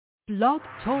Blog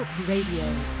Talk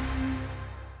Radio.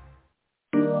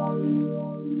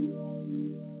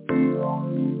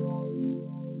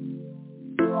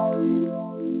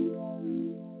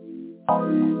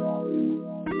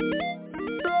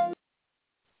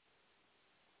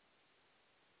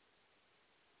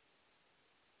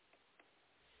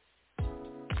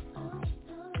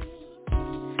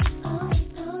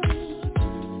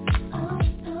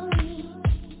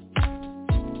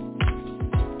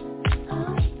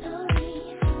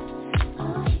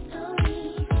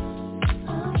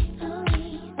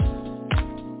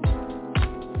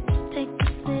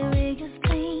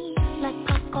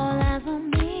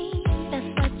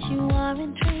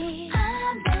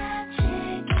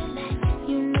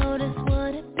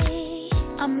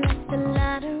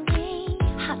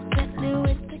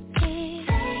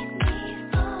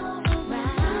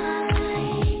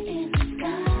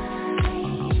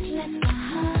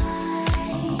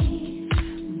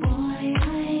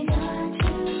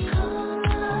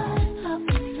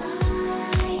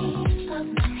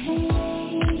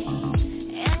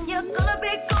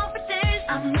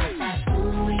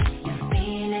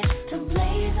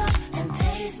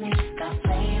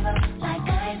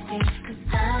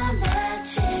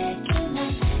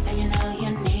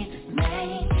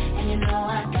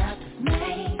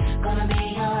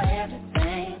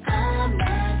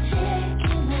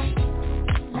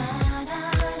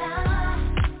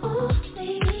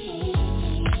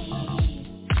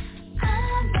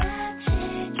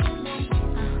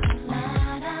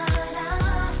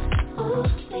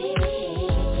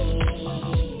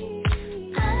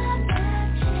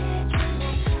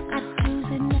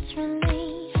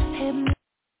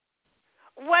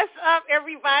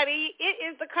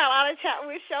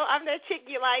 Show. I'm that chick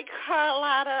you like,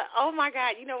 Carlotta. Oh my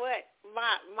God! You know what?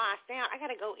 My sound. I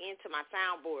gotta go into my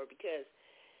soundboard because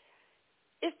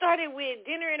it started with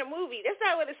dinner and a movie. That's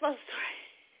not what it's supposed to.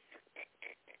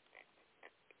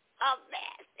 A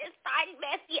mess. It's starting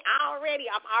messy already.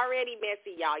 I'm already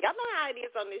messy, y'all. Y'all know how it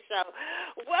is on this show.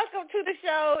 Welcome to the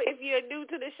show. If you're new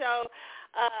to the show,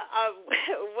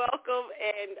 welcome.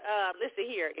 And listen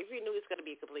here. If you're new, it's going to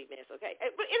be a complete mess, okay?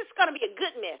 But it's going to be a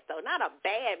good mess, though. Not a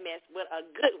bad mess, but a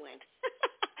good one.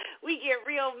 We get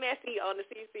real messy on the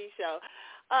CC show.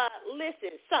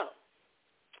 Listen, so.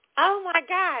 Oh, my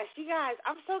gosh, you guys,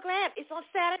 I'm so glad. It's on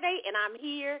Saturday, and I'm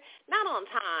here, not on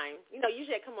time. You know,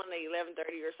 usually I come on at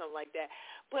 11:30 or something like that.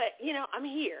 But, you know, I'm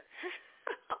here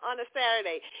on a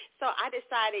Saturday. So I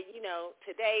decided, you know,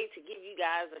 today to give you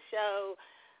guys a show.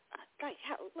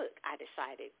 Look, I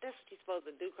decided. That's what you're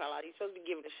supposed to do, Carlotta. You're supposed to be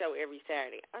giving a show every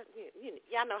Saturday.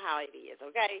 Y'all know how it is,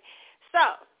 okay?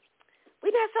 So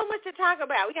we got so much to talk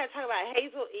about. We got to talk about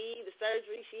Hazel E, the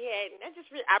surgery she had. And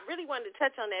I really wanted to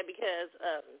touch on that because,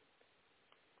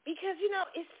 you know,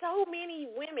 it's so many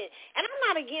women. And I'm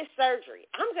not against surgery.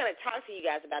 I'm going to talk to you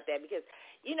guys about that because,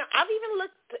 you know, I'm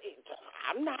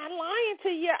not lying to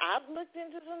you. I've looked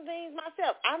into some things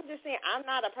myself. I'm just saying I'm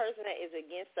not a person that is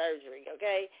against surgery,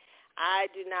 okay?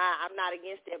 I'm not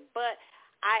against it. But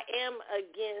I am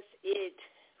against it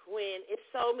when it's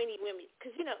so many women.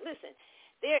 Because, you know, listen.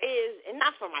 There is, and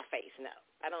not for my face, no.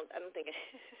 I don't think.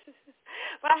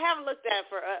 But I haven't looked at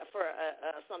for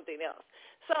something else.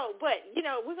 So, but you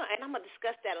know, and I'm gonna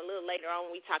discuss that a little later on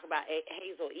when we talk about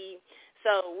Hazel E.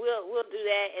 So we'll do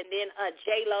that, and then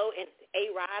J-Lo and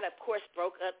A-Rod, of course,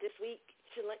 broke up this week.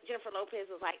 Jennifer Lopez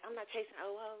was like, "I'm not chasing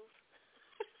O-Hoes."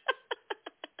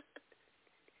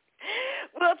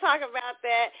 We'll talk about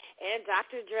that, and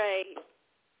Dr. Dre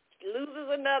loses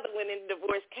another one in the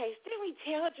divorce case. Didn't we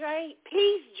tell Dre?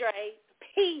 Peace, Dre.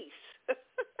 Peace.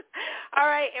 All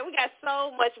right, and we got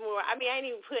so much more. I mean, I ain't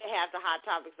even put half the hot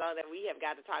topics on that we have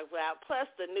got to talk about. Plus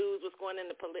the news, what's going on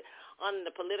in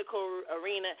the political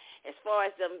arena as far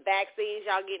as them vaccines.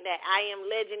 Y'all getting that I Am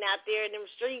Legend out there in them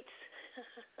streets.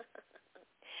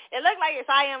 It looked like it's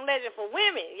I Am Legend for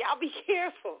women. Y'all be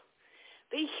careful.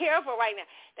 Be careful right now.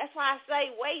 That's why I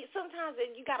say wait. Sometimes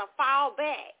you got to fall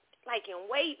back. Like, and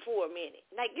wait for a minute.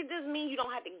 Like, it doesn't mean you don't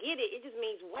have to get it. It just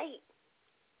means wait.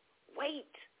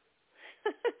 Wait.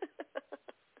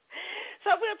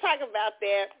 So we'll talk about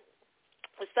that,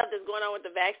 the stuff that's going on with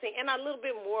the vaccine, and a little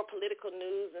bit more political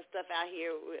news and stuff out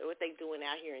here, what they doing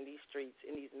out here in these streets,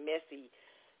 in these messy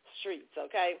streets,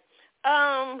 okay?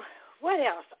 What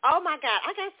else? Oh, my God.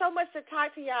 I got so much to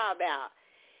talk to y'all about.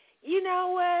 You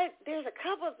know what? There's a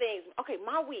couple of things. Okay,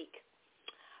 my week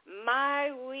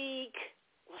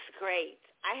was great.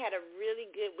 I had a really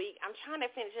good week. I'm trying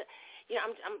to finish it. You know,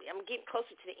 I'm getting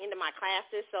closer to the end of my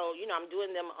classes, so, you know, I'm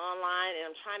doing them online, and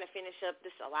I'm trying to finish up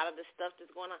a lot of the stuff that's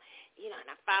going on. You know,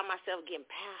 and I found myself getting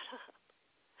piled up.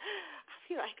 I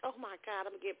be like, oh my God,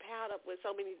 I'm gonna get piled up with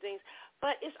so many things.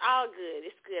 But it's all good.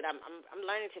 It's good. I'm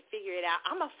learning to figure it out.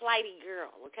 I'm a flighty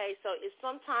girl, okay? So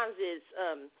sometimes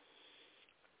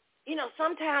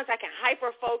sometimes I can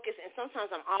hyper focus, and sometimes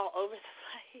I'm all over the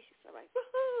place. I'm like,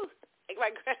 woohoo!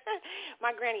 Like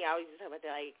my granny always used to talk about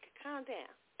that. Like, calm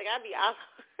down. Like I be all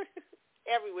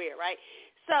everywhere, right?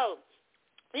 So,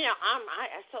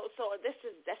 so this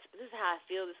is how I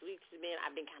feel this week.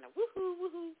 I've been kind of woohoo,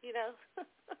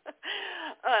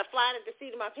 flying at the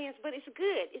seat of my pants. But it's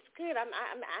good. It's good.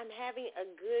 I'm having a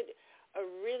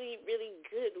really, really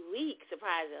good week,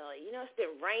 surprisingly. It's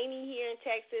been rainy here in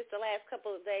Texas the last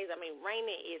couple of days. I mean,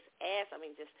 raining is ass. I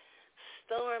mean, just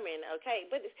storming, okay?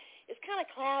 But it's kind of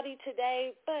cloudy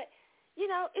today, but,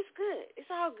 it's good.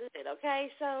 It's all good, okay?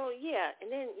 So, yeah,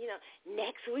 and then,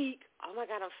 next week, oh, my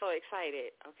God, I'm so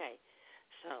excited. Okay,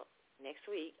 so next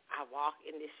week I walk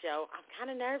in this show. I'm kind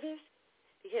of nervous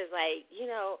because,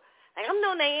 I'm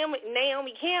no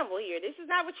Naomi Campbell here. This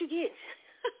is not what you get.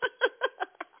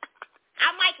 I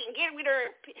might can get with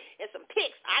her in some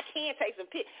pics. I can take some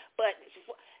pics, but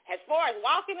as far as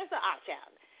walking, it's an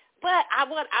child. But I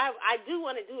do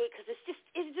want to do it because it's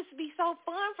just be so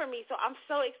fun for me. So I'm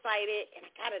so excited, and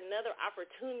I got another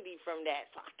opportunity from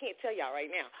that. So I can't tell y'all right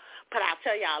now, but I'll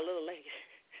tell y'all a little later.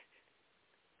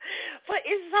 But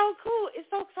it's so cool. It's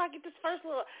so I get this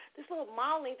little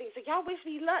modeling thing. So y'all wish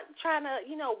me luck trying to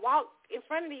walk in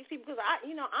front of these people because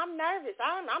I'm nervous.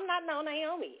 I'm not no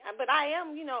Naomi, but I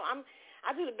am.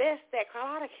 I do the best that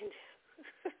Carlotta can do.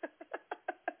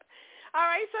 All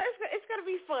right, so it's gonna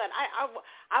be fun.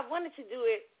 I wanted to do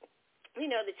it,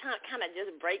 to kind of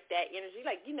just break that energy.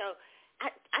 Like,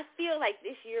 I feel like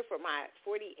this year for my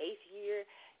 48th year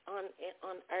on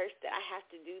Earth that I have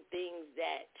to do things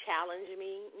that challenge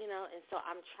me, and so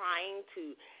I'm trying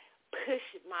to push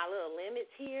my little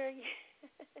limits here, and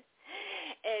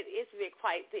it's been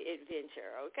quite the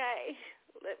adventure. Okay,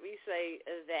 let me say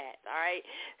that. All right,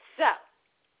 so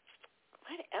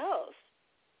what else?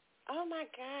 Oh, my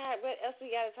God. What else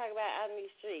we got to talk about out in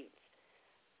these streets?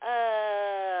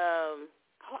 I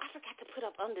forgot to put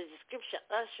up on the description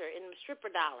Usher and the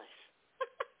stripper dollars.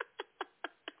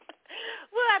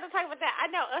 We'll have to talk about that.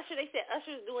 I know Usher, they said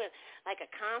Usher's doing like a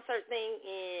concert thing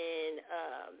in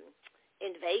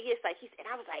Vegas. And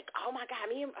I was like, oh, my God,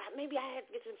 maybe I have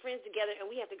to get some friends together and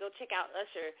we have to go check out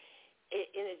Usher.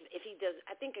 If he does,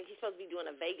 I think he's supposed to be doing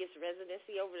a Vegas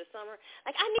residency over the summer.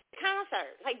 Like, I need a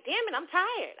concert. Like, damn it, I'm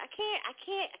tired. I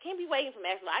can't be waiting for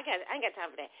Maxwell. I ain't got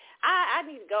time for that. I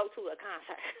need to go to a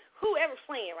concert. Whoever's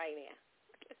playing right now,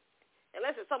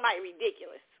 unless it's somebody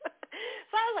ridiculous.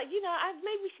 So I was like,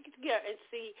 maybe we should get together and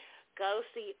go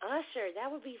see Usher. That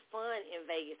would be fun in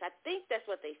Vegas. I think that's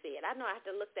what they said. I know I have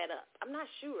to look that up. I'm not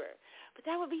sure, but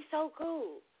that would be so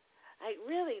cool. Like,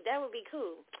 really, that would be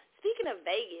cool. Speaking of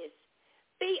Vegas.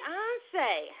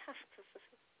 Beyonce.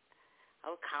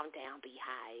 Oh, calm down,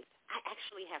 Beehive. I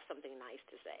actually have something nice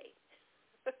to say.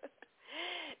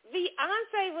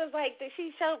 Beyonce was like,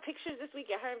 she showed pictures this week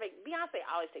at her. Beyonce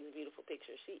always takes beautiful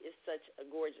pictures. She is such a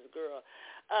gorgeous girl.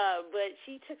 But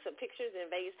she took some pictures in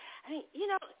Vegas. I mean,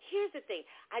 here's the thing.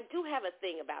 I do have a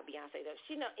thing about Beyonce, though.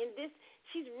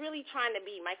 She's really trying to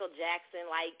be Michael Jackson,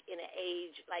 like in an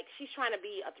age, like she's trying to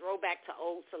be a throwback to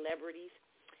old celebrities.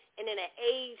 And in an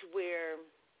age where,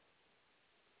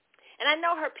 and I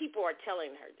know her people are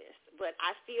telling her this, but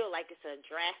I feel like it's a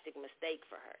drastic mistake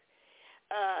for her.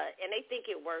 And they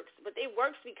think it works, but it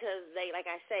works because they, like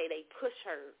I say, they push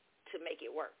her to make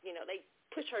it work. They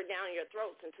push her down your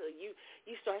throats until you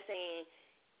start saying,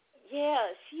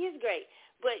 yeah, she is great.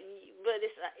 But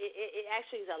it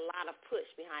actually is a lot of push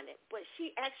behind it. But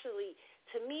she actually,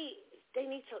 to me,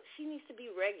 she needs to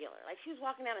be regular. Like, she was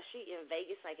walking down the street in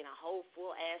Vegas, like in a whole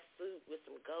full-ass suit with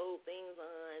some gold things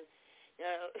on.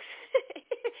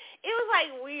 It was,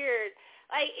 like, weird.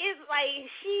 Like,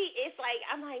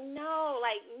 I'm like, no.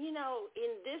 Like, in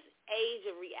this age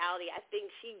of reality, I think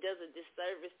she does a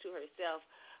disservice to herself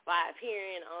by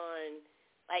appearing on,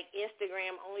 like,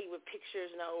 Instagram only with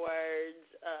pictures, no words,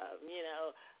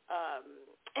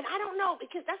 and I don't know,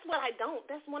 because that's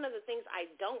one of the things I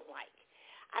don't like.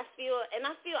 I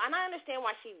understand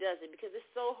why she does it, because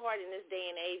it's so hard in this day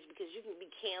and age, because you can be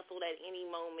canceled at any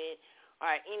moment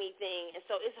or anything, and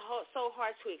so it's so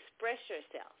hard to express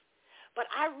yourself. But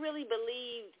I really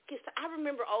believe, because I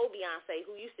remember old Beyonce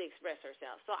who used to express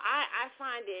herself, so I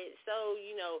find it so,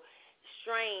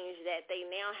 strange that they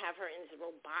now have her in this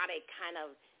robotic kind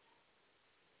of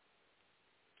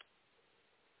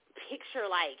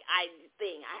picture-like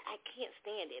thing. I can't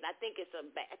stand it. I think it's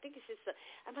just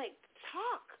I'm like,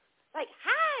 talk. Like,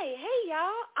 hi, hey,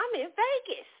 y'all, I'm in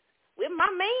Vegas with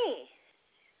my man.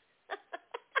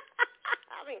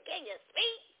 Robin, can you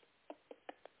speak?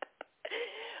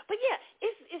 But yeah,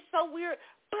 it's so weird.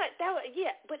 But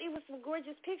but it was some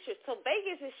gorgeous pictures. So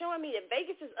Vegas is showing me that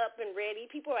Vegas is up and ready.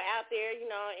 People are out there,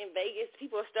 in Vegas.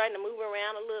 People are starting to move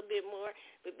around a little bit more.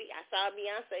 But I saw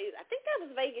Beyonce. I think that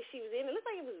was Vegas she was in. It looked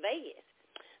like it was Vegas.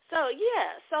 So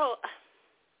yeah, so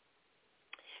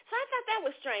I thought that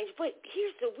was strange. But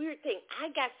here's the weird thing.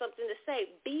 I got something to say.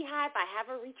 Beehive, I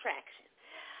have a retraction.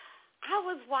 I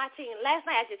was watching last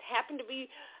night. I just happened to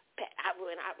be.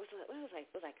 Was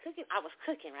I cooking? I was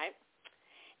cooking, right?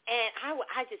 And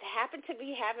I just happened to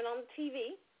be having on the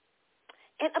TV,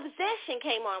 and Obsession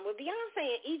came on with Beyonce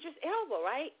and Idris Elba,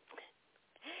 right?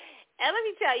 And let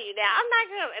me tell you now, I'm not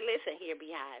going to, listen here,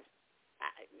 Beehive.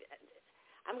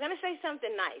 I'm going to say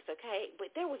something nice, okay?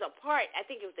 But there was a part, I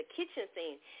think it was the kitchen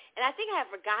scene, and I think I had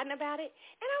forgotten about it,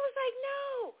 and I was like, no.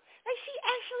 Like, she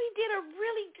actually did a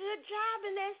really good job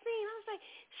in that scene. I was like,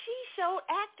 she showed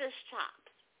actor's chops.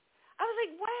 I was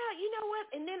like, wow, you know what?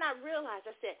 And then I realized,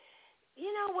 I said, you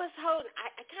know what's holding?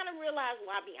 I kind of realized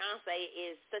why Beyonce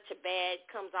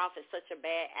comes off as such a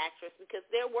bad actress, because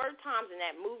there were times in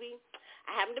that movie,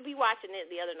 I happened to be watching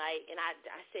it the other night, and I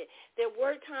said there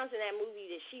were times in that movie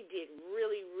that she did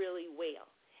really, really well.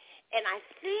 And I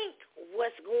think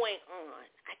what's going on,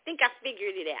 I think I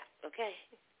figured it out, okay?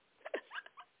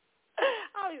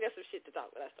 I always got some shit to talk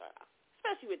when I start off,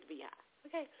 especially with the Beehive,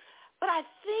 okay? But I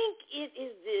think it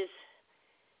is this,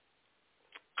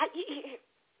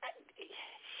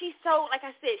 she's so, like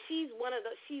I said, she's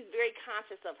very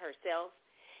conscious of herself.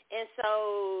 And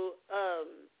so,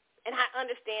 and I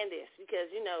understand this because,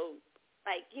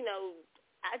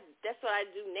 that's what I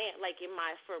do now, like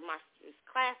for my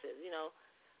classes,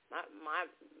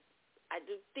 I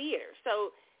do theater.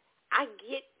 So I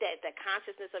get that, the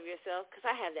consciousness of yourself, because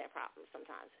I have that problem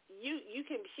sometimes. She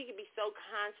can be so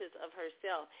conscious of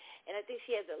herself, and I think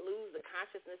she has to lose the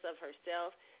consciousness of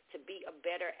herself to be a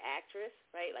better actress,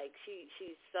 right? Like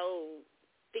she's so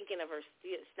thinking of her,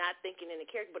 not thinking in the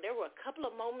character. But there were a couple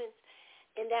of moments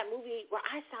in that movie where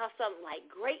I saw something like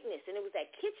greatness, and it was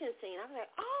that kitchen scene. I was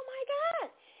like, oh my God,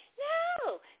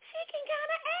 no, she can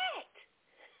kind of act.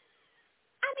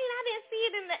 I mean, I didn't see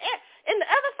it in the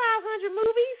other 500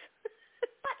 movies.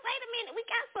 But wait a minute, we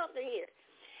got something here.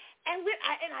 And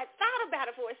I thought about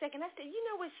it for a second. I said, you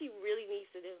know what she really needs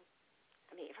to do?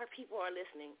 I mean, if her people are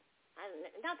listening,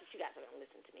 not that you guys are going to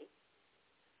listen to me,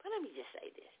 but let me just say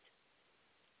this.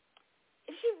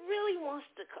 If she really wants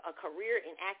a career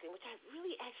in acting, which I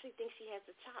really actually think she has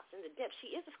the chops and the depth,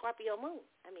 she is a Scorpio moon.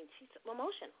 I mean, she's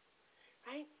emotional,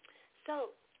 right?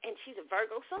 So, and she's a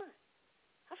Virgo sun.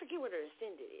 I forget what her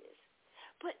ascendant is.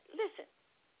 But listen,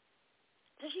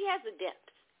 so she has the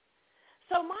depth.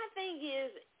 So my thing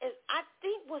is I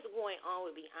think what's going on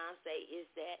with Beyonce is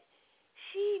that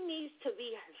she needs to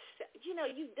be herself.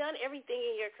 You've done everything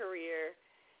in your career.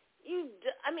 You've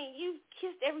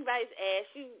kissed everybody's ass.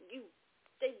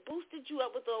 They boosted you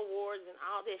up with the awards and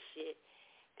all this shit.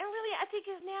 And really, I think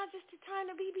it's now just the time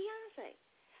to be Beyonce.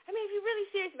 I mean, if you're really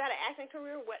serious about an acting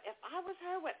career, if I was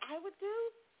her, what I would do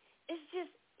is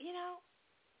just,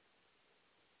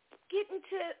 get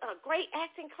into a great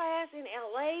acting class in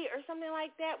L.A. or something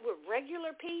like that with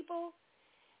regular people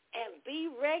and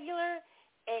be regular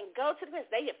and go to the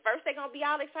class. First they're going to be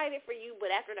all excited for you,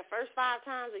 but after the first 5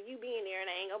 times of you being there,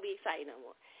 they ain't going to be excited no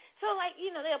more. So,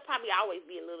 they'll probably always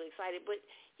be a little excited, but,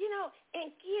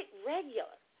 and get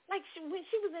regular. Like, when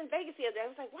she was in Vegas the other day,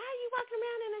 I was like, why are you walking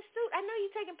around in a suit? I know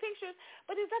you're taking pictures,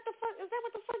 but is that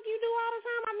what the fuck you do all the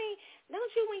time? I mean,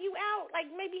 don't you, when you out, like,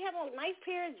 maybe have a nice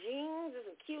pair of jeans and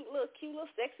some cute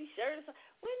little sexy shirt or something?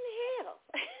 What in the hell?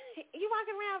 You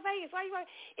walking around Vegas. Why you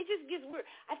walking? It just gets weird.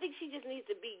 I think she just needs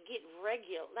to get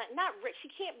regular.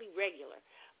 She can't be regular,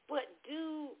 but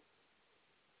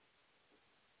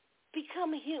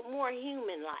become more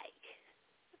human-like,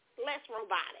 less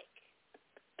robotic.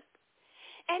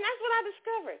 And that's what I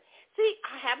discovered. See,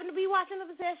 I happened to be watching The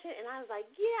Possession, and I was like,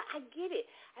 yeah, I get it.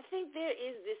 I think there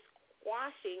is this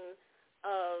squashing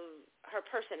of her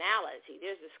personality.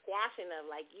 There's this squashing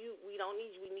of, like, we don't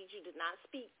need you. We need you to not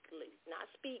speak less,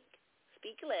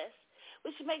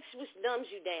 which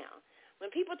dumbs you down. When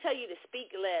people tell you to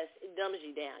speak less, it dumbs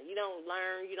you down. You don't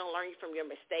learn from your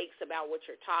mistakes about what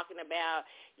you're talking about.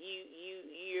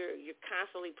 You're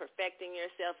constantly perfecting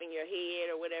yourself in your head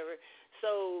or whatever.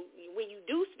 So when you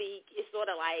do speak, it's sort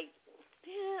of like,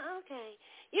 yeah, okay.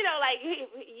 Like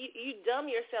you dumb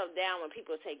yourself down when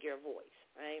people take your voice,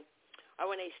 right? Or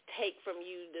when they take from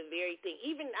you the very thing.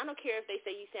 Even, I don't care if they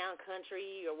say you sound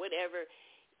country or whatever.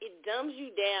 it dumbs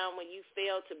you down when you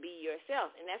fail to be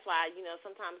yourself. And that's why,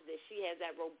 sometimes that she has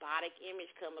that robotic image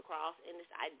come across and this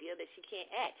idea that she can't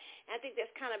act. And I think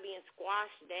that's kind of being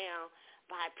squashed down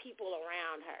by people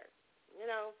around her.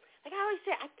 Like I always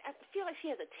say, I feel like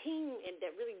she has a team and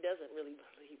that really doesn't really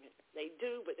believe in her. They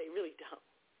do, but they really don't.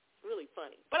 It's really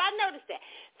funny. But I noticed that.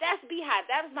 That's Beehive.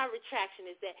 That was my retraction,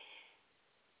 is that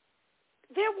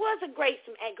there was some great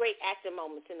acting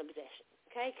moments in The Possession.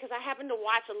 Okay, because I happened to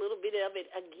watch a little bit of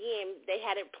it again. They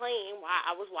had it playing while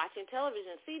I was watching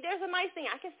television. See, there's a nice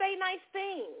thing. I can say nice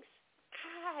things.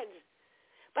 God.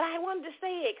 But I wanted to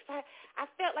say it because I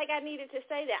felt like I needed to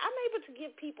say that. I'm able to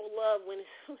give people love when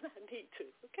I need to,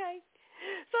 okay?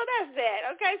 So that's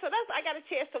that, okay? So I got a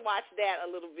chance to watch that a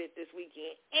little bit this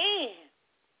weekend. And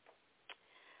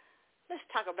let's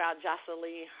talk about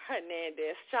Joseline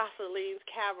Hernandez, Joseline's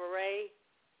Cabaret.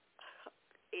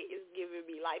 It is giving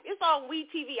me life. It's on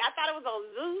WeTV. I thought it was on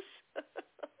Zeus.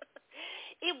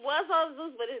 It was on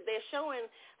Zeus, but they're showing,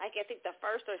 like, I think the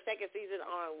first or second season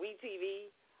on WeTV.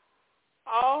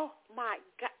 Oh, my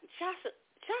God.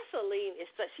 Joseline is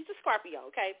she's a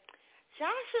Scorpio, okay?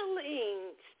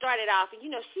 Joseline started off, and,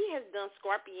 she has done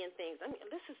Scorpion things. I mean,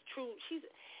 this is true. She's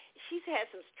had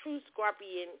some true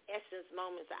Scorpion essence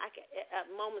moments.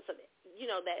 Moments of,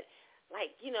 that,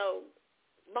 like,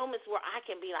 moments where I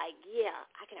can be like, yeah,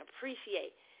 I can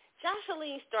appreciate.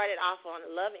 Joseline started off on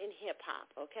Love and Hip Hop,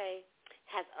 okay?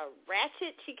 Has a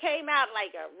ratchet. She came out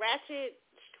like a ratchet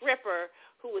stripper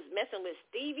who was messing with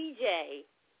Stevie J.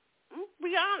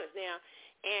 Be honest now.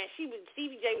 And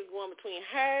Stevie J was going between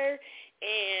her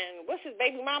and what's his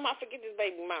baby mama? I forget his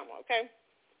baby mama, okay?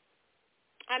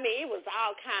 I mean, it was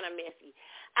all kind of messy.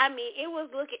 I mean, it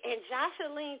was looking, and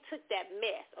Joseline took that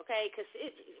mess, okay? Because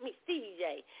Stevie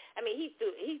J, he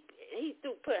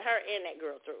put her and that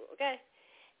girl through, okay?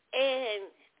 And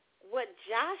what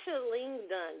Joseline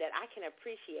done that I can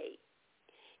appreciate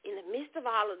in the midst of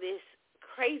all of this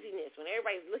craziness, when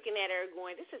everybody's looking at her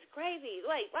going, "This is crazy.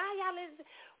 Like, why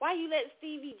you let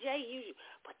Stevie J use you?"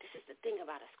 But this is the thing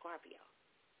about a Scorpio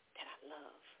that I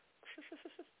love.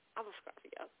 I'm a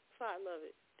Scorpio, so I love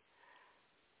it.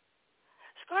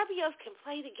 Scorpios can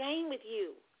play the game with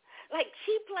you. Like,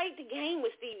 she played the game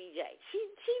with Stevie J.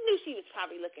 She knew she was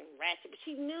probably looking ratchet, but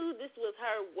she knew this was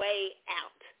her way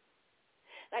out.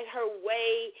 Like, her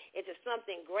way into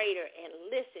something greater.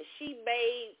 And listen, she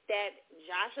made that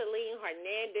Joseline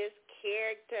Hernandez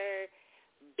character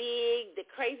big. The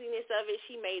craziness of it,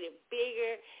 she made it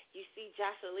bigger. You see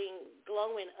Joseline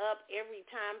glowing up every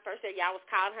time. First, y'all was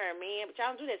calling her a man, but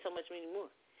y'all don't do that so much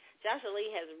anymore.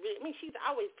 Joseline has really, she's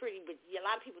always pretty, but a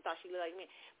lot of people thought she looked like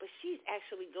me. But she's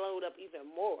actually glowed up even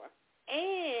more.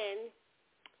 And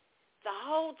the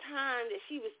whole time that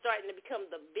she was starting to become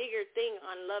the bigger thing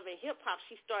on Love and Hip Hop,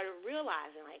 she started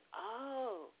realizing, like,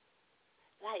 oh,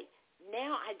 like,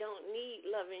 now I don't need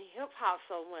Love and Hip Hop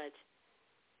so much.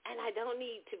 And I don't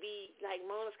need to be like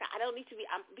Mona Scott. I'm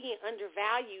being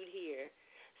undervalued here.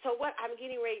 So what I'm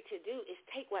getting ready to do is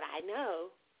take what I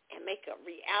know and make a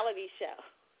reality show.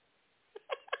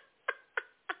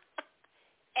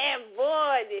 And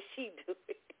boy, did she do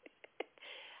it.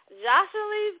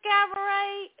 Joseline's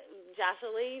Cabaret.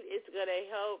 Joseline is going to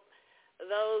help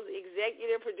those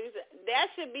executive producers.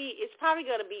 It's probably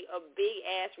going to be a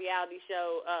big-ass reality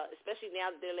show, especially now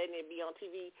that they're letting it be on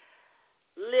TV.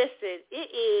 Listen,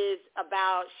 it is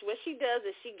about, what she does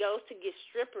is she goes to get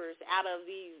strippers out of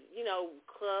these,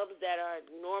 clubs that are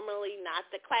normally not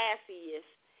the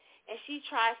classiest. And she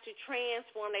tries to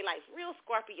transform their life. Real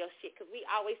Scorpio shit, because we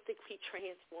always think we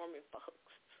transforming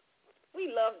folks. We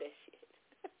love that shit.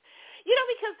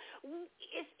 Because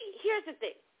here's the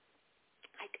thing.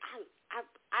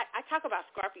 I talk about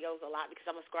Scorpios a lot because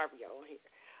I'm a Scorpio on here.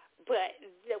 But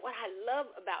what I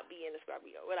love about being a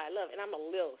Scorpio, and I'm a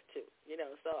Lilith too,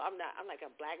 so I'm like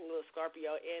a black little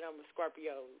Scorpio, and I'm a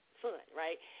Scorpio sun,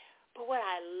 right? But what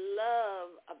I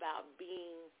love about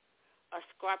being a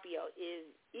Scorpio is,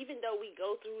 even though we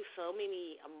go through so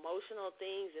many emotional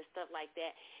things and stuff like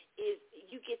that, is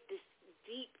you get this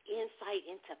deep insight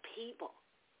into people.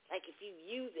 Like, if you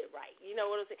use it right, you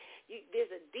know what I'm saying? There's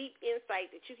a deep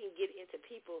insight that you can get into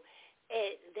people,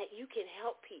 and that you can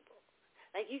help people.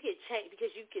 Like, you can change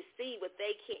because you can see what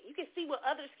they can't. You can see what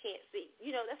others can't see.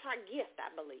 That's our gift, I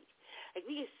believe. Like,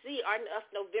 we can see us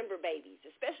November babies,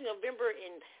 especially November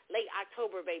and late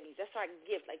October babies. That's our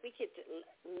gift. Like, we get to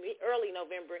early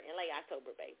November and late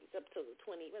October babies up to the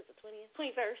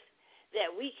 21st, that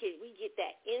we get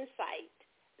that insight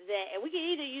and we can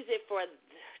either use it for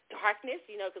darkness,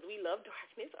 because we love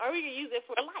darkness, or we can use it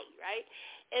for light, right?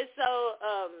 And so,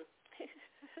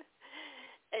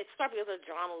 Scorpios are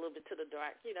drawn a little bit to the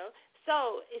dark, you know.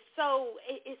 So it's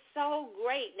so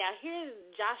great. Now here's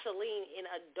Jocelyn in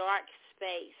a dark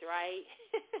space, right,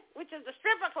 which is the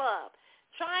stripper club,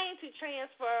 trying to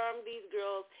transform these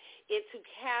girls into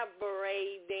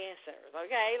cabaret dancers.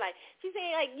 Okay, like she's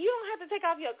saying, like you don't have to take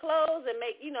off your clothes and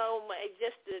make, you know,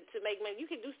 just to make money. You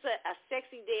can do a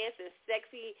sexy dance and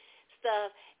sexy stuff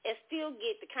and still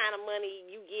get the kind of money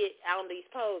you get on these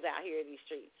poles out here in these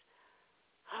streets.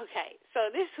 Okay,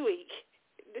 so this week,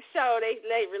 the show,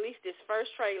 they released this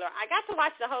first trailer. I got to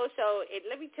watch the whole show, and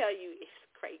let me tell you, it's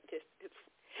great.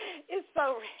 It's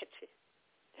so ratchet.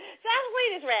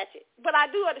 Jocelyn is ratchet, but I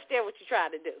do understand what you're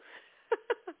trying to do.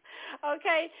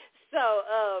 Okay, so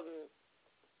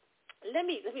let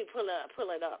me pull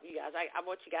it up, you guys. I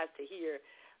want you guys to hear.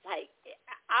 Like,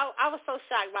 I was so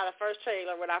shocked by the first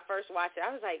trailer when I first watched it.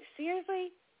 I was like,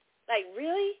 seriously? Like,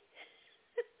 really?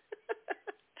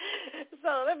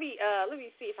 So let me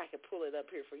see if I can pull it up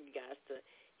here for you guys to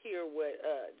hear what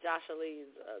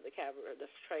Jocelyn's the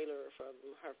trailer from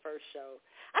her first show.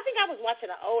 I think I was watching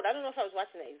I don't know if I was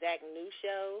watching the exact new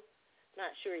show.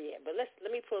 Not sure yet, but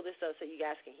let me pull this up so you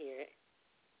guys can hear it.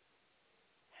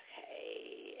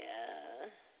 Okay.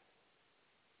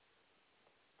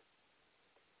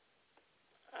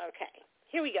 Okay.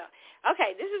 Here we go.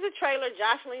 Okay, this is a trailer.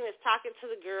 Jocelyn is talking to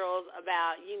the girls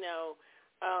about,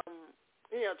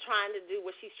 trying to do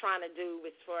what she's trying to do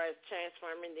as far as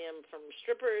transforming them from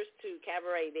strippers to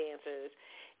cabaret dancers.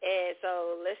 And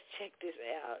so let's check this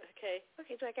out. Okay,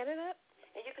 do I get it up?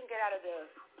 And you can get out of the...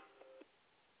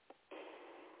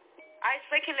 I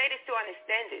expect you ladies to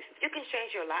understand this. You can change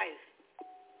your life.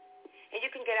 And you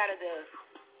can get out of the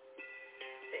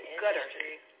gutter.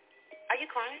 Are you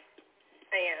crying?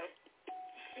 I am.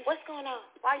 What's going on?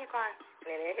 Why are you crying?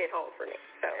 And it hit home for me.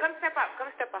 So. Come step up.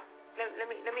 Let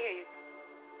me hear you.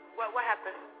 What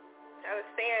happened? I was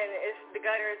saying the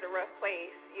gutter is a rough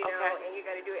place, you know, okay. And you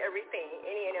got to do everything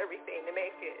to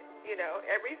make it,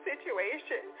 every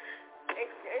situation,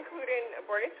 including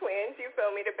aborting twins, you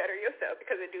feel me, to better yourself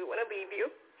because the dude want to leave you.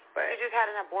 But you just had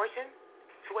an abortion?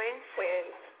 Twins?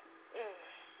 Twins.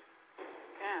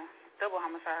 Yeah, double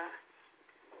homicide.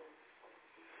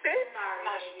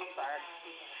 I'm sorry.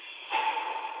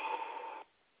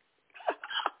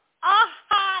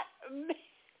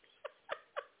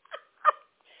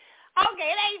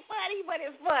 Okay, it ain't funny, but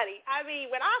it's funny. I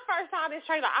mean, when I first saw this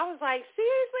trailer, I was like,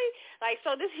 seriously? Like,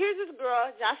 so here's this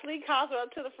girl. Jocelyn calls her up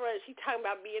to the front. She talking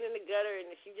about being in the gutter, and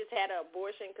she just had an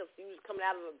abortion because she was coming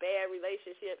out of a bad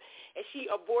relationship, and she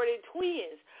aborted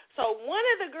twins. So one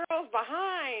of the girls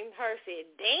behind her said,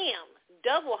 damn,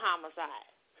 double homicide.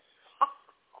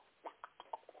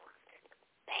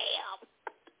 Damn.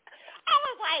 I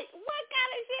was like, what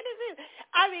kind of shit is this?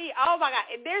 I mean, oh, my God.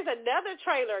 And there's another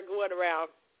trailer going around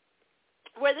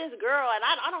where this girl, and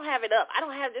I don't have it up. I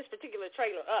don't have this particular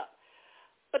trailer up.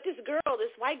 But this girl,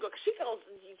 this white girl, she goes,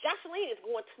 Jocelyn is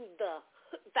going to the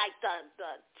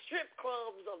strip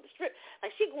clubs of the strip.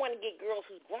 Like, she going to get girls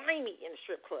who's grimy in the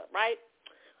strip club, right?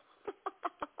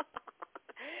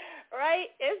 Right?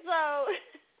 And so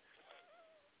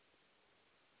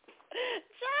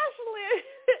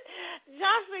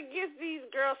Jocelyn gets these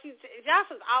girls.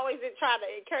 Jocelyn's always been trying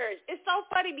to encourage. It's so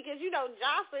funny because,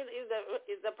 Jocelyn is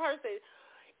the person.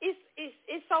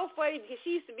 It's so funny because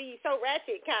she used to be so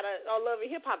ratchet kind of all over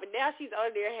hip-hop, and now she's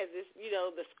on there has this,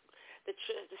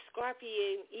 the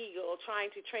scorpion eagle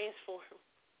trying to transform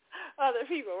other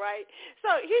people, right? So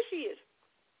here she is.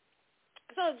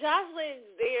 So Jocelyn's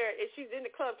there, and she's in the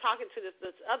club talking to this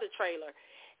other trailer,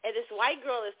 and this white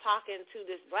girl is talking to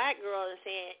this black girl and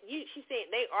saying, she's saying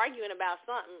they arguing about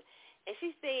something, and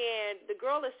she's saying, the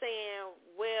girl is saying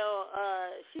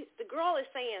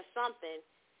something.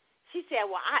 She said,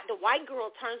 well, the white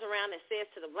girl turns around and says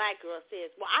to the black girl,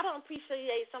 well, I don't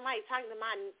appreciate somebody talking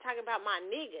about my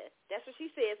nigga. That's what she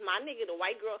says, my nigga. The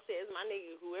white girl says, my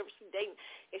nigga, whoever she dating,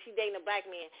 if she dating a black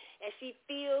man. And she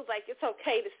feels like it's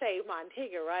okay to say my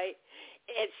nigga, right?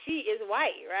 And she is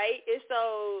white, right? And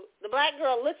so the black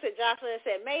girl looks at Jocelyn and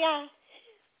said, may I?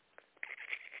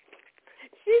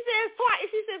 She says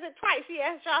it twice. She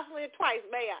asked Jocelyn twice,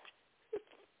 may I?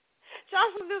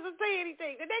 Jocelyn doesn't say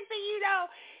anything. The next thing you know,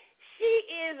 she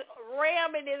is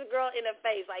ramming this girl in the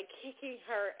face, like kicking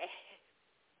her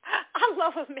ass. I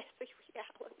love a messy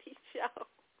reality show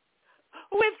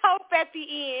with hope at the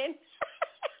end.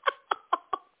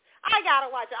 I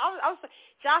gotta watch it.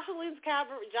 Jocelyn's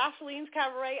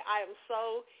Cabaret. I am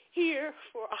so here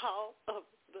for all of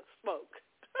the smoke.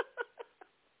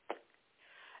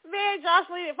 Man,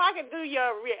 Jocelyn, if I could do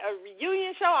a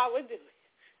reunion show, I would do it.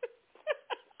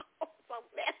 So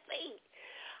messy.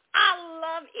 I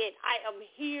love I'm in. I am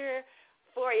here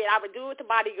for it. I would do it with the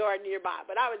bodyguard nearby,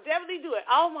 but I would definitely do it.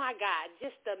 Oh, my God,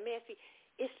 just the messy.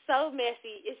 It's so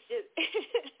messy. It's just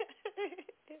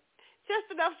just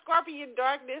enough scorpion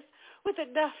darkness with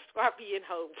enough scorpion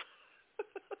hope.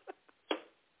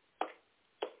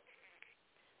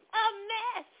 A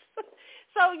mess.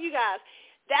 So, you guys,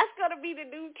 that's going to be the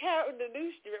new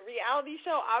reality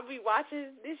show I'll be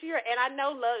watching this year. And I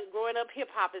know growing up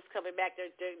hip-hop is coming back.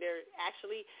 They're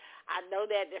actually, I know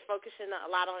that they're focusing a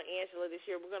lot on Angela this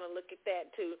year. We're going to look at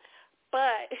that, too.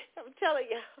 But I'm telling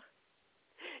you,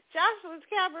 Jocelyn's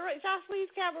Cabaret.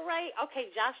 Okay,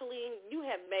 Jocelyn, you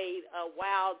have made a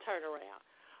wild turnaround,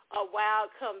 a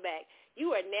wild comeback.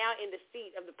 You are now in the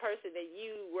seat of the person that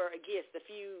you were against a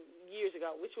few years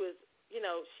ago, which was,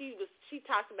 she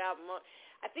talked about,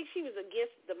 I think she was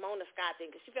against the Mona Scott thing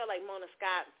because she felt like Mona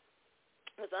Scott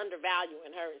was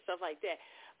undervaluing her and stuff like that.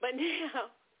 But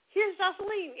now, here's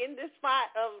Jocelyn in this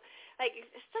spot of, like,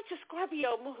 it's such a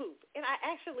Scorpio move. And I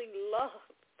actually love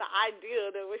the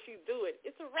idea that what she's doing.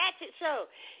 It's a ratchet show.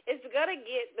 It's going to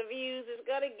get the views. It's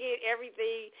going to get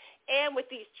everything. And with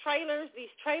these trailers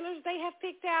they have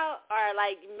picked out are,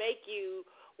 like, make you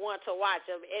want to watch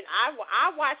them. And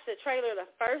I watched the trailer the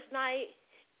first night.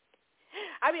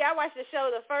 I watched the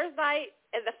show the first night,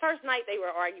 and the first night they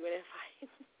were arguing and fighting.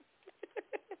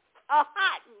 A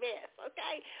hot mess,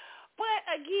 okay? But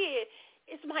again,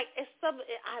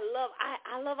 I love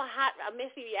a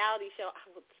messy reality show. I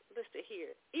would listen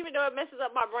here, even though it messes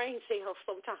up my brain cells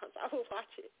sometimes. I will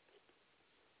watch it.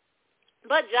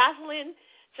 But Jocelyn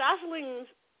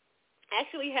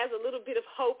actually has a little bit of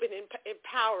hope and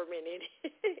empowerment in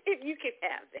it. If you can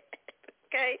have that.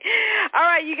 Okay. All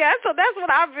right, you guys. So that's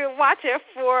what I've been watching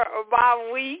for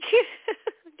my week.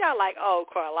 Y'all like, oh,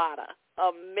 Carlotta,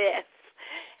 a mess.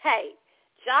 Hey,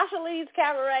 Jocelyn's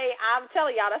Cabaret, I'm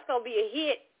telling y'all, that's going to be a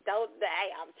hit.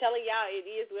 I'm telling y'all, it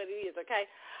is what it is, okay?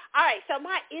 All right, so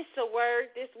my It's a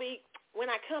Word this week.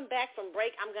 When I come back from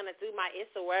break, I'm going to do my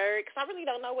It's a Word because I really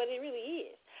don't know what it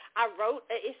really is. I wrote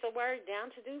an It's a Word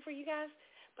down to do for you guys,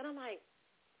 but I'm like,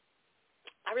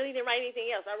 I really didn't write anything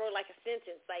else. I wrote like a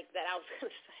sentence like that I was going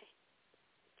to say.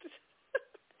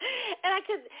 And I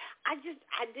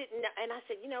didn't know. And I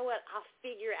said, you know what? I'll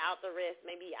figure out the rest.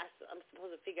 Maybe I'm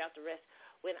supposed to figure out the rest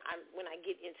when I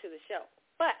get into the show.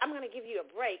 But I'm going to give you a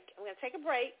break. I'm going to take a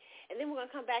break, and then we're going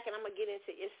to come back, and I'm going to get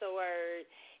into It's a Word.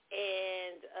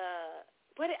 And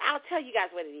I'll tell you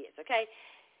guys what it is, okay?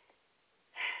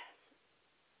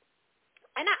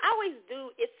 And I always do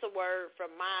It's a Word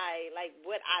from my, like,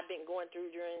 what I've been going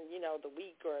through during, the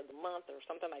week or the month or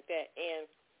something like that. And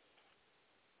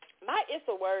my It's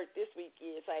a Word this week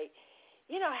is, like,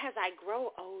 as I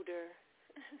grow older,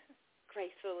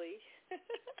 gracefully,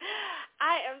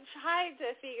 I am trying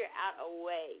to figure out a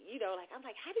way, I'm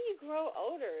like, how do you grow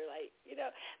older? Like,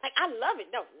 like, I love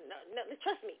it. No,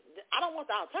 trust me. I don't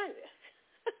want the alternative.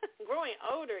 Growing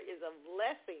older is a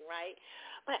blessing, right?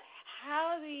 But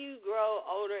how do you grow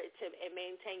older and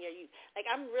maintain your youth? Like,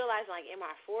 I'm realizing, like, in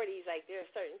my 40s, like, there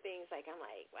are certain things, like, I'm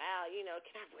like, wow,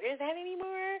 can I wear that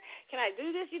anymore? Can I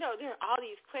do this? There are all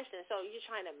these questions. So you're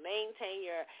trying to maintain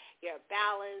your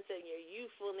balance and your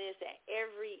youthfulness at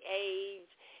every age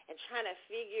and trying to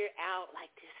figure out,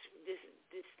 like, this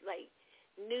like,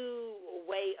 new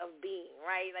way of being,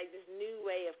 right? Like, this new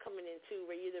way of coming into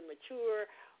where you're the mature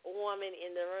woman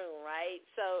in the room, right?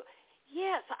 So,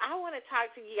 yeah, so I want to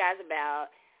talk to you guys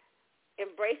about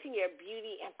embracing your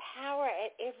beauty and power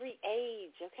at every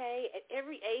age, okay? At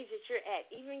every age that you're at,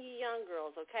 even you young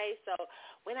girls, okay? So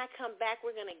when I come back,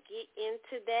 we're going to get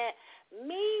into that.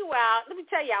 Meanwhile, let me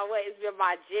tell y'all what has been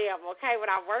my jam, okay? When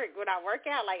I work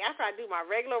out, like after I do my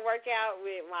regular workout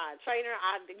with my trainer,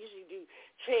 I usually do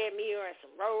treadmill and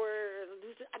some rowers.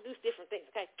 I do different things,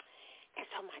 okay? And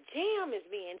so my jam is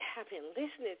I've been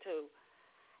listening to.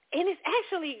 And it's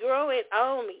actually growing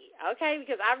on me, okay?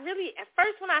 Because I really, at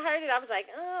first when I heard it, I was like,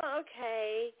 oh,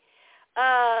 okay.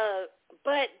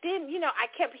 But then, I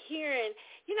kept hearing,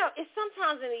 it's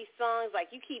sometimes in these songs,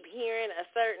 like you keep hearing a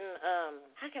certain,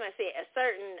 like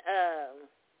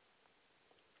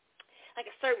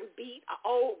a certain beat, an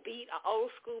old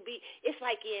school beat. It's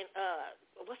like in,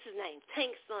 what's his name?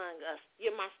 Tank's song,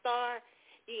 You're My Star.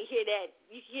 You can hear that.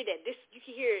 You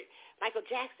can hear Michael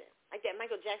Jackson. Like that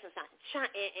Michael Jackson sound.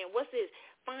 And what's his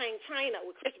Fine China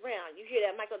with Chris Brown. You hear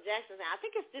that Michael Jackson sound. I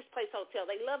think it's This Place Hotel.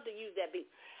 They love to use that beat.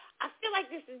 I feel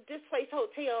like This Place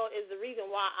Hotel is the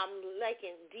reason why I'm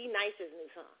liking D Nice's new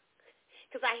song.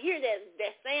 Because I hear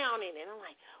that sound in it. And I'm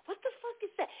like, what the fuck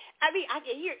is that? I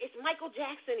can hear it's Michael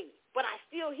Jackson-y, but I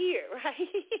still hear,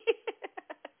 right?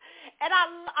 And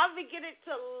I'm beginning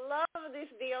to love this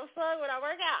damn song when I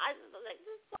work out. I just like,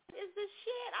 this song is the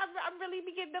shit. I'm really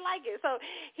beginning to like it. So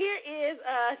here is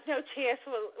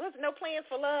No Plans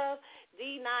for Love,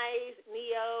 D-Nice,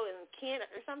 Neo, and Ken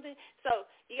or something. So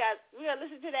you guys, we're going to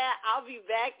listen to that. I'll be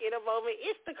back in a moment.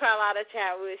 It's the Carlotta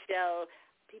Chatwood Show.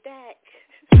 Be back.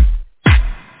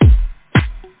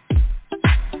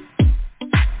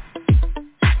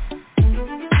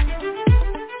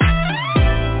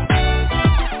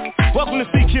 Welcome to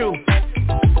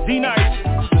CQ, D-Nice,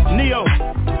 Neo,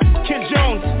 Kid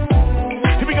Jones.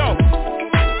 Here we go.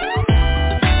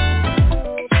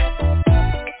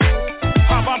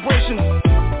 High vibrations,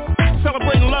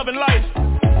 celebrating love and life.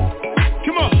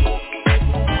 Come on.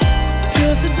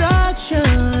 Till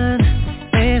seduction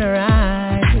in her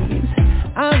eyes.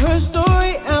 I've heard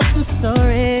story after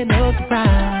story, no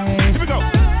surprise. Here we go.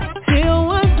 Till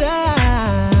one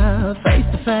day, face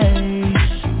to face.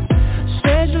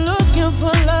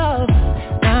 For love,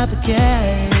 not the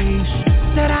case.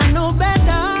 Said I know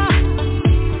better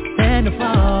than to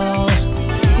fall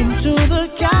into the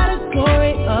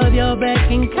category of your beck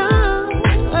and call.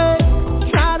 Hey,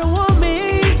 try to warn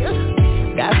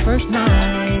me that first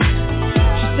night.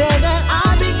 She said that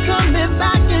I'd be coming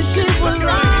back and she was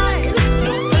right.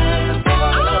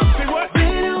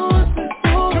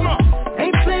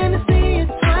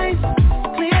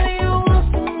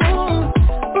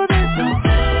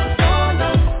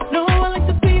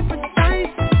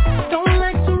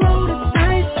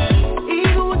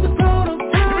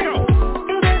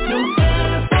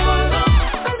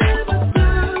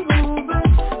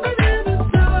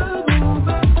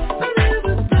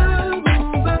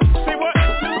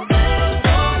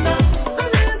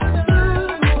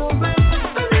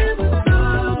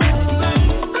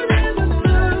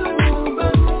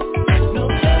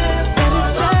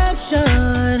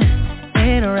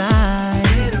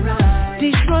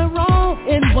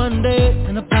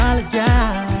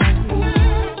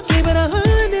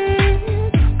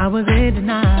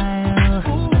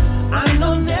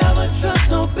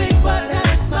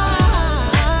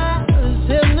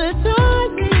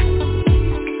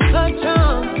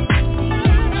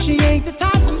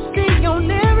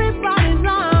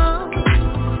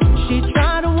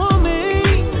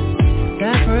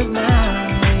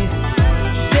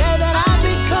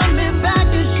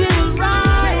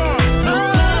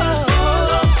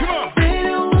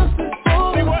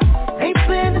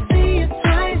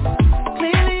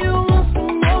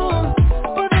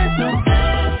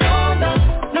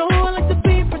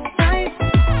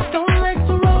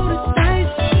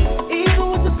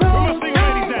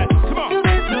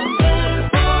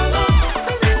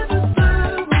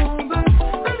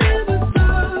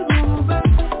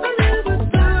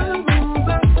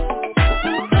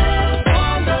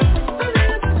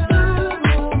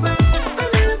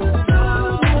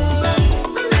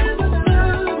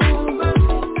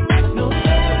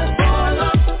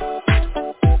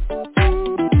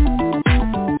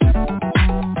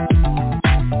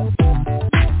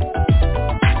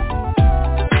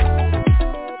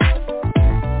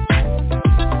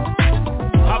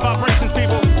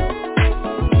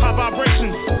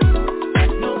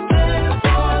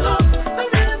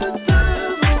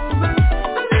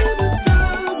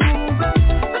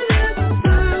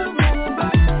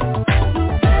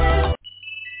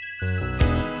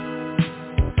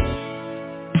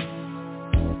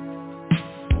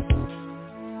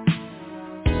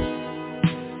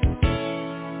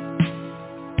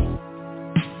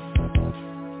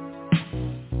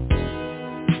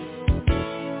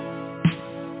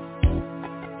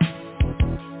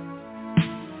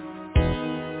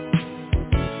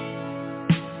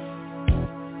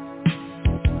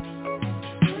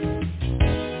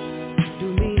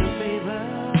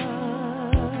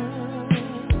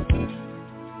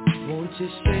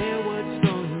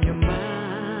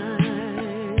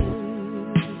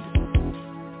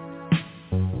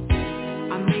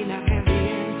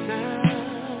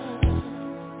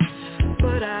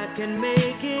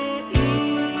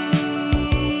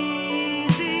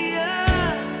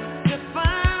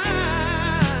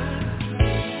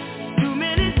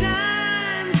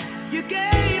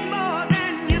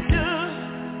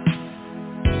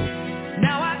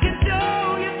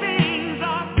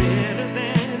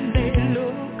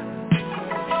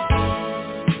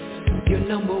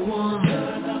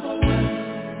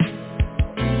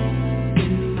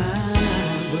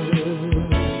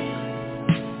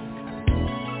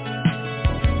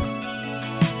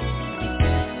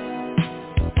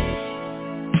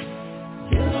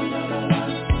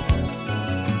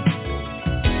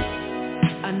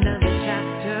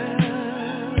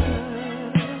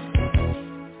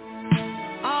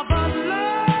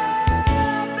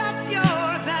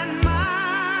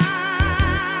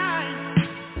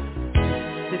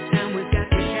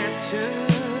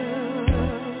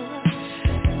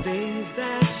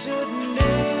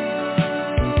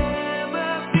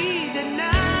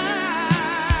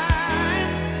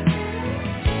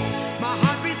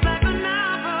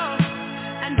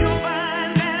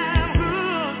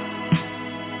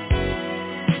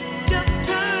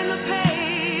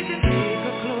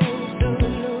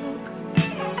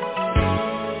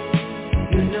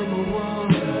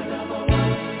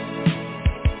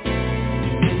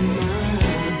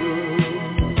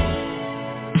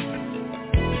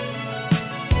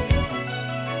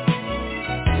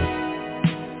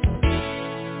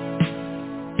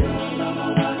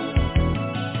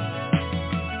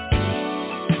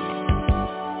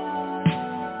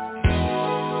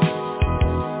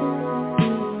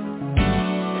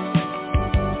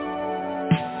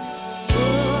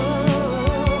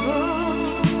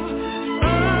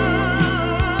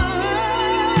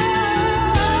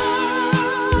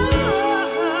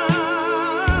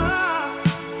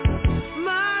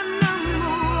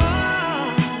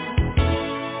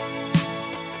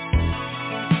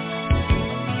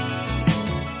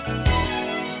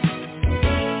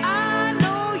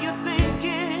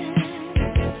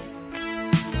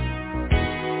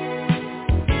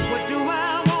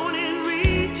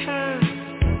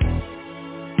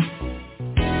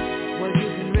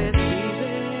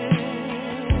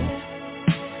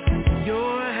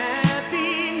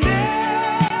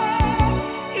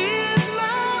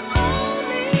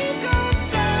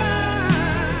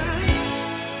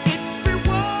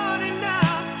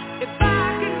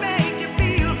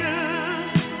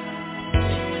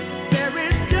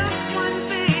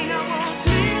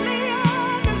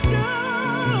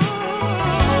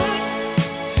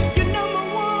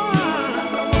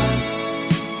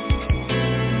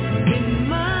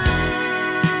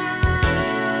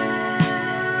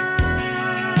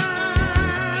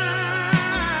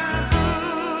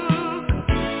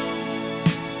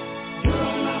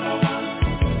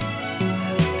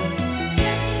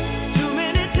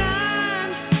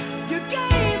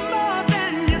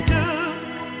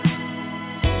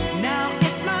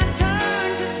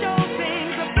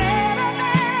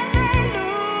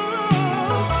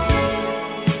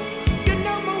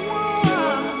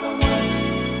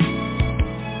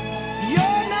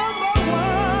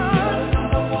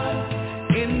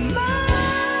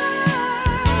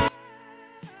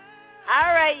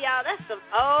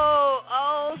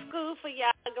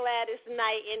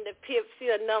 in the Pip, she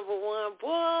a number one.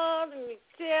 Boy, let me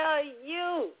tell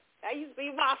you, that used to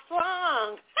be my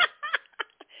song.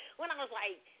 When I was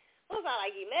like, what was I,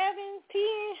 like 11, 10?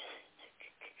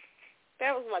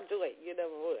 That was my joint, you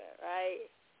number one, right?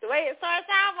 The way it starts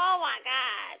out, oh my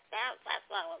God, that's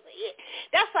what was it.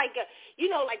 That's like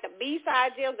like the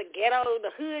B-side jams, the ghetto,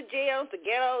 the hood jams, the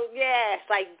ghetto, yes,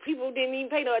 like people didn't even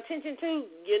pay no attention to.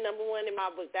 You're number one in my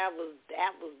book. That was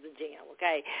the jam.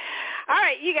 Okay, all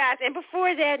right, you guys. And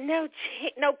before that, no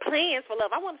plans for love.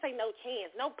 I want to say no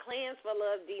chance, no plans for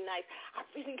love. D Nice. I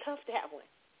really love that one.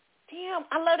 Damn,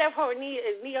 I love that part.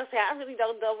 Neo said, I really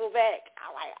don't double back.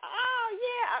 I'm like, oh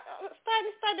yeah, I'm starting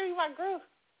to be my groove.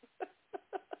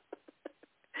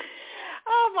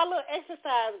 Oh, my little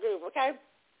exercise group, okay?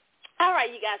 All right,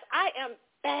 you guys, I am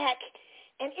back,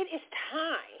 and it is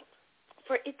time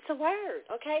for It's a Word,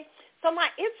 okay? So my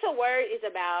It's a Word is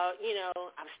about,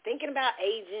 I was thinking about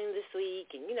aging this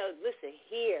week, and, listen,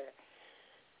 here,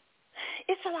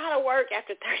 it's a lot of work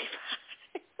after 35.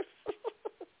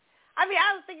 I mean,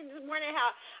 I was thinking this morning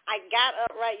how I got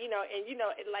up, right, and,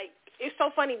 it's so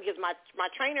funny because my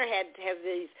trainer has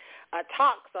these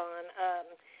talks on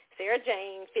Sarah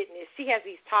Jane Fitness. She has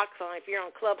these talks on, if you're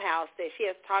on Clubhouse, that she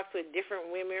has talks with different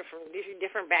women from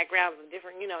different backgrounds and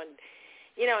different, and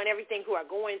everything who are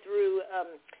going through,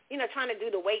 trying to do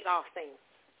the weight loss thing.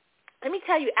 Let me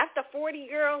tell you, after 40,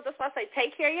 girls, that's why I say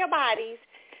take care of your bodies,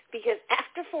 because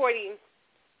after 40,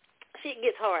 shit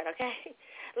gets hard, okay?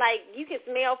 Like, you can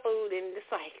smell food and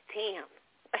it's like, damn.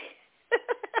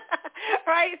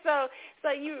 Right? So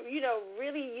you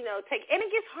really, take, and it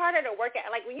gets harder to work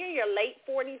out. Like, when you're in your late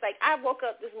 40s, like, I woke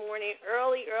up this morning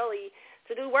early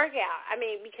to do workout. I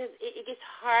mean, because it gets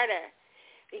harder.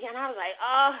 And I was like,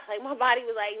 oh, like, my body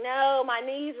was like, no. My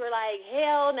knees were like,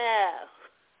 hell no.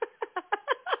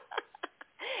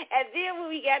 And then when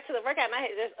we got to the workout, and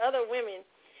there's other women,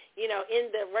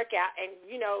 in the workout, and,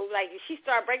 like, she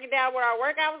started breaking down what our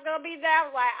workout was going to be down. I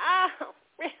was like, oh,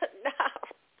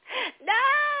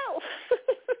 no.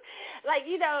 Like,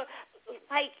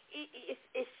 like,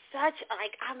 it's such,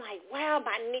 like, I'm like, wow,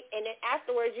 my knee, and then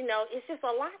afterwards, it's just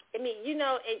a lot. I mean,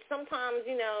 and sometimes,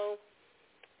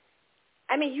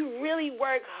 I mean, you really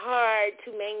work hard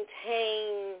to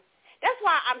maintain. That's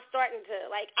why I'm starting to,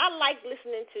 like, I like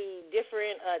listening to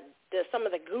different, some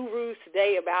of the gurus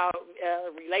today about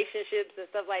relationships and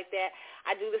stuff like that.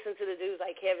 I do listen to the dudes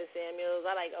like Kevin Samuels.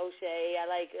 I like O'Shea.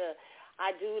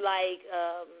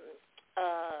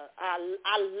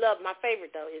 I love, my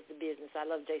favorite, though, is The Business. I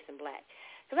love Jason Black.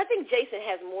 Because I think Jason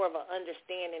has more of an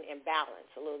understanding and balance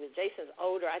a little bit. Jason's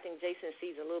older. I think Jason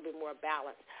sees a little bit more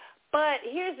balance. But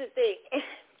here's the thing.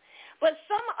 But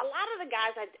a lot of the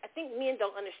guys, I think men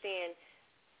don't understand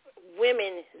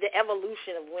women, the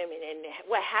evolution of women, and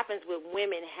what happens with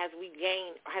women as we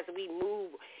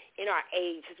move in our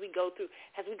age, as we go through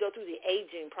the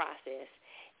aging process.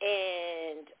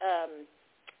 And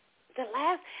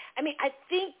I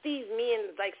think these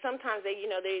men, like, sometimes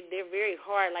they're very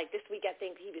hard. Like this week, I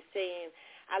think he was saying,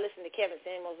 I listened to Kevin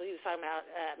Samuels. He was talking about,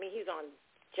 he's on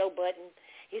Joe Budden.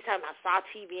 He's talking about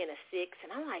Fauci being a 6,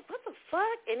 and I'm like, what the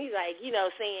fuck? And he's like,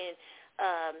 saying,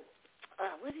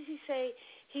 what did he say?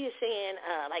 He was saying,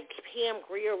 like, Pam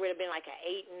Grier would have been like an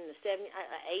 8 in the 70.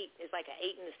 8 is like an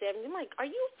 8 in the 70. I'm like, are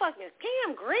you fucking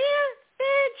Pam Grier,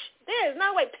 bitch? There's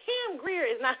no way. Pam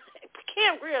Grier is an 8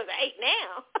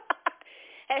 now.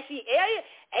 As she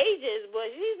ages, but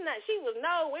she was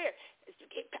nowhere,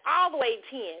 all the way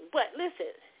 10. But listen,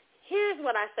 here's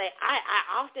what I say.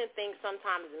 I often think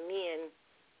sometimes men,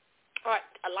 or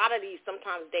a lot of these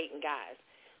sometimes dating guys,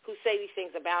 who say these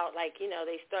things about, like,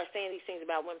 they start saying these things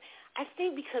about women. I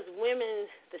think because women,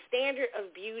 the standard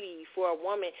of beauty for a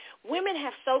woman, women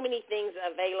have so many things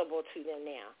available to them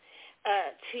now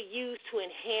to use to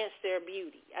enhance their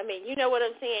beauty. I mean, you know what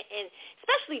I'm saying? And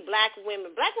especially black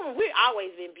women. Black women, we've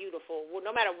always been beautiful, no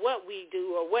matter what we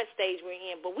do or what stage we're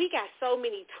in. But we got so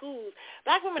many tools.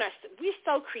 Black women we're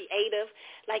so creative.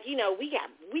 Like, we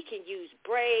can use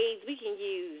braids. We can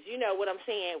use, what I'm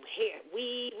saying, hair,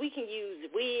 weave. We can use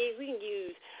wigs. We can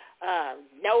use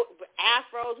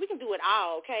afros. We can do it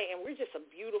all, okay? And we're just a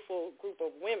beautiful group of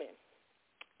women.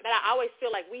 But I always feel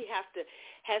like we have to,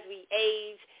 as we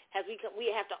age, we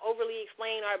have to overly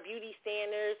explain our beauty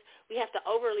standards. We have to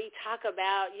overly talk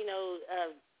about,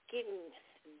 getting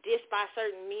dissed by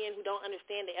certain men who don't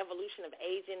understand the evolution of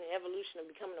aging, the evolution of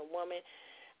becoming a woman,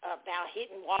 about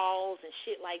hitting walls and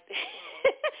shit like that.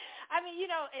 I mean,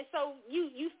 and so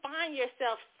you find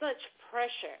yourself such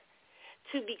pressure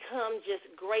to become just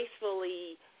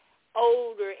gracefully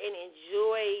older and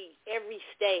enjoy every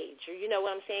stage, or you know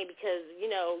what I'm saying? Because,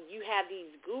 you know, you have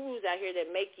these gurus out here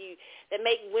that make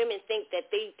women think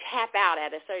that they tap out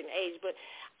at a certain age. But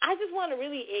I just want to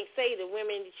really say to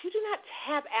women that you do not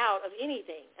tap out of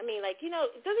anything. I mean, like, you know,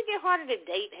 does it get harder to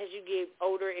date as you get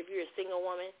older if you're a single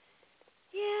woman?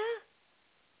 Yeah,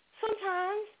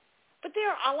 sometimes. But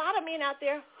there are a lot of men out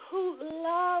there who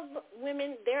love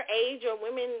women their age or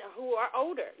women who are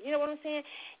older. You know what I'm saying?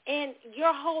 And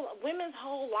women's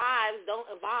whole lives don't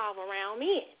evolve around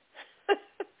men.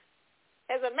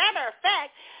 As a matter of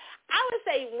fact, I would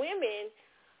say women,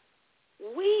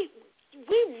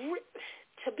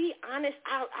 to be honest,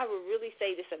 I would really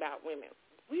say this about women.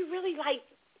 We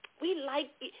like,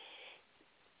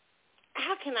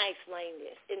 how can I explain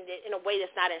this in a way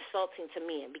that's not insulting to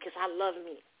men? Because I love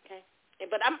men, okay?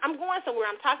 But I'm going somewhere.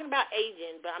 I'm talking about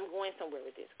aging, but I'm going somewhere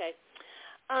with this, okay?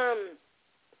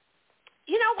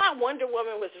 You know why Wonder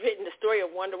Woman was written, the story of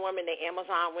Wonder Woman, the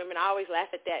Amazon women? I always laugh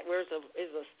at that, where it's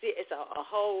a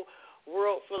whole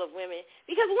world full of women.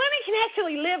 Because women can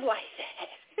actually live like that.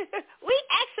 We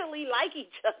actually like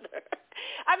each other.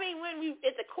 I mean,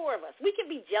 at the core of us, we can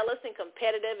be jealous and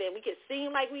competitive, and we can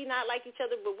seem like we not like each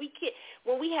other, but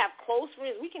when we have close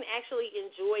friends, we can actually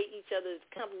enjoy each other's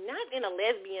company, not in a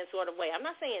lesbian sort of way. I'm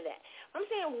not saying that. I'm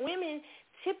saying women,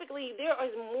 typically, there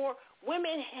is more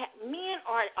men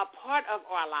are a part of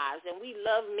our lives, and we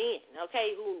love men,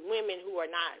 okay, women who are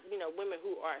not, you know, women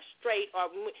who are straight,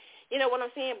 or, you know what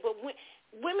I'm saying, but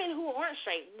women who aren't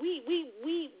straight, we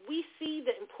see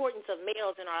the importance of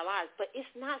males in our lives, but it's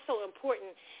not so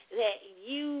important that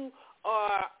you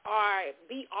are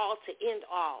be all to end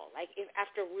all. Like if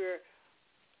after we're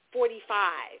 45,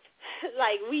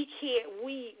 like we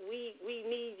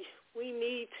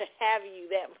need to have you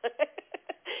that much.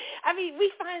 I mean,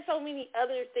 we find so many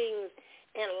other things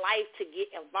in life to get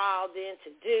involved in,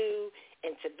 to do,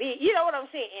 and to be, you know what I'm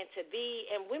saying,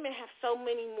 and women have so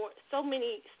much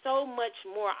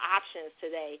more options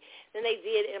today than they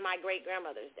did in my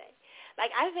great-grandmother's day.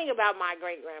 Like, I think about my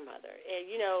great-grandmother, and,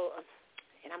 you know,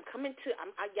 and I'm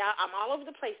all over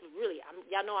the place, but really,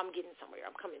 y'all know I'm getting somewhere.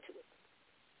 I'm coming to it.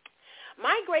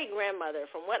 My great-grandmother,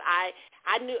 from what I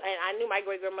knew, and I knew my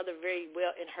great-grandmother very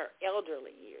well in her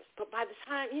elderly years, but by the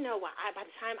time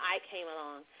I came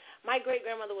along, my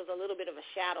great-grandmother was a little bit of a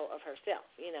shadow of herself,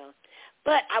 you know.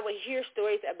 But I would hear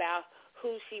stories about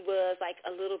who she was, like,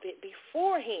 a little bit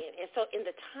beforehand. And so in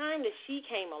the time that she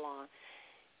came along,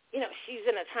 you know, she's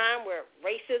in a time where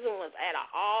racism was at an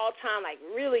all-time, like,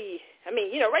 really, I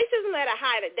mean, you know, racism at a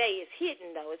high today is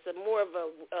hidden, though. It's more of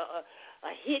a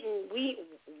hidden,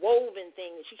 woven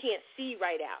thing that you can't see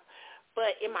right out.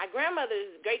 But in my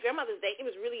great-grandmother's day, it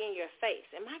was really in your face.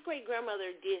 And my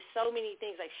great-grandmother did so many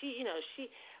things. Like,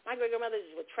 my great-grandmother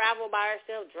would travel by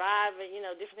herself, drive, you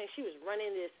know, different things. She was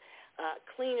running this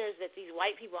cleaners that these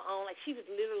white people own. Like, she was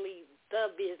literally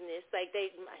the business. Like,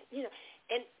 they, you know,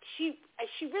 and she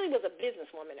really was a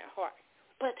businesswoman at heart.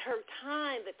 But her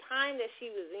time, the time that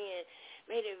she was in,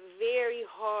 made it very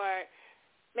hard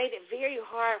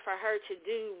for her to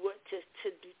do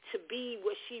to be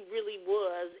what she really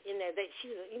was, in that she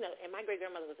was, you know, and my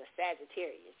great-grandmother was a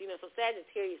Sagittarius, you know, so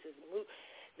Sagittarius is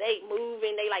they move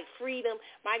and they like freedom.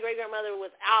 My great-grandmother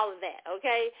was all of that,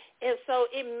 okay? And so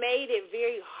it made it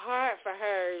very hard for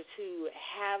her to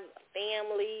have a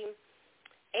family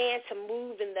and to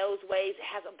move in those ways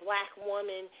as a black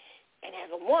woman and as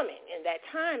a woman in that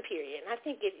time period. And I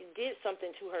think it did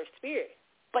something to her spirit.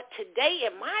 But today,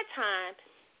 in my time,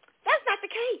 that's not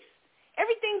the case.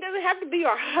 Everything doesn't have to be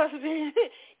our husband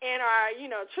and our,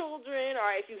 you know, children,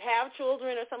 or if you have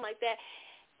children or something like that.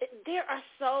 There are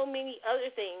so many other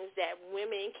things that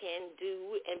women can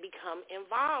do and become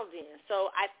involved in. So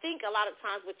I think a lot of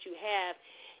times what you have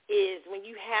is when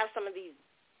you have some of these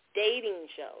dating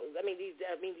shows,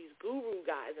 these guru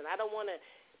guys, and I don't want to,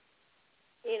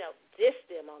 you know, diss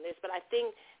them on this, but I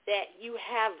think that you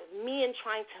have men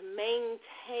trying to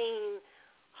maintain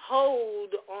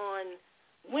hold on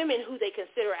women who they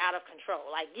consider out of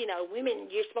control. Like, you know, women,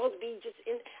 you're supposed to be just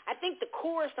in. I think the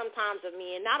core sometimes of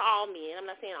men, not all men, I'm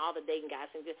not saying all the dating guys,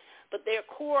 but their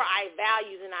core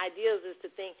values and ideas is to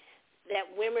think that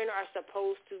women are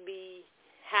supposed to be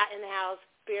hot in the house,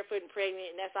 barefoot and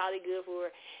pregnant, and that's all they're good for,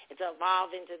 and to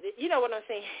evolve into this, you know what I'm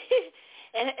saying,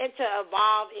 and to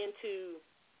evolve into,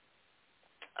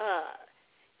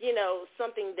 you know,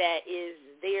 something that is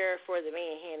there for the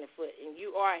man, hand, and foot. And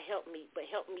you are a helpmeet, but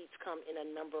helpmeets come in a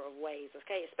number of ways,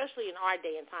 okay, especially in our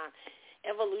day and time.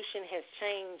 Evolution has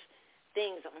changed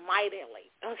things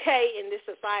mightily, okay, in this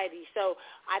society. So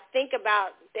I think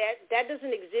about that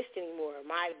doesn't exist anymore.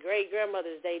 My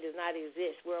great-grandmother's day does not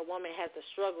exist, where a woman has to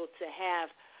struggle to have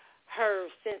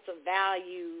her sense of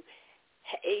value,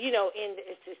 you know,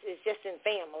 it's just in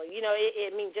family, you know,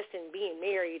 it means just in being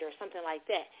married or something like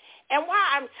that. And why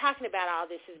I'm talking about all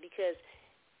this is because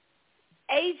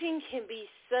aging can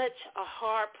be such a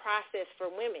hard process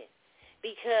for women.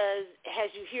 Because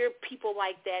as you hear people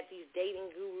like that, these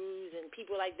dating gurus and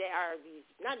people like that are these,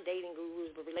 not dating gurus,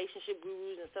 but relationship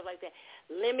gurus and stuff like that,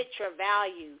 limit your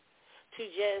value to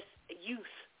just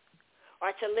youth, or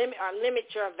limit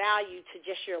your value to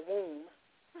just your womb,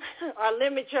 or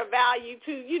limit your value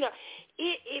to, you know,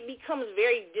 it becomes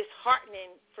very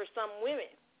disheartening for some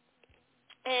women.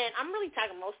 And I'm really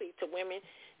talking mostly to women.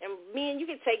 And men, you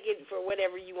can take it for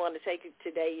whatever you want to take it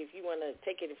today, if you want to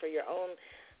take it for your own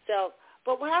self.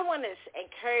 But what I want to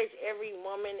encourage every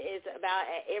woman is about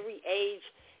at every age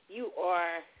you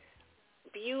are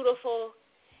beautiful.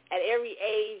 At every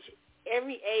age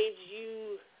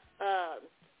you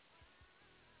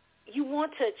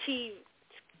want to achieve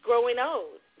growing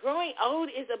old. Growing old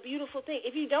is a beautiful thing.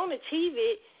 If you don't achieve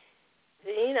it,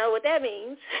 you know what that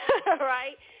means,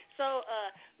 right? So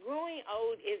growing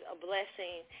old is a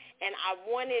blessing, and I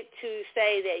wanted to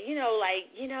say that, you know, like,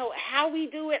 you know, how we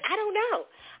do it, I don't know.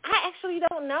 I actually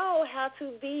don't know how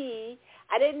to be.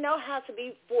 I didn't know how to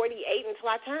be 48 until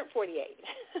I turned 48,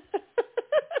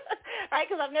 right,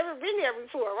 because I've never been there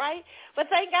before, right? But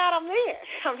thank God I'm there.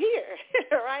 I'm here,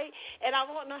 right? And I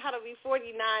won't know how to be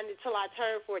 49 until I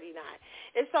turn 49.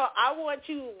 And so I want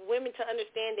you women to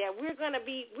understand that we're going to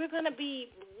be,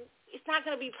 it's not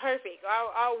going to be perfect.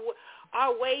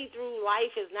 Our way through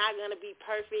life is not going to be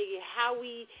perfect. How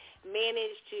we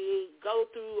manage to go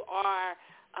through our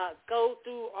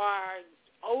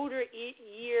older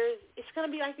years, it's going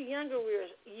to be like the younger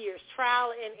years,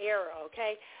 trial and error,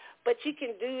 okay? But you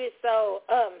can do it so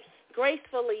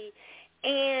gracefully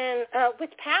and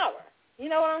with power. You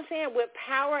know what I'm saying? With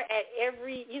power at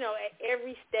every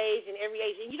stage and every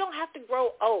age. And you don't have to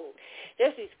grow old.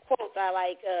 There's these quotes I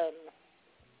like.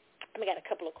 I got a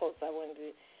couple of quotes I wanted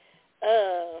to.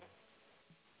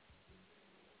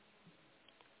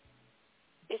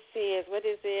 It says, what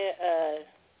is it?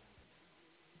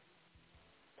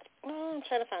 I'm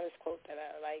trying to find this quote that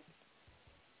I like.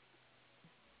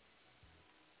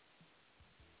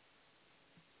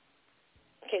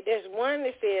 Okay, there's one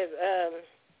that says,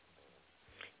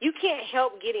 you can't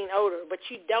help getting older, but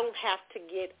you don't have to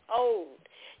get old.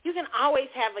 You can always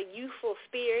have a youthful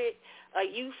spirit, a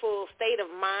youthful state of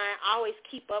mind, always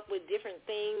keep up with different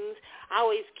things,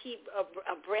 always keep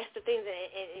abreast of things,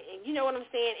 and you know what I'm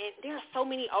saying? And there are so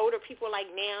many older people like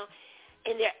now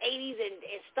in their 80s and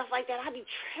stuff like that. I'd be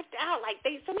tripped out. Like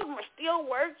some of them are still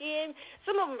working,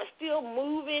 some of them are still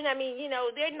moving. I mean, you know,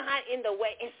 they're not in the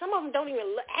way, and some of them don't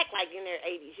even act like in their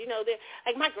 80s. You know, they're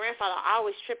like my grandfather. I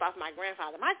always trip off my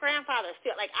grandfather. My grandfather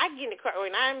still, like, I get in the car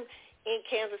when I'm in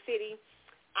Kansas City.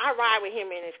 I ride with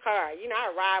him in his car. You know, I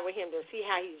ride with him to see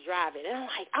how he's driving. And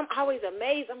I'm always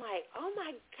amazed. I'm like, oh,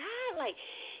 my God, like,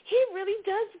 he really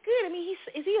does good. I mean,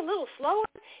 is he a little slower?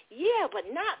 Yeah,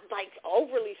 but not, like,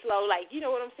 overly slow, like, you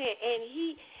know what I'm saying? And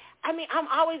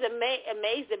I'm always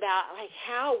amazed about, like,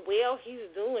 how well he's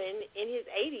doing in his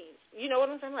 80s. You know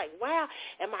what I'm saying? Like, wow.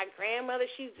 And my grandmother,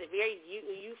 she's very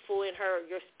youthful in her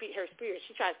spirit.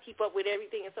 She tries to keep up with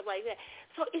everything and stuff like that.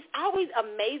 So it's always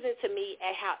amazing to me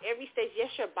at how every stage,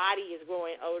 yes, your body is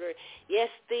growing older.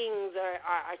 Yes, things are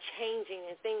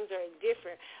changing and things are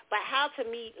different. But how to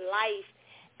meet life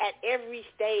at every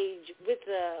stage with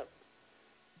a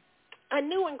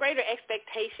new and greater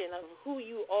expectation of who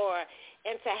you are,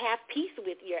 and to have peace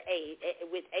with your age,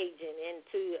 with aging, and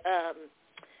to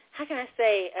how can I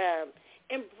say,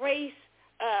 embrace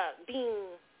being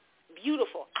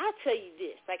beautiful. I'll tell you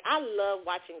this, like, I love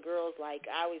watching girls, like,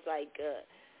 I always like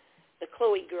the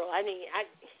Chloe girl. I mean,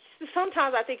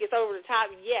 sometimes I think it's over the top,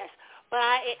 yes, but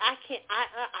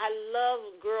I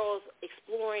love girls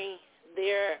exploring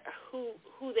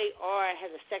who they are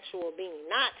as a sexual being.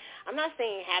 I'm not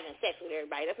saying having sex with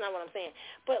everybody. That's not what I'm saying.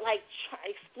 But, like,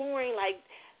 exploring, like,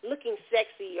 looking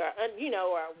sexy, or, you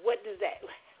know, or what's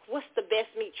the best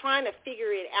me, trying to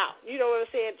figure it out. You know what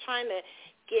I'm saying? Trying to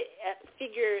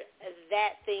figure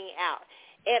that thing out.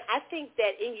 And I think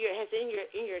that in your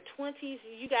 20s,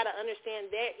 you got to understand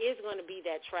there is going to be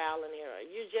that trial and error.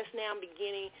 You're just now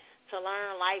beginning to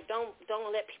learn life. Don't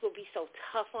let people be so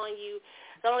tough on you.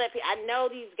 I know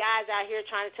these guys out here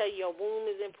trying to tell you your womb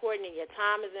is important and your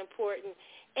time is important,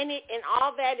 and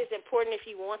all that is important if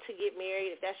you want to get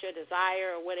married, if that's your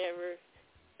desire or whatever.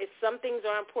 Some things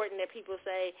are important that people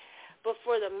say, But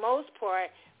for the most part,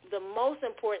 the most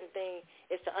important thing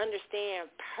is to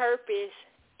understand purpose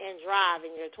and drive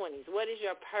in your 20s. What is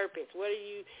your purpose? What are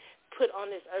you put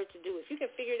on this earth to do? If you can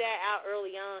figure that out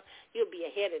early on, you'll be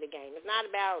ahead of the game. It's not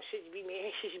about should you be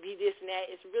married, should you be this and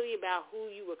that. It's really about who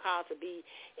you were called to be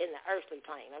in the earthly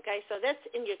plane, okay? So that's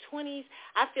in your 20s.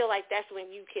 I feel like that's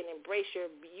when you can embrace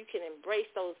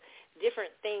those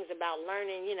different things about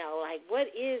learning, like what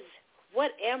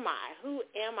am I? Who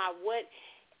am I? What,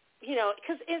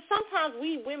 because sometimes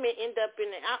we women end up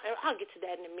I'll get to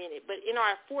that in a minute, but in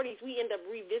our 40s, we end up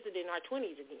revisiting our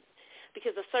 20s again,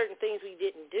 because of certain things we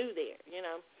didn't do there,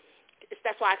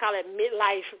 That's why I call it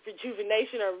midlife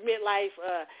rejuvenation or midlife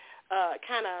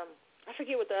kind of, I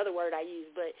forget what the other word I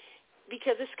use, but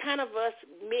because it's kind of us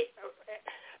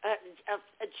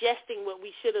adjusting what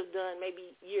we should have done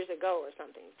maybe years ago or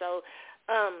something. So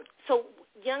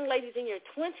young ladies in your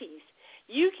 20s,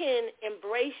 you can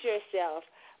embrace yourself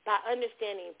by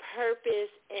understanding purpose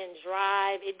and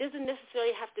drive. It doesn't necessarily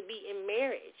have to be in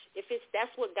marriage. If that's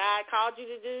what God called you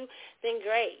to do, then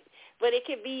great. But it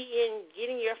could be in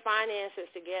getting your finances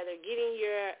together, getting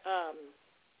your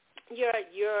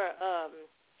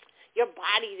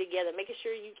body together, making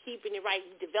sure you keeping it right,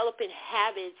 developing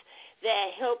habits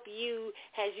that help you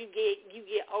as you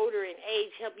get older in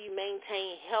age, help you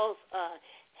maintain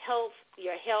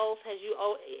your health as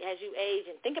you age.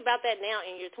 And think about that now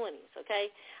in your 20s, okay?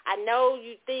 I know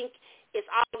you think it's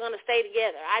all going to stay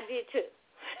together. I did too.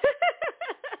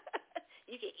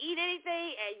 You can eat anything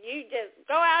and you just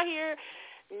go out here.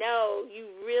 No,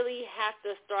 you really have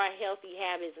to start healthy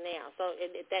habits now. So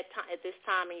at this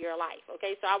time in your life,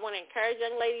 okay? So I want to encourage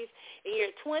young ladies in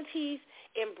your 20s,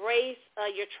 embrace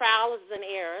your trials and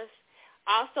errors.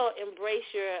 Also embrace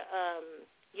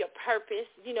your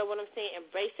purpose, you know what I'm saying?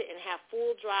 Embrace it and have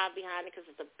full drive behind it, because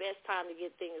it's the best time to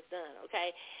get things done,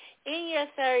 okay? In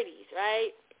your 30s,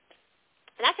 right?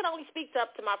 And I can only speak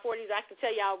up to my 40s. I can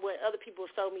tell y'all what other people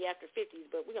have told me after 50s,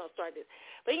 but we're going to start this.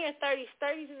 But in your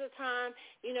 30s is a time,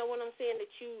 you know what I'm saying,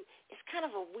 it's kind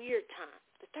of a weird time.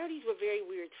 The 30s were very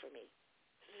weird for me.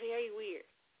 Very weird.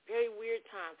 Very weird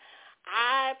time.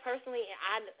 I personally,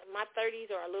 my 30s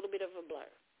are a little bit of a blur.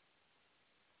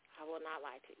 I will not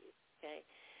lie to you, okay?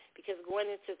 Because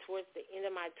going towards the end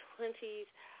of my 20s,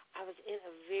 I was in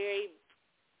a very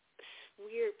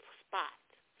weird spot.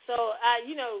 So, I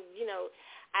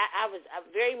was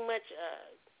very much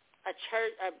a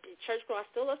church girl. I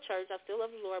still love church. I still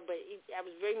love the Lord, but I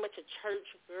was very much a church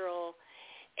girl.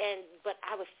 But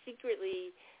I was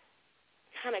secretly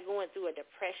kind of going through a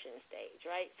depression stage,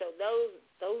 right? So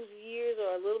those years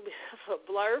are a little bit of a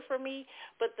blur for me.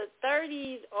 But the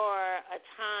 30s are a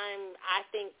time, I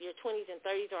think your 20s and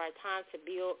 30s are a time to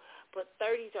build, but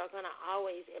 30s are going to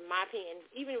always, in my opinion,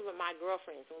 even with my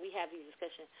girlfriends, when we have these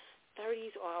discussions,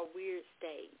 30s are a weird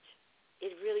stage.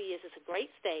 It really is. It's a great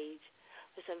stage.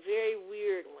 It's a very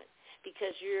weird one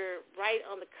because you're right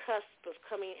on the cusp of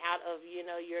coming out of,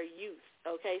 your youth,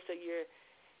 okay? So you're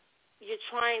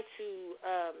trying to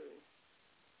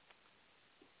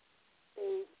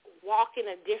walk in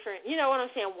a different,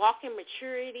 walk in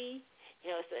maturity,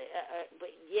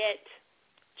 but yet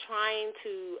trying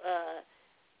to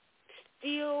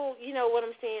still,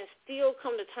 still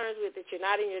come to terms with that you're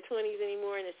not in your 20s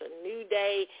anymore and it's a new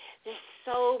day. There's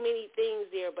so many things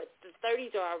there, but the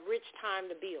 30s are a rich time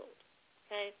to build,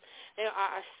 okay? They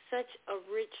are such a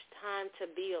rich time to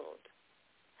build.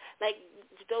 Like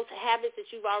those habits that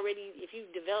if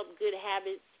you've developed good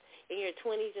habits in your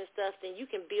 20s and stuff, then you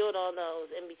can build on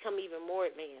those and become even more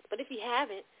advanced. But if you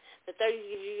haven't, the 30s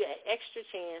gives you an extra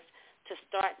chance to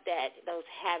start those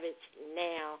habits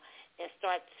now and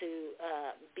start to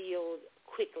build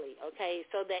quickly, okay,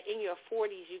 so that in your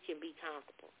 40s you can be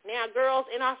comfortable. Now, girls,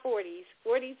 in our 40s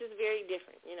is very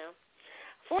different,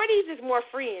 40s is more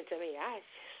freeing to me.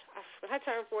 When I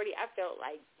turned 40, I felt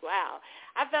like, wow.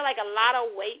 I felt like a lot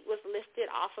of weight was lifted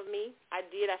off of me. I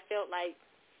felt like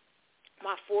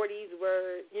my 40s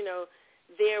were,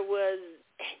 there was,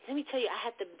 let me tell you, I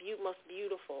had the most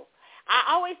beautiful. I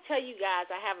always tell you guys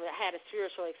I had a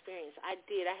spiritual experience. I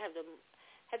did. I had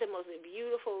the most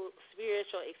beautiful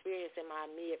spiritual experience in my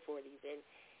mid-40s. And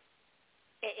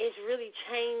it's really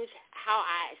changed how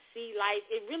I see life.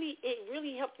 It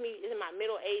really helped me in my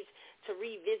middle age to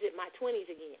revisit my 20s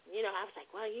again. I was like,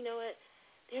 well, you know what?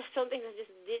 There's some things I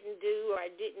just didn't do or I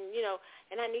didn't,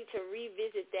 and I need to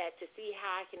revisit that to see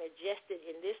how I can adjust it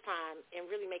in this time and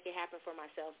really make it happen for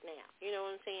myself now. You know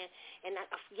what I'm saying? And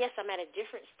yes, I'm at a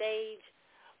different stage,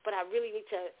 but I really need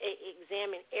to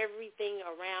examine everything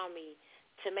around me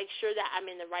to make sure that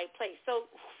I'm in the right place. So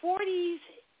 40s,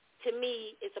 to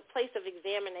me, is a place of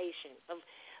examination,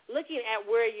 looking at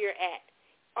where you're at.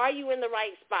 Are you in the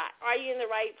right spot? Are you in the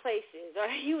right places?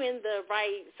 Are you in the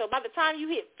right? So by the time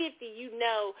you hit 50, you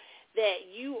know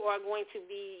that you are going to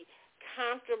be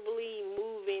comfortably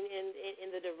moving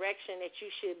in the direction that you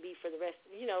should be for the rest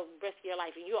of your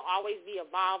life. And you'll always be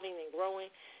evolving and growing.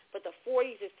 But the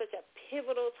 40s is such a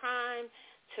pivotal time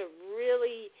to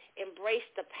really embrace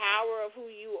the power of who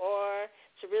you are,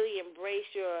 to really embrace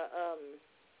your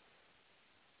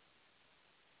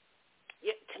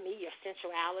your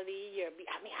sensuality.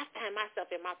 I find myself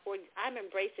in my 40s, I'm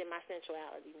embracing my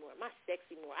sensuality more, my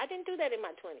sexy more. I didn't do that in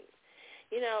my 20s.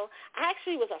 I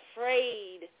actually was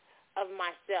afraid of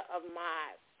myself, of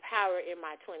my power in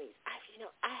my 20s.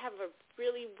 I have a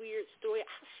really weird story.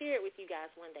 I'll share it with you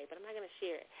guys one day, but I'm not going to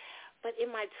share it. But in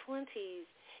my 20s,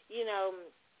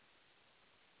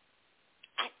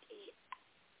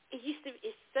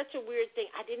 it's such a weird thing.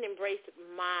 I didn't embrace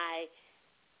my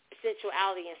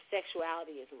sensuality and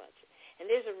sexuality as much. And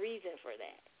there's a reason for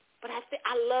that. But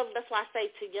that's why I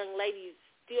say to young ladies,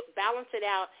 still balance it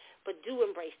out, but do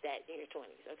embrace that in your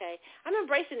 20s, okay? I'm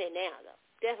embracing it now, though.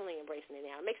 Definitely embracing it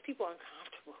now. It makes people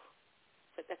uncomfortable,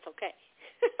 but that's okay.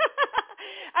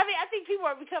 I think people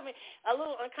are becoming a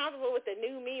little uncomfortable with the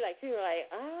new me. Like, people are like,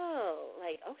 oh,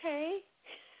 like, okay.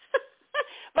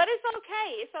 But it's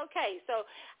okay. It's okay. So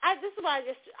this is why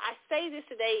I say this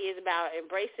today is about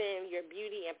embracing your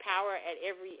beauty and power at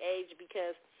every age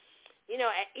because,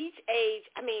 at each age,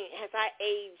 as I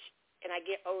age and I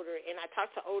get older and I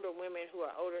talk to older women who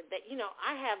are older, that,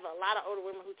 I have a lot of older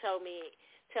women who tell me,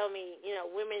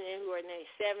 women who are in their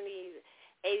 70s,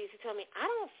 80s who tell me, I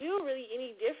don't feel really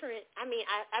any different. I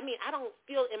don't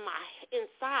feel in my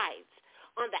insides.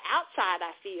 On the outside,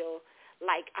 I feel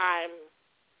like I'm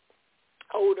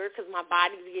older because my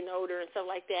body's getting older and stuff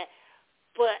like that,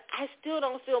 but I still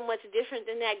don't feel much different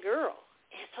than that girl.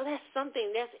 And so that's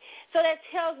something that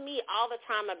tells me all the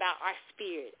time about our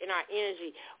spirit and our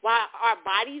energy. While our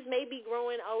bodies may be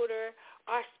growing older,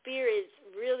 our spirits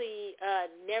really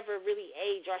never really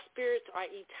age. Our spirits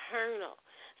are eternal.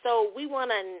 So we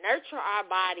want to nurture our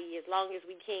body as long as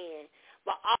we can,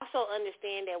 but also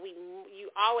understand that you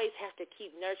always have to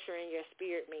keep nurturing your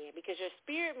spirit man because your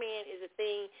spirit man is a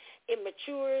thing, it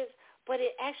matures, but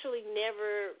it actually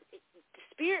the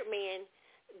spirit man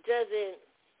doesn't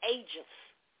age us.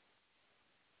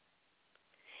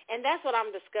 And that's what I'm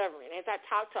discovering. As I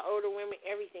talk to older women,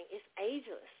 everything, it's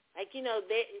ageless. Like, in our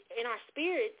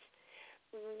spirits,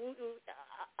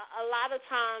 a lot of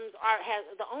times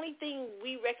the only thing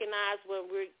we recognize when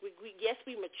we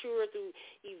mature through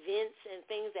events and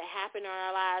things that happen in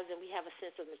our lives, and we have a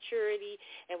sense of maturity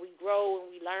and we grow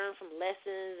and we learn from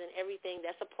lessons and everything.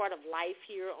 That's a part of life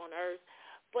here on earth.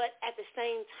 But at the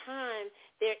same time,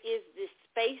 there is this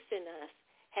space in us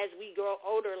as we grow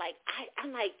older. Like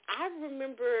I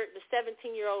remember the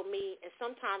 17-year-old me, and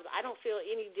sometimes I don't feel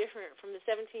any different from the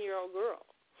 17-year-old girl.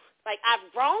 Like, I've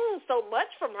grown so much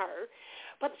from her,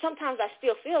 but sometimes I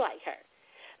still feel like her.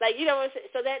 Like,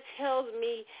 so that tells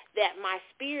me that my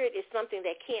spirit is something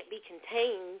that can't be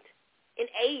contained in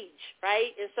age,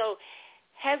 right? And so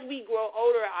as we grow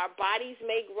older, our bodies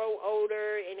may grow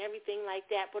older and everything like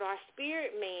that, but our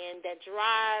spirit man that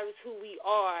drives who we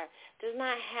are does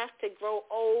not have to grow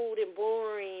old and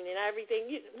boring and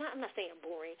everything. I'm not saying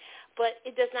boring, but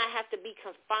it does not have to be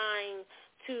confined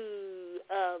to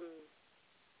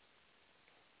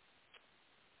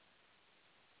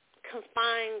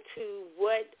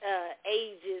what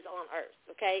age is on earth,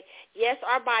 okay? Yes,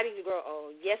 our bodies grow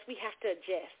old. Yes, we have to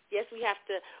adjust. Yes, we have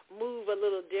to move a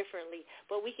little differently,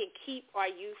 but we can keep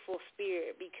our youthful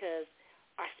spirit because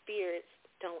our spirits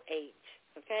don't age,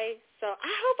 okay? So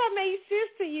I hope I made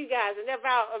sense to you guys and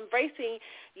about embracing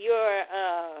your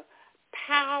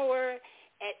power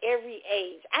at every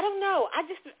age. I don't know. I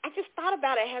just thought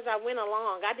about it as I went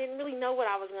along. I didn't really know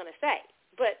what I was going to say.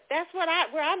 But that's where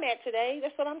I'm at today.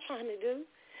 That's what I'm trying to do.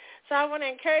 So I want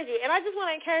to encourage you. And I just want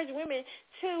to encourage women,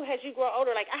 too, as you grow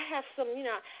older. Like, I have some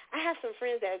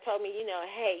friends that have told me,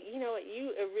 hey, you know what,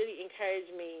 you really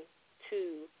encouraged me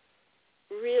to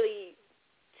really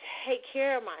take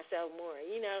care of myself more,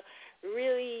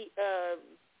 really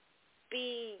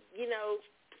be,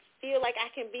 feel like I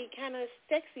can be kind of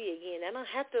sexy again. I don't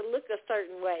have to look a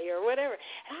certain way or whatever.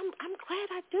 And I'm glad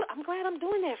I'm glad I'm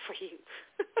doing that for you.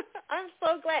 I'm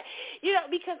so glad.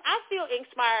 Because I feel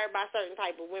inspired by certain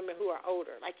type of women who are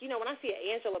older. Like, when I see an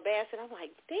Angela Bassett, I'm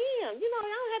like, damn, I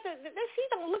don't have to, she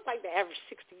don't look like the average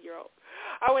 60-year-old.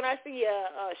 Or when I see a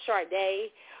Sade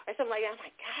or something like that, I'm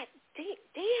like, God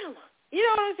damn. You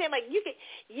know what I'm saying? Like,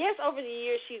 yes, over the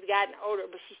years she's gotten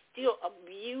older, but she's still a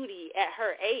beauty at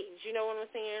her age. You know what I'm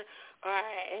saying? Or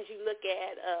as you look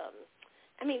at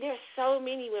I mean, there's so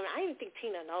many women. I even think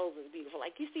Tina Knowles is beautiful.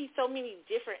 Like, you see so many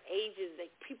different ages that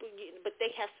people get, but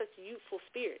they have such youthful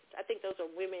spirits. I think those are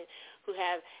women who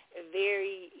have a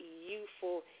very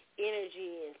youthful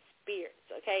energy and spirits,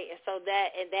 okay? And so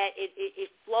it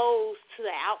flows to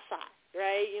the outside,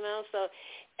 right? You know, so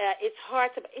it's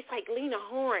hard to, it's like Lena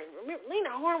Horne. Remember,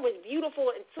 Lena Horne was beautiful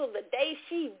until the day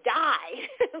she died.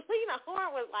 Lena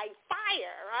Horne was like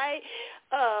fire, right?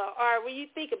 Or when you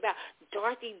think about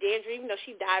Dorothy Dandridge, even though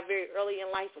she died very early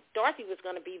in life, but Dorothy was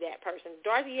going to be that person.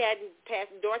 Dorothy hadn't passed.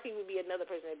 Dorothy would be another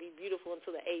person that would be beautiful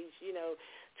until the age, you know,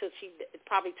 till she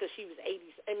was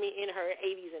 80s. I mean, in her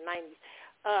 80s and 90s.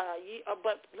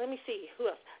 But let me see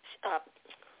who else.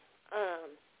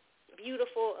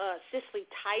 Beautiful Cicely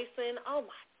Tyson. Oh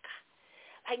my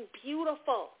God, like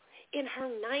beautiful in her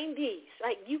 90s.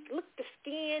 Like, you look the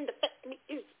skin,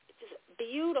 it's just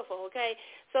beautiful. Okay,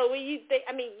 so when you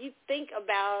think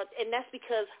about, and that's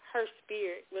because her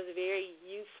spirit was very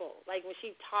youthful. Like when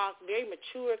she talked, very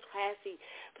mature, classy,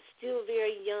 but still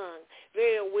very young,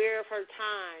 very aware of her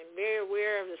time, very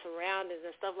aware of the surroundings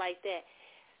and stuff like that.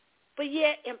 But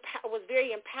yet was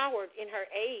very empowered in her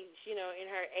age, you know, in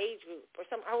her age group.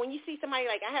 Or when you see somebody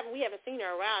like we haven't seen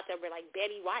her around there, but like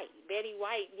Betty White. Betty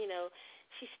White, you know,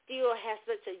 she still has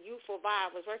such a youthful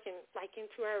vibe. Was working like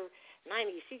into her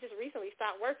 90s. She just recently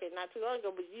stopped working not too long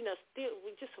ago, but you know, still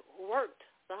we just worked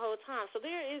the whole time. So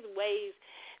there is ways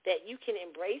that you can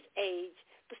embrace age,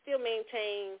 but still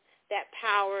maintain that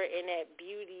power and that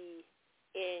beauty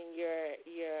in your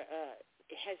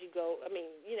as you go. I mean,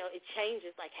 you know, it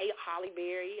changes. Like, hey, Halle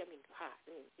Berry. I mean, God,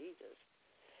 Jesus,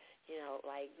 you know,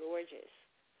 like gorgeous,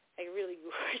 like really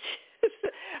gorgeous,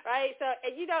 right? So,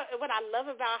 and you know, what I love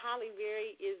about Halle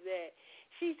Berry is that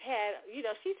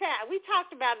we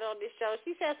talked about it on this show.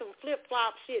 She's had some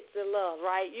flip-flop shits in love,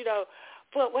 right? You know,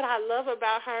 but what I love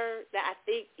about her that I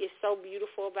think is so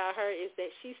beautiful about her is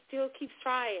that she still keeps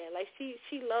trying. Like, she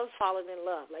loves falling in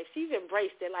love. Like, she's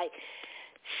embraced it. Like,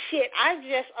 shit, I'm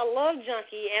just a love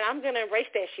junkie, and I'm going to embrace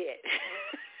that shit.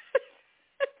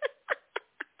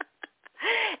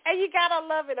 And you got to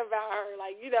love it about her.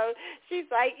 Like, you know, she's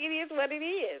like, it is what it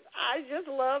is. I just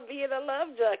love being a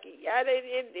love junkie.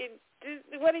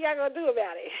 What are y'all going to do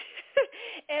about it?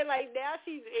 And, like, now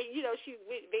she's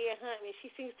with Van Hunt, and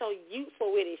she seems so youthful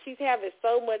with it. She's having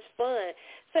so much fun.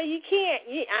 So I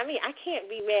can't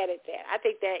be mad at that. I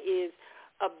think that is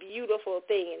a beautiful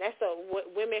thing, and that's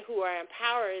women who are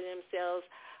empowering themselves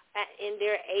in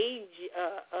their age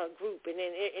group and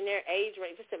in their age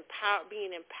range, just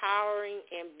being empowering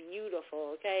and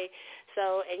beautiful. Okay,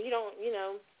 so and you don't, you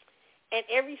know, at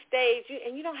every stage,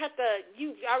 you don't have to.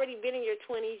 You've already been in your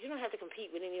 20s. You don't have to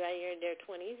compete with anybody in their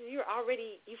 20s. You've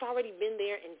already been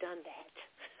there and done that.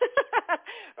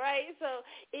 Right? So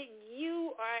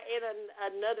you are in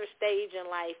another stage in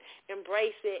life.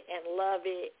 Embrace it and love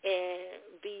it and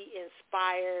be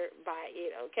inspired by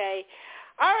it, okay?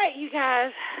 All right, you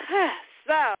guys.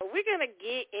 So we're going to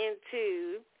get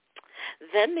into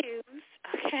the news,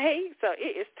 okay? So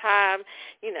it is time,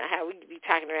 you know, how we be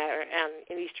talking about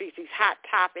in these streets, these hot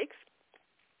topics.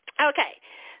 Okay.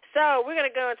 So we're going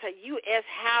to go into U.S.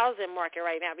 housing market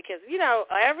right now because, you know,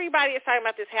 everybody is talking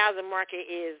about this housing market.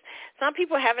 Some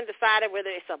people haven't decided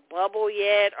whether it's a bubble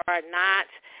yet or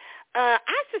not. I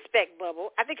suspect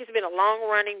bubble. I think it's been a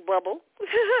long-running bubble.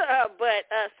 But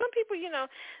some people, you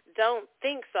know, don't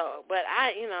think so. But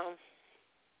I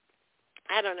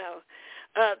don't know.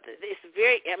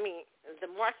 The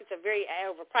markets are very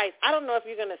overpriced. I don't know if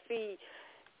you're going to see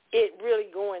it really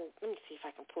going. Let me see if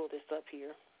I can pull this up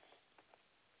here.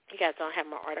 You guys don't have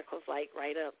my articles, like,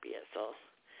 right up yet, so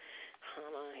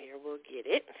hold on here. We'll get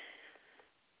it.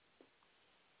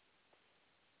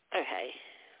 Okay.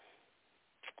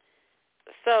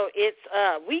 So it's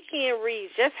weekend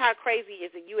reads, just how crazy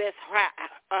is the U.S.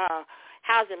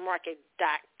 housing market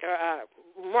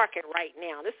right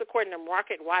now. This is according to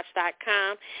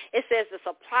MarketWatch.com. It says the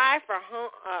supply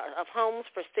of homes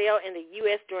for sale in the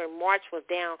U.S. during March was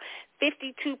down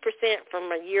 52%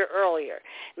 from a year earlier.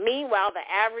 Meanwhile, the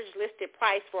average listed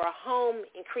price for a home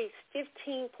increased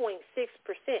 15.6%,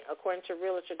 according to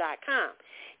Realtor.com.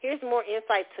 Here's more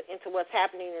insight into what's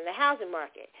happening in the housing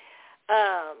market.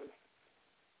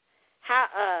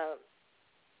 How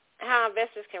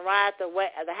investors can ride the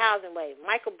housing wave.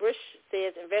 Michael Bush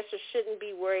says investors shouldn't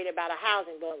be worried about a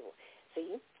housing bubble.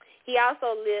 See? He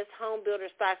also lists home builder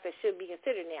stocks that should be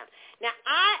considered now. Now,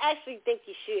 I actually think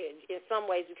you should in some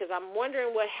ways because I'm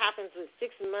wondering what happens with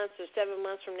 6 months or 7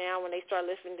 months from now when they start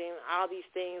listing all these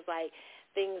things like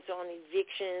things on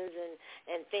evictions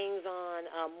and things on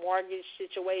mortgage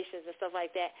situations and stuff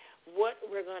like that, what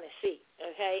we're going to see,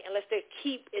 okay, unless they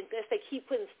keep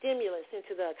putting stimulus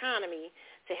into the economy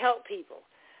to help people.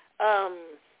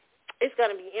 It's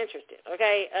going to be interesting,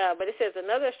 okay? But it says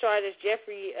another astrologist,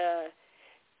 Jeffrey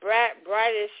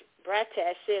Bratish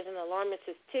says an alarming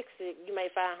statistic you may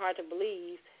find hard to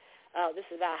believe. This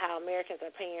is about how Americans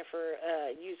are paying for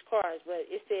used cars, but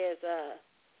it says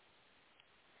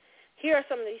here are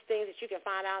some of these things that you can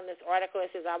find out in this article.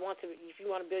 It says if you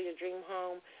want to build your dream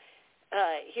home,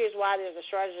 here's why there's a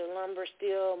shortage of lumber,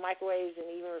 steel, microwaves, and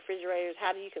even refrigerators. How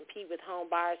do you compete with home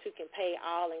buyers who can pay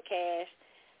all in cash?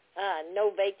 No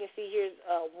vacancy. Here's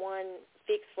one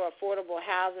fix for affordable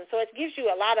housing. So it gives you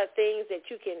a lot of things that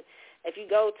you can, if you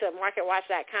go to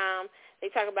marketwatch.com, they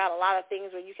talk about a lot of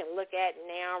things where you can look at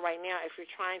right now, if you're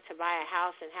trying to buy a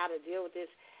house and how to deal with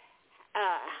this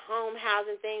home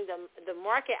housing thing. The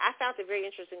market, I found it very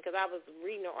interesting because I was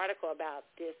reading an article about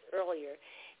this earlier.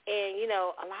 And,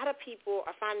 a lot of people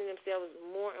are finding themselves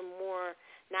more and more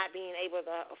not being able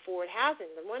to afford housing.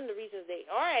 And one of the reasons they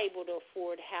are able to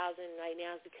afford housing right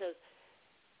now is because,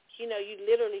 you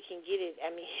literally can get it.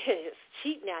 I mean, it's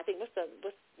cheap now. I think what's the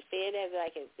Fed has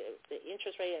the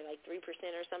interest rate at 3%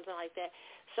 or something like that.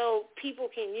 So people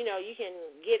can, you can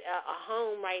get a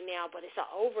home right now, but it's an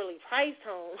overly priced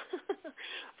home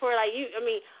for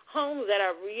homes that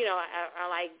are, are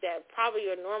like that probably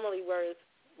are normally worth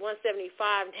 $175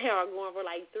 now are going for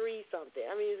 $3 something.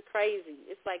 I mean, it's crazy.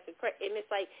 It's and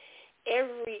it's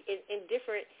in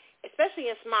different, especially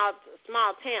in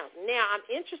small towns. Now, I'm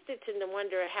interested to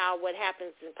wonder what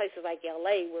happens in places like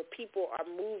L.A. where people are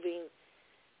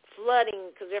flooding,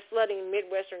 because they're flooding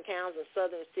Midwestern towns and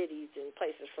southern cities and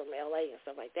places from L.A. and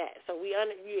stuff like that. So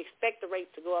you expect the rates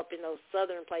to go up in those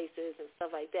southern places and stuff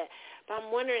like that. But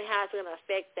I'm wondering how it's going to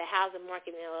affect the housing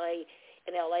market in L.A.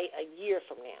 a year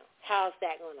from now. How's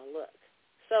that going to look?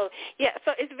 So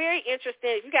it's very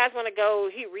interesting. If you guys want to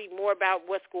go read more about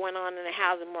what's going on in the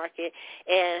housing market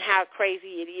and how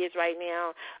crazy it is right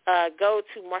now, go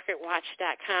to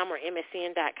marketwatch.com or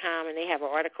msn.com, and they have an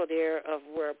article there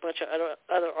where a bunch of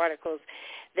other articles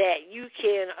that you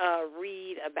can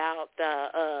read about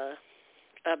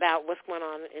what's going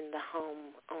on in the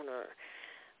homeowner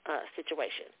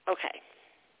situation. Okay.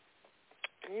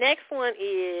 Next one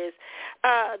is,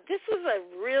 this was a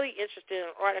really interesting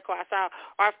article I saw.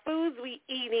 Are foods we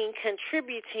eating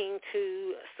contributing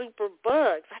to super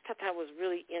bugs? I thought that was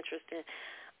really interesting.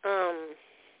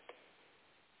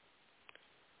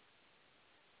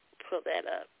 Pull that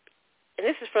up. And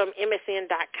this is from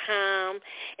MSN.com,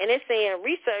 and it's saying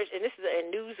research, and this is a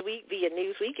Newsweek, via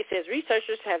Newsweek. It says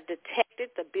researchers have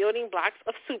detected the building blocks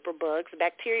of superbugs,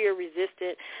 bacteria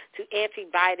resistant to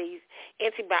antibiotics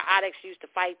used to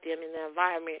fight them in the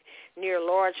environment near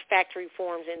large factory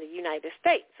farms in the United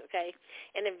States. Okay,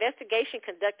 an investigation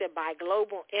conducted by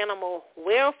global animal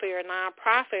welfare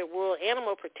nonprofit World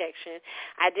Animal Protection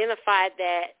identified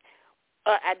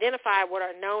what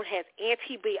are known as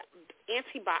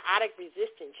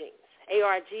antibiotic-resistant genes,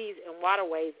 ARGs, in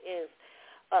waterways and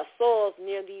soils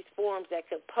near these forms that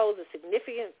could pose a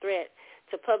significant threat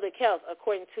to public health,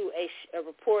 according to a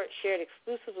report shared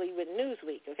exclusively with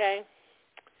Newsweek, okay?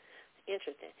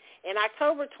 Interesting. In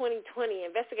October 2020,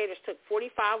 investigators took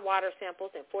 45 water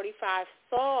samples and 45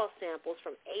 soil samples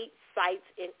from 8 sites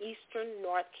in eastern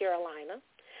North Carolina,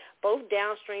 both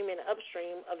downstream and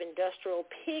upstream of industrial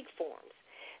pig farms.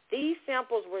 These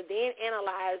samples were then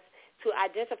analyzed to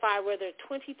identify whether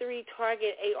 23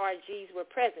 target ARGs were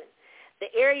present. The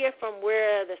area from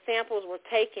where the samples were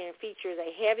taken features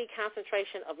a heavy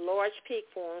concentration of large pig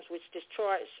farms which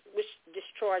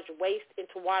discharge waste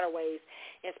into waterways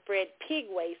and spread pig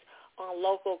waste on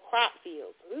local crop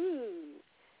fields. Ooh.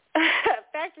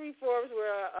 Factory farms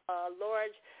where a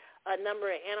large number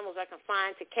of animals are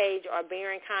confined to cage or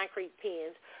barren concrete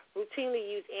pens, routinely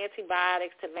use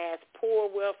antibiotics to mask poor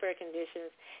welfare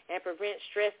conditions and prevent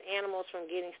stressed animals from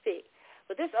getting sick.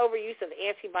 But this overuse of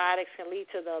antibiotics can lead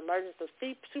to the emergence of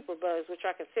superbugs, which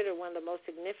are considered one of the most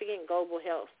significant global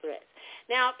health threats.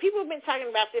 Now, people have been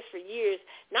talking about this for years,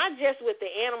 not just with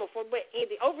the animal form, but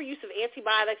the overuse of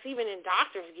antibiotics, even in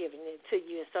doctors giving it to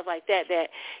you and stuff like that,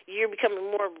 that you're becoming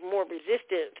more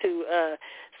resistant to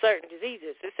certain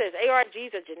diseases. It says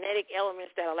ARGs are genetic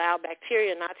elements that allow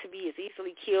bacteria not to be as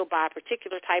easily killed by a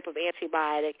particular type of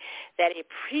antibiotic that it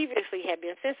previously had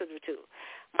been sensitive to.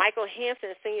 Michael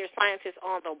Hansen, senior scientist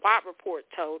on the Watt Report,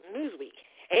 told Newsweek,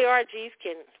 ARGs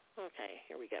can, okay,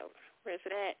 here we go. Where's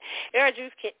it at?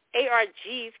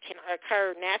 ARGs can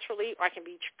occur naturally or can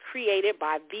be created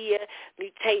via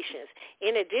mutations.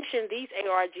 In addition, these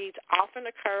ARGs often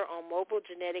occur on mobile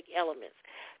genetic elements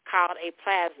called a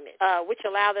plasmid, which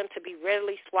allow them to be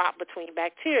readily swapped between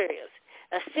bacteria.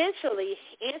 Essentially,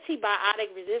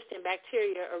 antibiotic-resistant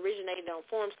bacteria originated on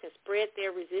forms can spread their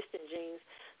resistant genes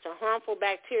to harmful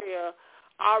bacteria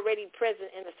already present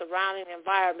in the surrounding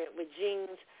environment, with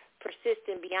genes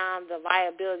persisting beyond the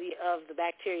viability of the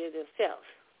bacteria themselves.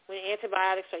 When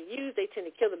antibiotics are used, they tend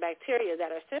to kill the bacteria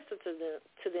that are sensitive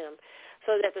to them,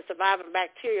 so that the surviving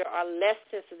bacteria are less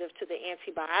sensitive to the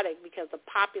antibiotic because the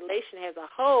population as a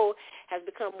whole has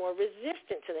become more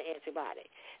resistant to the antibiotic.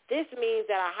 This means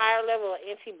that a higher level of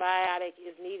antibiotic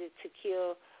is needed to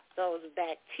kill those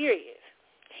bacteria.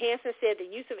 Hansen said the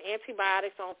use of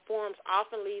antibiotics on forms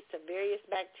often leads to various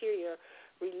bacteria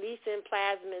releasing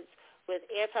plasmids with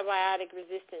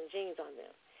antibiotic-resistant genes on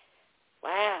them.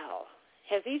 Wow.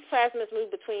 As these plasmids move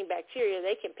between bacteria,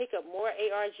 they can pick up more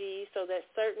ARGs so that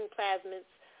certain plasmids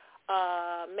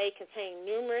may contain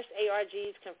numerous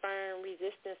ARGs, confirm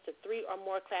resistance to 3 or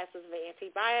more classes of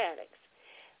antibiotics.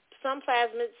 Some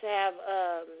plasmids have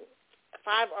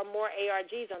 5 or more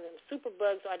ARGs on them.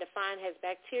 Superbugs are defined as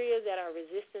bacteria that are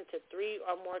resistant to 3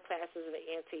 or more classes of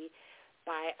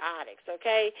antibiotics,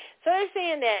 okay? So they're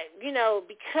saying that,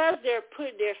 because they're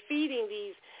feeding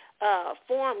these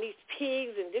these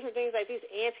pigs and different things like these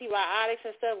antibiotics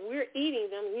and stuff, we're eating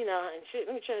them, and shit.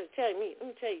 Let me tell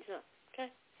you something, okay?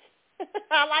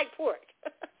 I like pork.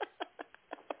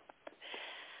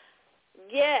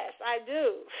 Yes, I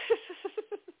do.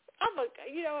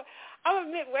 I'm a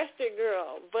Midwestern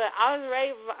girl, but I was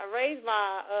raised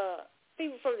by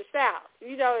people from the South.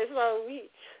 So we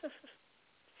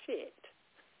shit.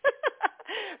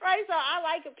 Right, so I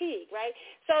like a pig, right?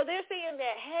 So they're saying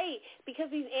that, hey,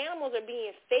 because these animals are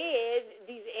being fed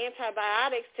these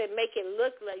antibiotics to make it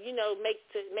look like,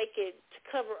 make it to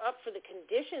cover up for the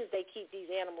conditions they keep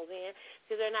these animals in,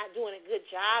 because they're not doing a good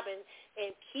job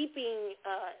and keeping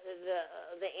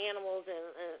the animals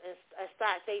and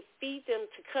stock. They feed them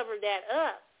to cover that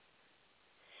up.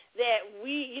 That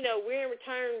we're in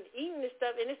return eating this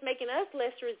stuff, and it's making us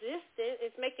less resistant.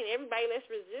 It's making everybody less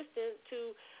resistant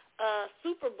to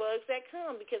superbugs that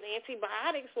come, because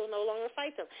antibiotics will no longer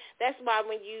fight them. That's why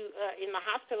when you in the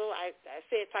hospital, I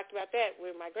talked about that,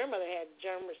 where my grandmother had a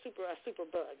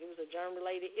superbug. It was a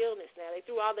germ-related illness. Now they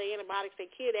threw all the antibiotics they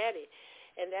could at it,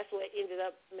 and that's what ended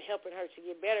up helping her to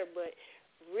get better. But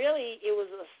really, it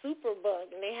was a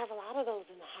superbug, and they have a lot of those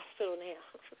in the hospital now.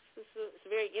 It's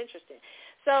very interesting.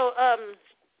 So,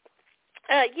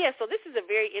 so this is a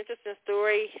very interesting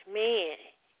story, man.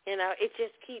 It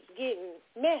just keeps getting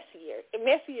messier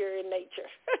in nature.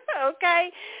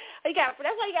 Okay,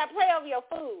 that's why you got to pray over your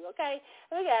food. Okay,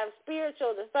 we got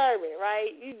spiritual discernment, right?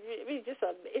 It's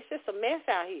just a mess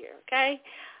out here. Okay.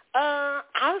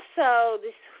 Also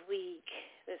this week,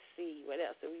 let's see what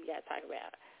else do we got to talk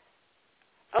about.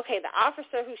 Okay, the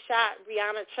officer who shot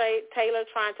Breonna Taylor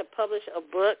trying to publish a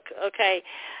book. Okay,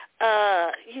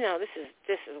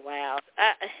 this is wild.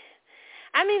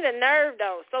 I mean, the nerve,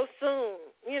 though, so soon.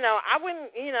 I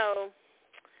wouldn't,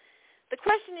 the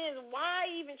question is, why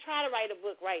even try to write a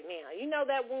book right now?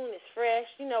 That wound is fresh.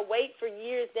 Wait for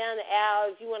years down the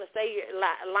aisle if you want to say your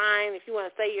line, if you want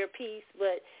to say your piece.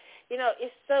 But,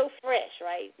 it's so fresh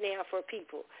right now for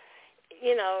people,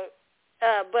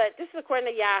 But this is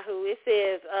according to Yahoo. It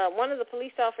says one of the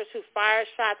police officers who fired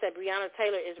shots at Breonna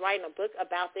Taylor is writing a book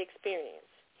about the experience.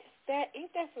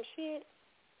 Ain't that some shit?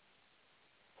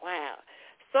 Wow.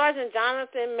 Sergeant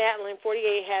Jonathan Matlin,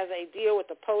 48, has a deal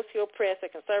with the Post Hill Press, a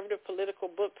conservative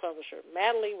political book publisher.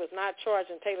 Matlin was not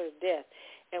charged in Taylor's death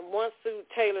and once sued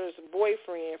Taylor's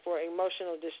boyfriend for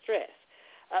emotional distress.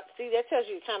 See, that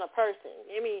tells you the kind of person.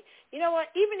 I mean, you know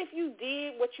what? Even if you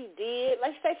did what you did,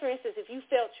 let's say, for instance, if you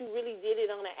felt you really did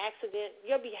it on an accident,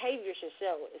 your behavior should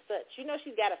show as such.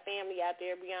 She's got a family out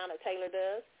there, Breonna Taylor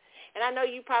does. And I know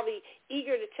you're probably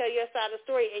eager to tell your side of the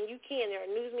story, and you can. There are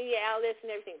news media outlets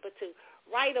and everything. But to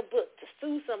write a book, to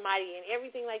sue somebody and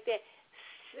everything like that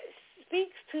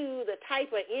speaks to the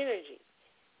type of energy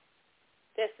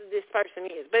that this person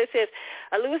is. But it says,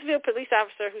 a Louisville police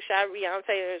officer who shot Breonna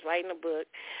Taylor is writing a book.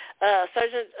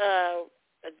 Sergeant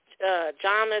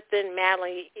Jonathan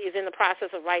Matlin is in the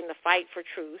process of writing The Fight for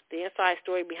Truth, the inside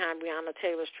story behind Breonna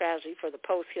Taylor's tragedy, for the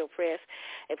Post Hill Press,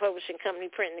 a publishing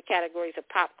company printing the categories of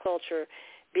pop culture,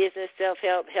 business,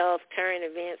 self-help, health, current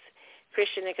events,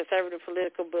 Christian and conservative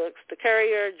political books. The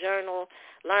Courier Journal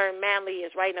learned Matlin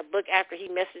is writing a book after he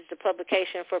messaged the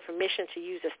publication for permission to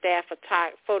use a staff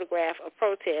photograph of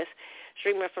protests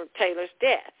streaming from Taylor's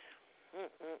death.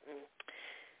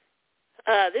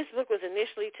 This book was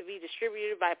initially to be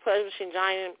distributed by publishing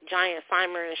giant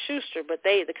Simon & Schuster, but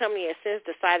the company has since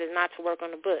decided not to work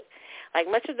on the book. Like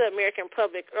much of the American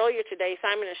public, earlier today,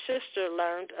 Simon & Schuster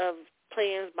learned of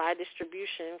plans by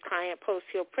distribution client Post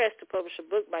Hill Press to publish a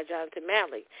book by Jonathan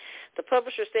Madley. The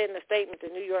publisher said in a statement to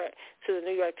the New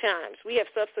York Times, "We have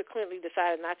subsequently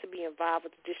decided not to be involved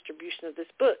with the distribution of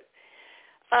this book."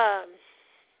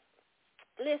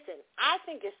 Listen, I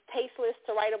think it's tasteless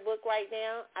to write a book right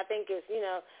now. I think it's,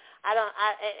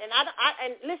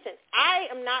 listen, I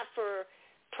am not for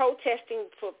protesting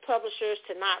for publishers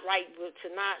to not write books, to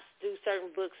not do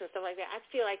certain books and stuff like that. I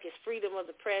feel like it's freedom of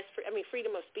the press,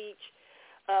 freedom of speech.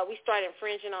 We start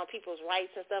infringing on people's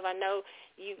rights and stuff. I know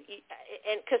I'll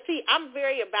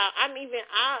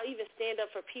even stand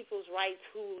up for people's rights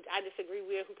who I disagree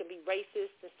with, who can be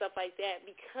racist and stuff like that,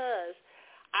 because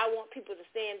I want people to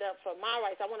stand up for my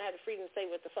rights. I want to have the freedom to say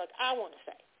what the fuck I want to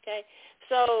say, okay?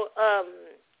 So, I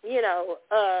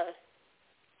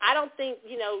don't think,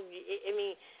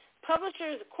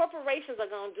 publishers, corporations are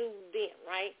going to do them,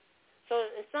 right? So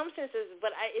in some senses,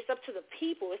 but it's up to the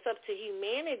people. It's up to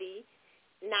humanity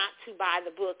not to buy the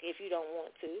book if you don't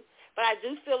want to. But I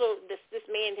do feel this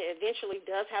man eventually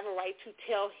does have a right to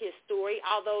tell his story,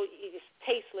 although it is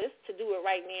tasteless to do it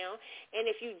right now. And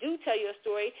if you do tell your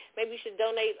story, maybe you should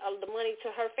donate the money to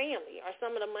her family or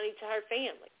some of the money to her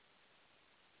family.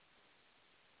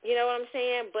 You know what I'm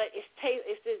saying? But he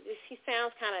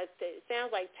sounds it sounds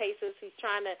like tasteless. He's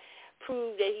trying to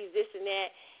prove that he's this and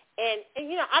that. And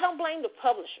I don't blame the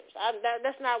publishers.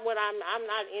 That's not what I'm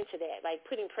not into that, like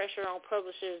putting pressure on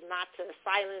publishers not to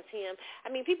silence him.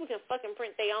 I mean, people can fucking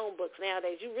print their own books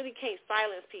nowadays. You really can't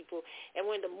silence people. And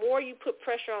when the more you put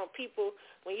pressure on people,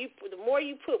 we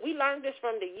learned this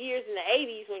from the years in the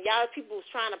 80s when y'all people was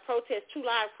trying to protest 2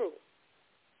 Live Crew.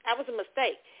 That was a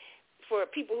mistake for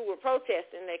people who were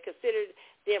protesting. They considered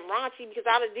them raunchy because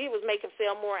all it did was make them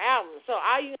sell more albums. So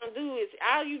all you've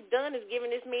done is giving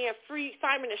this man free.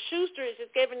 Simon & Schuster is just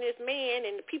giving this man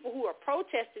and the people who are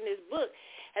protesting this book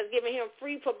has given him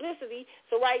free publicity.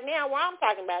 So right now, what I'm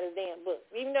talking about is damn book.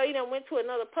 Even though he done went to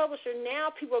another publisher,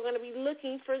 now people are going to be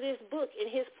looking for this book in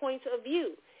his point of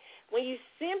view. When you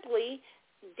simply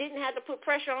didn't have to put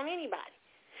pressure on anybody.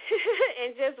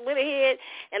 And just went ahead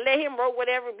and let him wrote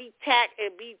whatever,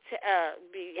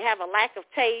 have a lack of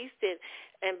taste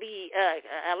and be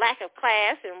a lack of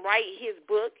class and write his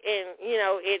book, and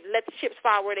it let the chips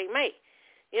fall where they may.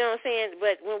 You know what I'm saying?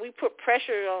 But when we put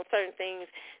pressure on certain things,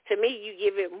 to me, you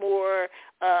give it more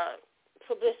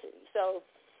publicity. So,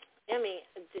 I mean,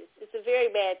 it's a very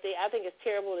bad thing. I think it's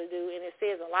terrible to do, and it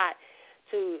says a lot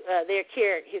to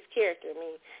his character. I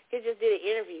mean, he just did an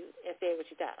interview and said what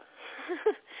you thought.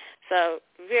 So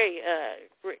very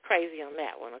crazy on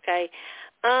that one, okay?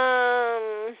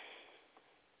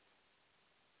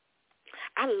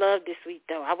 I love this week,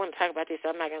 though. I want to talk about this.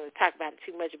 I'm not going to talk about it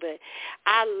too much, but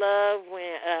I love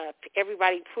when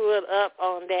everybody pulled up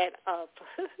on that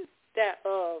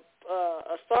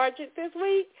sergeant this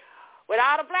week with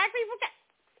all the black people.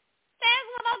 That's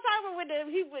what I'm talking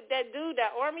about. With that dude,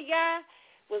 that army guy,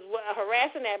 was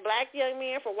harassing that black young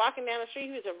man for walking down the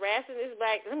street. He was harassing this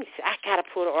black. Let me see. I got to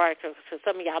pull the article so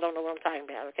some of y'all don't know what I'm talking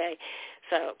about, okay?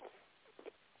 So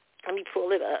let me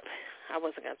pull it up. I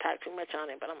wasn't going to talk too much on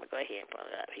it, but I'm going to go ahead and pull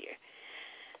it up here.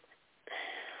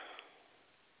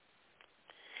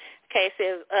 Okay, it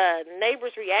says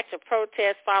neighbors react to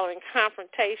protest following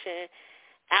confrontation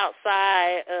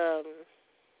outside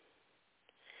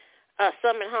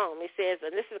Summit Home. It says,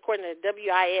 and this is according to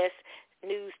WIS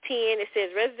News 10, it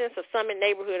says residents of Summit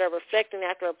neighborhood are reflecting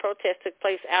after a protest took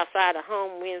place outside a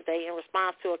home Wednesday in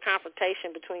response to a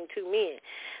confrontation between 2 men.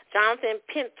 Jonathan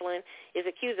Pentland is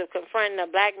accused of confronting a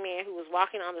black man who was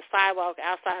walking on the sidewalk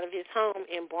outside of his home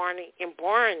in Barney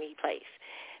Place.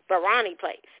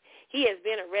 He has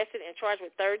been arrested and charged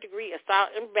with third-degree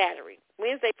assault and battery.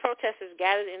 Wednesday, protesters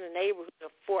gathered in the neighborhood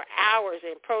for hours,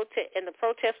 and the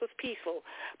protest was peaceful.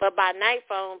 But by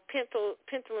nightfall,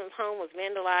 Pentland's home was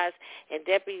vandalized, and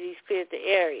deputies cleared the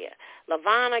area.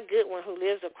 LaVonna Goodwin, who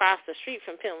lives across the street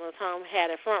from Pentland's home, had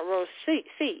a front-row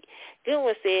seat.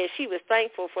 Goodwin said she was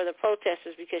thankful for the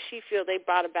protesters because she feels they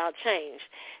brought about change.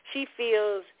 She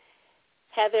feels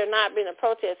had there not been a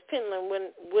protest, Pentland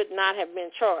would not have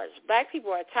been charged. Black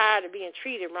people are tired of being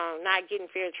treated wrong, not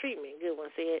getting fair treatment,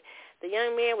 Goodwin said. The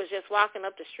young man was just walking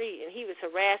up the street, and he was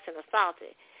harassed and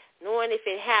assaulted. Knowing if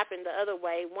it happened the other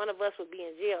way, one of us would be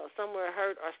in jail, somewhere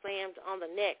hurt or slammed on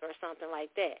the neck or something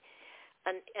like that.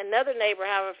 Another neighbor,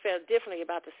 however, felt differently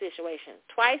about the situation.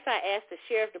 Twice I asked the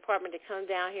sheriff department to come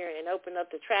down here and open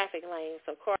up the traffic lane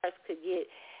so cars could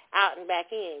get out and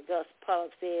back in, Gus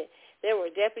Pollock said. There were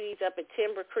deputies up at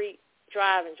Timber Creek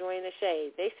Drive enjoying the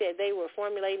shade. They said they were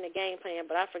formulating a game plan,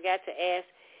 but I forgot to ask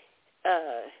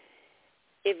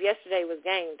if yesterday was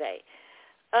game day.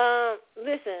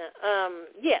 Listen,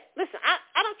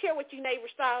 I don't care what you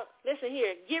neighbors thought. Listen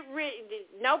here,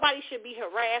 nobody should be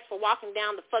harassed for walking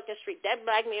down the fucking street. That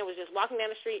black man was just walking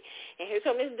down the street, and here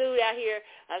comes this dude out here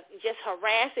just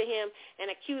harassing him and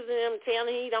accusing him,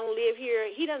 telling him he don't live here.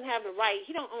 He doesn't have the right.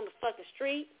 He don't own the fucking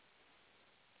street.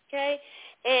 Okay?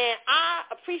 And I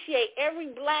appreciate every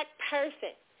black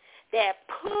person that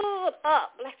pulled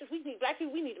up. Black people,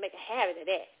 we need to make a habit of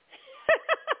that.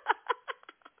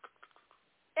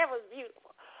 That was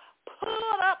beautiful.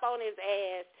 Pulled up on his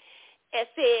ass and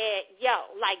said,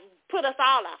 yo, like, put us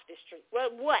all off the street.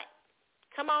 Well, what?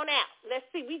 Come on out. Let's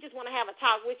see. We just want to have a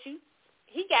talk with you.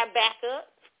 He got back up.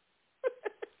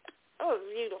 That was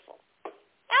beautiful.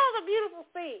 That was a beautiful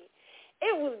scene.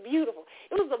 It was beautiful.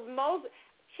 It was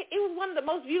one of the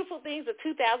most beautiful things of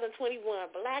 2021,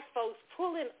 black folks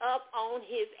pulling up on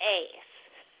his ass.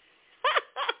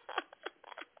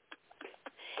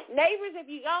 Neighbors, if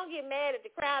you're going to get mad at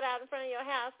the crowd out in front of your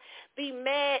house, be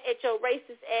mad at your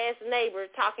racist-ass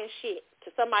neighbor talking shit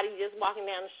to somebody just walking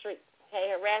down the street.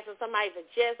 Okay, harassing somebody for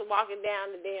just walking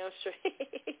down the damn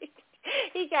street.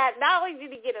 He got, not only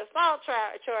did he get assault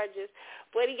charges,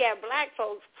 but he got black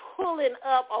folks pulling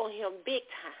up on him big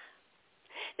time.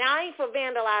 Now, I ain't for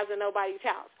vandalizing nobody's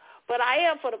house, but I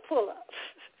am for the pull-up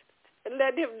and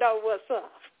let him know what's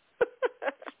up.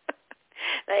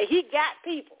 Like, he got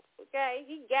people. Okay,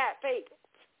 he got people.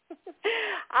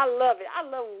 I love it. I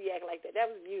love when we act like that.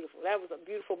 That was beautiful. That was a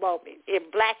beautiful moment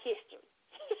in black history.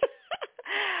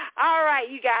 All right,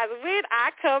 you guys, when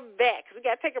I come back, because we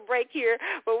got to take a break here,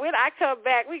 but when I come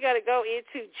back, we're going to go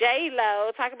into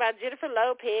J-Lo, talk about Jennifer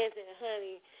Lopez, and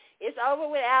honey, it's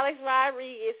over with Alex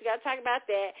Rodriguez. We got to talk about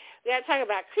that. We got to talk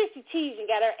about Chrissy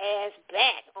Teigen got her ass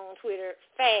back on Twitter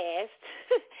fast.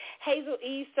 Hazel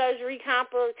E Surgery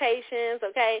complications,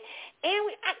 okay?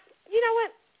 And you know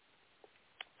what?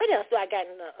 What else do I got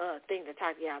in the thing to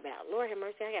talk to y'all about? Lord have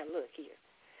mercy, I got to look here.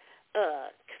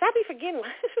 Because I be forgetting.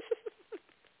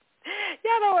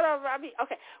 Y'all know what I mean.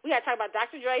 Okay, we got to talk about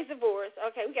Dr. Dre's divorce.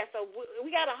 Okay, we got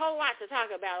a whole lot to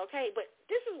talk about, okay? But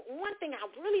this is one thing I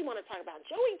really want to talk about.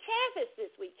 Joey Chavis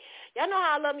this week. Y'all know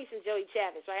how I love me some Joey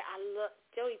Chavis, right?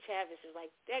 Joey Chavis is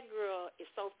like, that girl is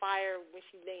so fire when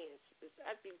she dances.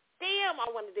 I'd be, damn,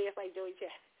 I want to dance like Joey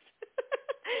Chavis.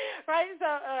 Right? So,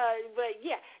 but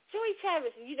yeah, Joey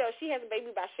Chavis, you know, she has a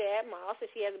baby by Shad Moss, and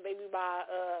she has a baby by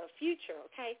Future,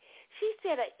 okay? She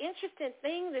said an interesting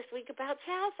thing this week about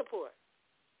child support.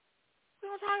 We're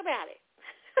going to talk about it.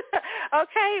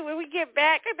 Okay, when we get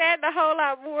back, that and a whole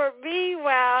lot more.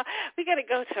 Meanwhile, we're going to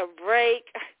go to a break.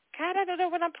 God, I don't know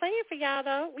what I'm playing for y'all,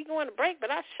 though. We going to break,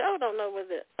 but I sure don't know what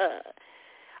it,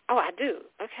 I do,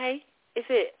 okay? Is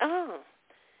it,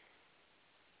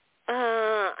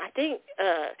 I think,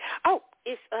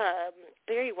 it's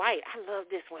Barry White. I love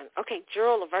this one. Okay,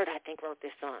 Gerald Levert, I think, wrote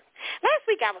this song. Last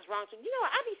week I was wrong. So, you know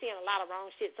what? I be saying a lot of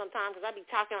wrong shit sometimes because I be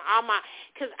talking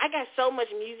because I got so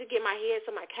much music in my head,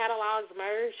 so my catalogs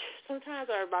merge sometimes,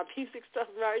 or my music stuff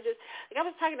merges. Like I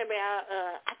was talking about,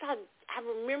 I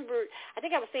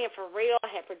think I was saying Pharrell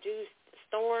had produced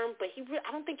Storm, but I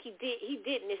don't think he did. He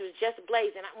didn't. It was Just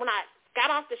Blaze. And when I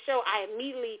got off the show, I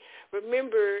immediately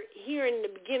remember hearing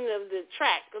the beginning of the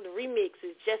track, of the remix,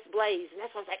 is Just Blaze. And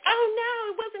that's when I was like, oh, no,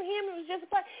 it wasn't him. It was Just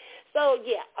Blaze. So,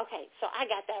 yeah, okay. So I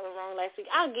got that one wrong last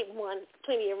week. I'll get one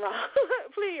plenty of wrong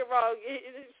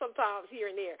sometimes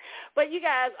here and there. But you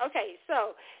guys, okay,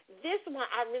 so this one,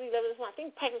 I really love this one. I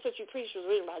think Practice What You Preach was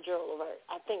written by Gerald Levert.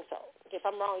 I think so. If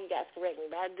I'm wrong, you guys correct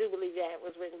me. But I do believe that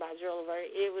was written by Gerald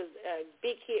Levert. It was a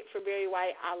big hit for Barry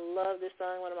White. I love this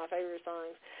song, one of my favorite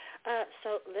songs.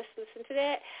 So let's listen to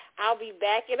that. I'll be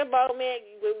back in a moment.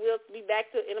 We'll be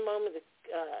back in a moment to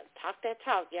talk that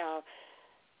talk, y'all.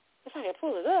 If I can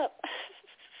pull it up.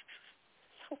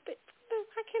 How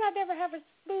can I never have a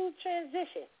smooth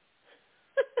transition?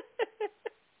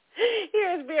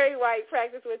 Here's Barry White,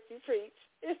 Practice What You Preach.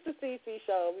 It's the CC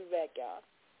Show. I'll be back, y'all.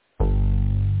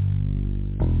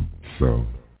 So,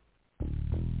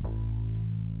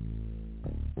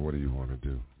 what do you want to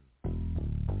do?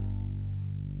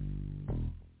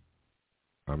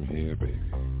 I'm here, baby.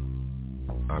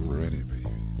 I'm ready, baby.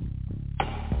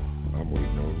 I'm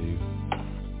waiting on you.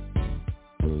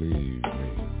 Believe me,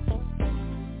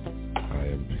 I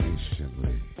am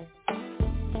patiently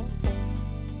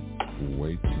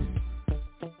waiting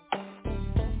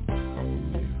on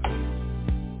you.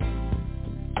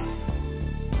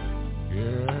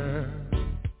 Yeah,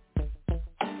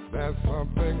 there's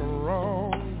something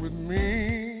wrong with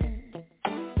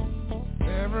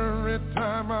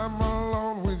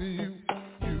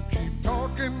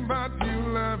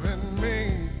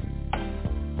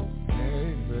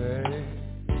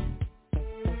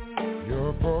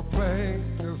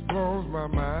blows my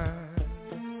mind.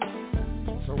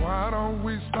 So why don't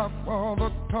we stop all the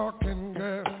talking,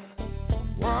 girl?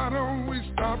 Why don't we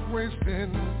stop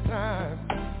wasting time?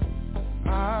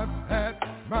 I've had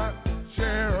my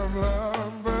share of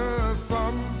lovers,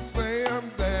 some say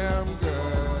I'm damn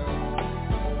good.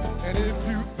 And if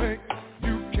you think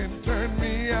you can turn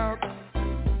me out,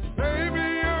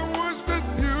 baby, I wish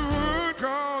that you would,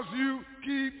 'cause you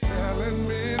keep telling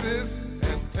me this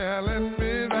and telling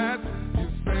me that. You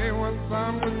say once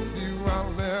I'm with you,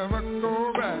 I'll never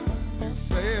go back. You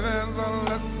say there's a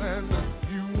lesson that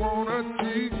you wanna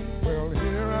teach. Well,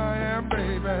 here I am,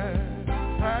 baby.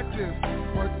 Practice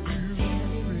what you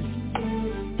preach.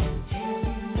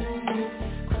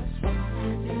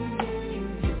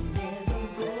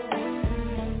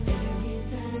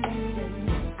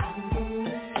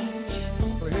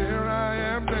 Well, here I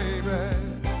am, baby.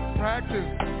 Practice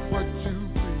what you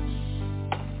preach.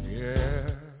 Yeah,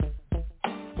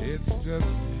 it's just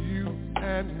you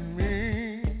and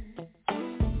me.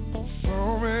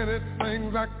 So many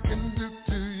things I can do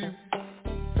to you,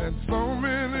 and so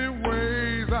many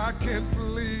ways I can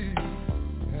please.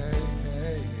 Hey,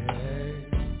 hey, hey,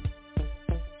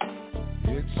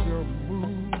 it's your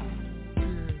mood,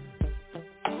 girl.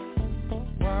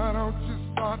 Why don't you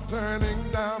start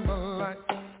turning down the light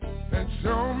and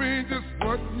show me just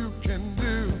what you can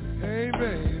do? Hey,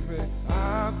 baby,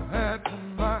 I've had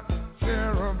my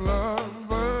share of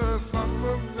lovers, some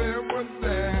of them were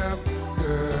damn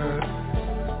good.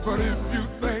 But if you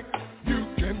think you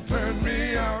can turn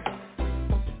me out,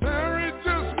 Mary,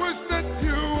 just wish that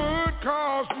you would,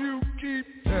 'cause you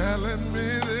keep telling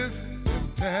me this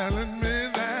and telling me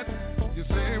that. You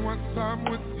say once I'm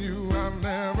with you, I'll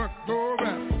never go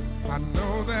back. I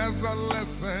know there's a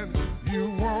lesson you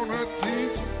wanna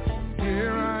teach.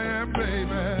 Here I am,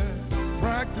 baby.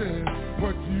 Practice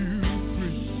what you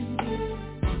preach.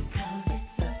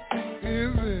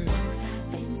 Is it?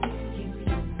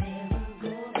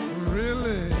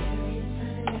 Really?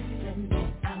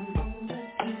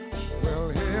 Well,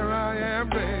 here I am,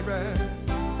 baby.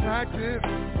 Practice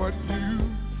what you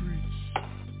preach.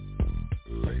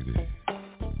 Lady.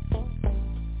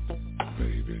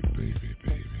 Baby, baby,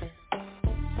 baby.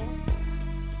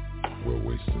 We're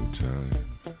wasting time.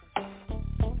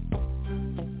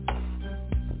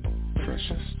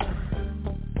 Precious time.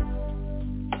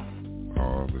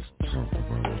 All this talk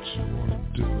about what you want to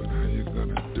do and how you're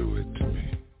going to do it to me.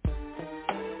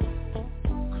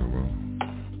 Come on.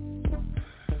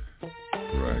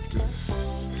 Practice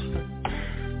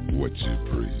what you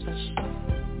preach.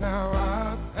 Now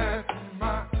I've had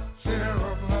my share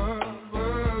of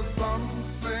lovers, some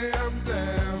say I'm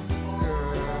damn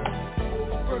good.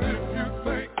 But if you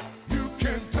think you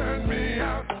can turn me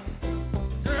out,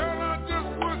 girl, I just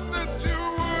wish that you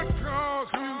would, 'cause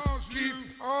you keep,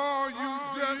 oh, you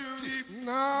just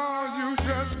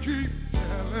keep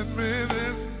telling me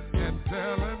this and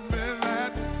telling me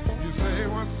that. You say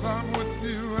once I'm with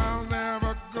you, I'll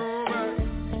never go back.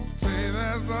 Say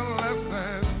there's a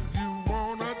lesson you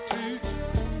wanna teach.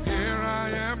 Here I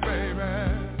am, baby.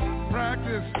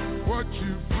 Practice what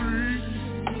you preach.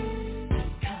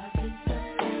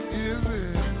 Is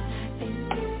it?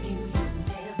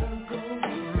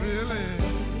 Really?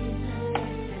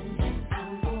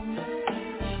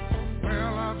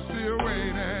 Well, I'm still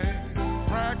waiting.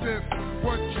 Practice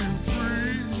what you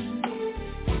preach.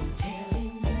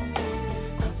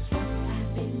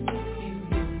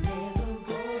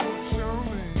 Show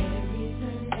me.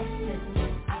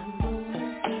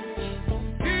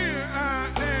 Here I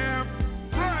am.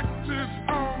 Practice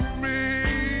on me.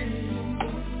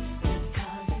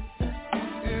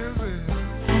 Is it?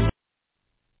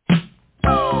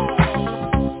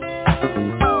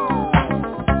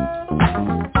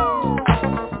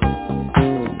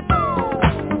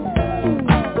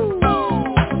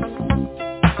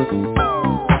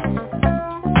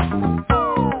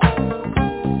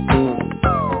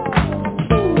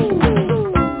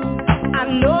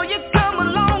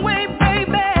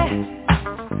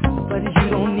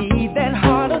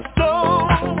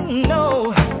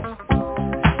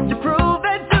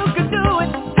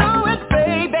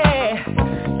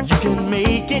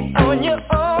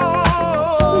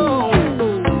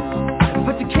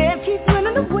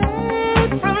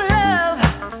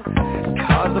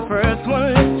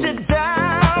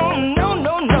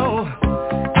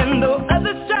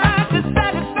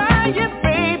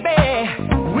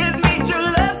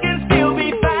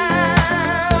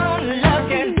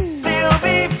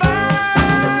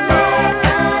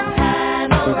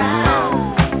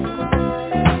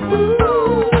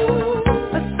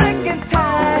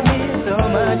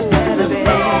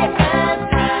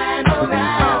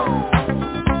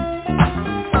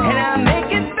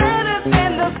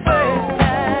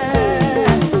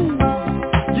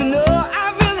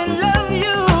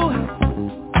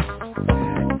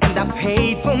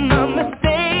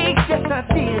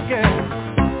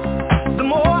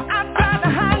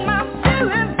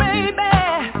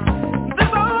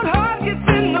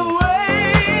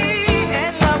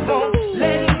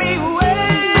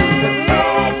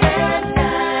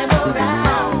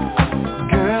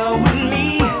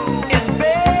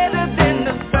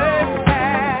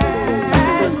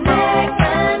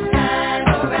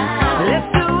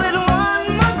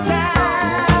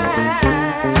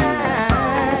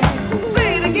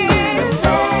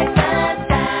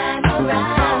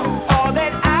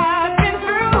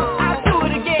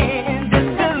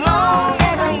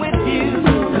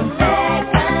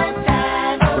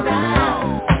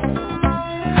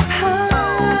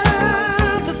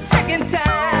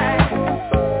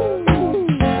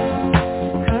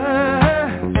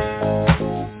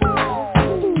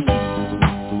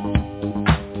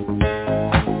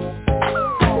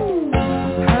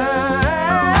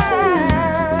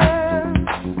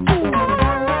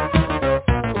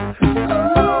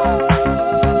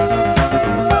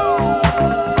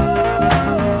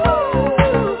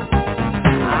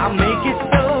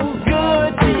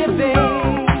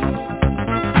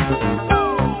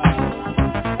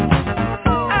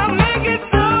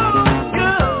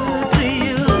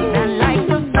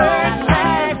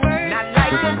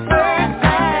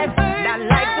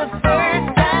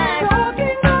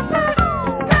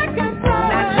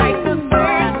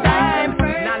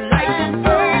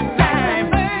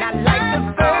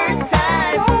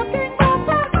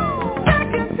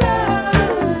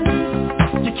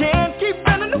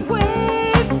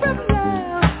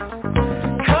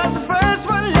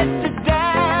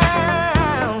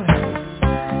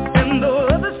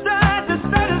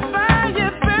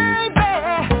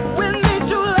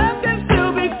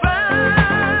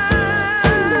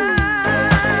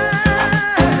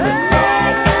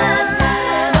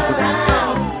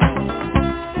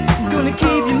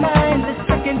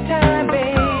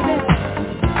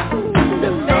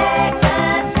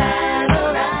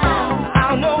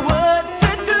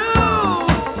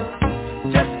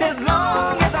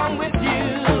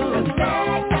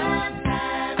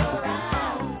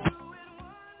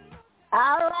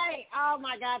 All right. Oh,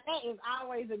 my God. That is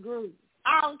always a group.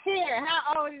 I don't care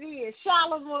how old it is.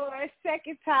 Shalimar,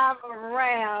 second time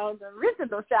around. The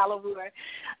original Shalimar.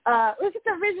 Was it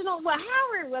the original? Well,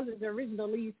 Howard wasn't the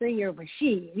original lead singer, but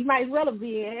he might as well have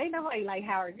been. Ain't nobody like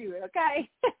Howard Hewitt, okay?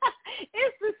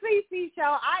 It's the CC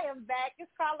Show. I am back. It's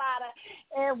Carlotta,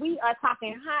 and we are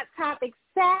talking Hot Topics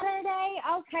Saturday.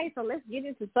 Okay, so let's get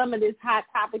into some of this hot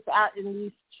topics out in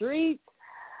these streets.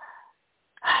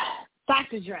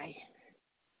 Dr. Dre.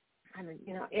 I mean,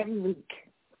 every week.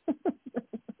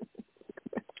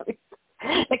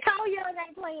 Nicole Young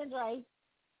ain't playing, Dre.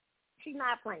 She's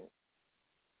not playing.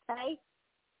 Okay?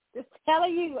 Just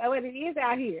telling you what it is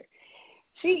out here.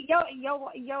 Your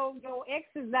ex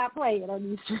is not playing on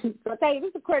these streets. Okay, this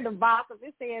is according to Vox.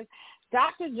 It says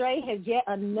Dr. Dre has yet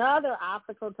another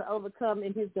obstacle to overcome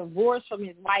in his divorce from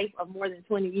his wife of more than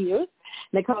 20 years,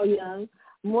 Nicole Young.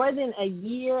 More than a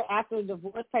year after the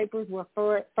divorce papers were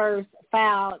first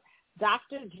filed,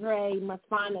 Dr. Dre must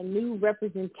find a new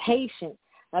representation.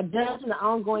 A judge in the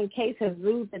ongoing case has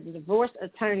ruled that the divorce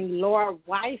attorney, Laura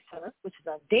Weiser, which is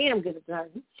a damn good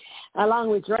attorney, along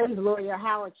with Dre's lawyer,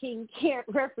 Howard King, can't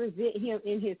represent him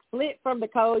in his split from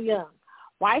Nicole Young.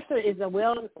 Weiser is a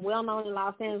well-known in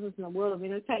Los Angeles in the world of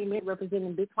entertainment,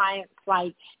 representing big clients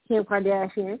like Kim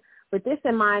Kardashian. With this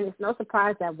in mind, it's no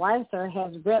surprise that Weiser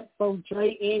has repped both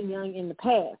Dre and Young in the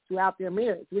past throughout their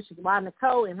marriage, which is why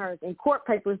Nicole and her in court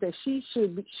papers that she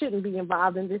shouldn't be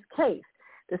involved in this case.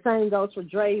 The same goes for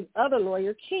Dre's other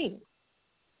lawyer, King.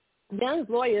 Young's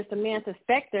lawyer, Samantha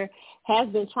Spector, has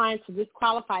been trying to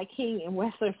disqualify King and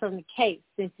Weiser from the case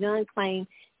since Young claimed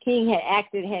King had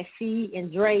acted as she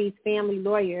and Dre's family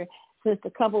lawyer since the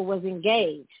couple was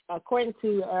engaged. According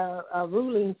to a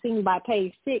ruling seen by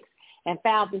Page 6, and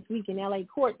filed this week in L.A.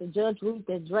 court, the judge ruled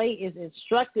that Dre is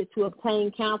instructed to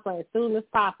obtain counsel as soon as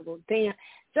possible. Damn,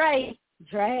 Dre.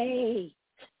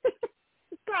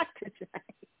 Dr. Dre.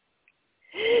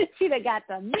 She done got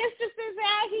the mistresses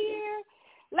out here.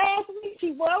 Last week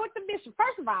she wore with the mistress.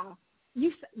 First of all,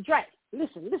 Dre,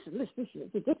 listen. This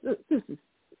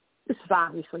is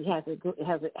obviously how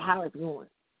it's going.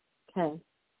 Okay.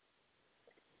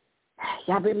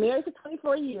 Y'all been married for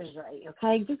 24 years, right?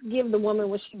 Okay? Just give the woman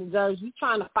what she deserves. You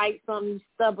trying to fight something, you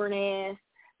stubborn ass.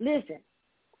 Listen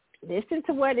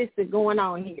to what is going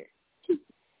on here.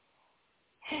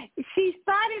 She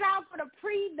started out with a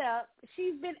prenup.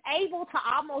 She's been able to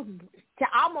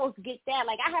almost get that.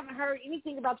 Like, I haven't heard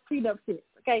anything about the prenup since,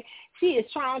 okay? She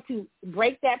is trying to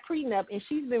break that prenup, and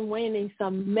she's been winning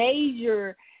some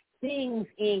major things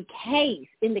in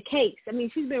the case. I mean,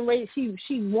 she's been ready.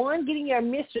 She won getting her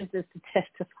mistresses to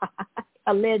testify,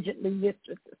 allegedly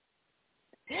mistresses.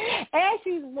 And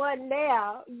she's won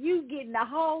now, you getting a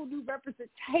whole new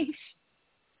representation,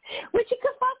 which you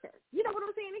could fuck her. You know what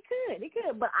I'm saying? It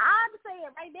could. But I'm saying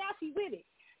right now she with it.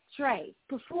 Trey,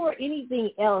 before anything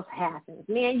else happens,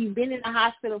 man, you've been in the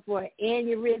hospital for an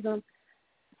aneurysm.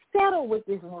 Settle with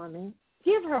this woman.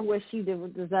 Give her what she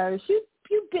deserves.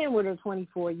 You've been with her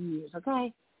 24 years,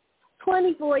 okay?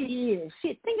 24 years.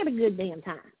 Shit, think of the good damn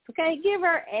times, okay? Give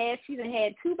her ass. She done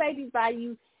had 2 babies by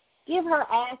you. Give her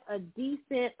ass a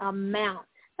decent amount.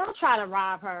 Don't try to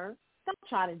rob her. Don't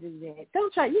try to do that.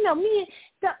 Don't try.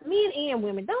 Men and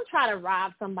women, don't try to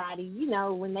rob somebody.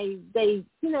 When they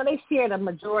share the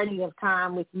majority of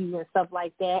time with you and stuff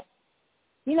like that.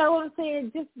 You know what I'm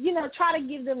saying? Just, try to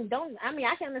give them,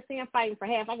 I can understand fighting for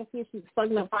half. I can see if she's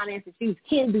struggling with finances. She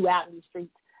can do out in the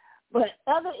streets. But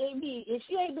if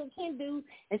she ain't been can do,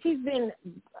 and she's been,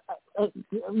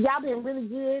 y'all been really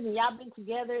good, and y'all been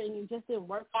together, and you just didn't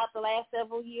work out the last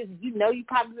several years, and you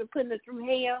probably been putting her through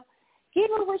hell, give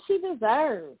her what she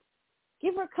deserves.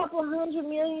 Give her a couple $100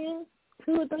 million,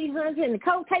 200 or 300, and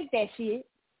go take that shit,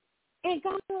 and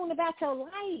go on about your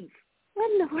life. What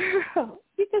in the world?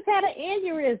 You just had an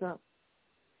aneurysm.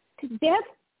 Death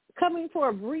coming for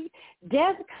a brief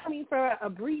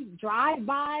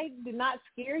drive-by did not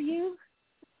scare you?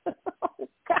 Oh,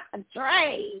 God,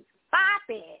 Dre, stop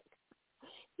it.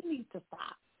 You need to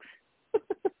stop.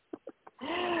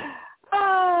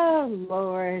 Oh,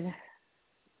 Lord.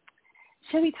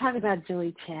 Should we talk about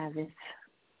Joey Chavez?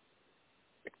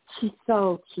 She's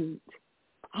so cute.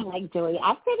 I like Joey.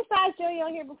 I criticized Joey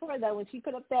on here before, though, when she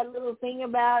put up that little thing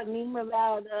about, what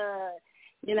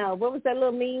was that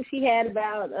little meme she had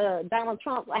about Donald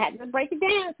Trump? I had to break it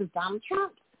down. It's Donald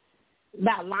Trump.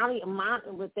 About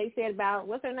what they said about,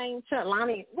 what's her name?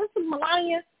 Melania. What's the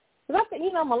Melania? Because I said,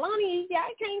 Melania,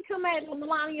 I can't come at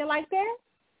Melania like that.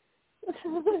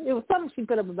 It was something she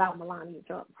put up about Melania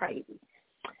Trump. Crazy.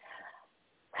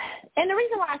 And the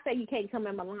reason why I say you can't come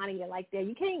at Melania like that,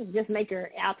 you can't just make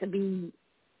her out to be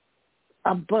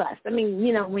a bust. I mean,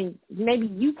 you know, when maybe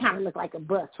you kind of look like a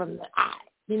bust from the eye,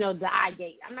 you know, the eye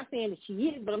gate. I'm not saying that she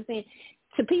is, but I'm saying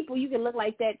to people you can look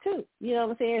like that too. You know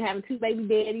what I'm saying? Having 2 baby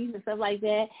daddies and stuff like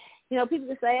that. You know, people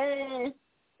can say,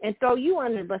 and throw you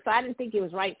under the bus. So I didn't think it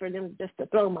was right for them just to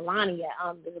throw Melania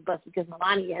under the bus because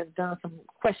Melania has done some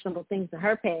questionable things in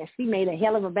her past. She made a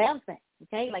hell of a bounce back,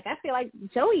 okay? Like, I feel like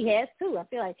Joey has, too. I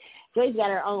feel like Joey's got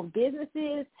her own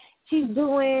businesses she's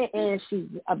doing, and she's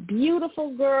a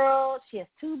beautiful girl. She has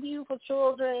 2 beautiful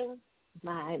children,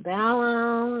 by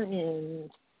Bow and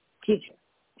Future.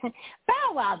 Okay?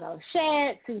 Bow Wow, though,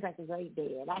 Shad seems like a great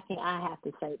dad. I have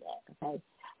to say that, okay?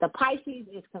 The Pisces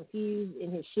is confused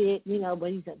in his shit, you know,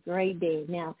 but he's a great dad.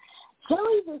 Now,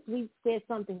 Joey this week said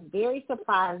something very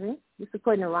surprising. This is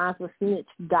according to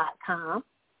RhymesWithSnitch.com.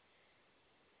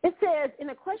 It says, in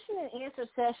a question and answer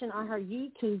session on her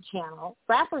YouTube channel,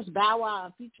 rappers Bow Wow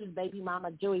and Future's baby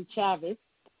mama Joey Chavez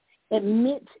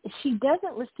admits she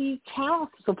doesn't receive child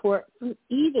support from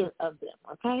either of them,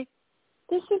 okay?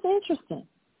 This is interesting.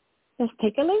 Let's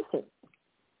take a listen.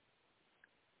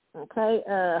 Okay,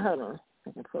 hold on.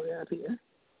 I can pull it up here.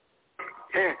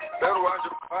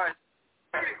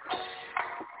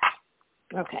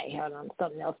 Okay, hold on.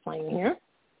 Something else playing here.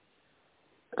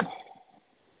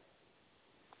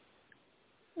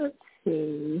 Let's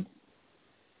see.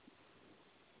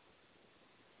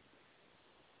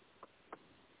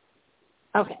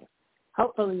 Okay.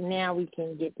 Hopefully now we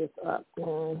can get this up.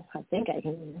 I think I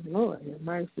can. Lord have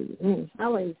mercy.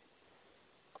 Always.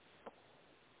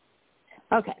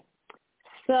 Okay.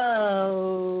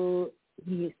 So,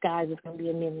 you guys, it's going to be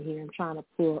a minute here. I'm trying to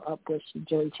pull up what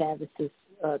Joey Chavez's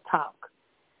talk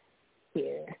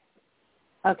here.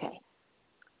 Okay.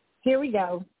 Here we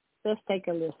go. Let's take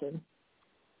a listen.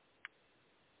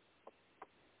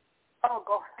 Oh,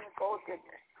 go digger.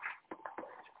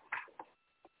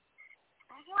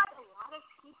 I feel like a lot of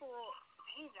people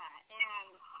say that,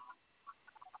 and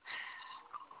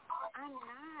I'm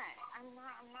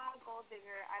not a gold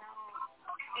digger. I don't.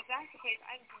 If that's the case,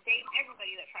 I date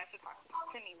everybody that tries to talk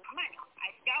to me with money.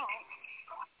 I don't.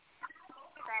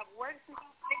 I've worked since I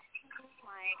was 16.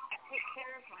 Like, I take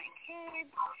care of my kids.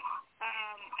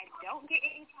 I don't get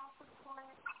any child support.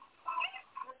 I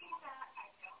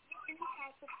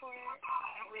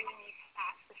don't really need to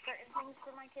ask for certain things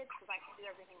for my kids because I can do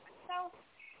everything myself.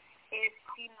 If,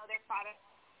 you know, their product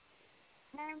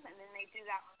them, and then they do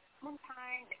that one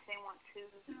time if they want to.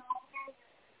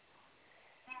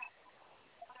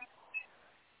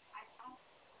 I don't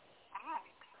ask.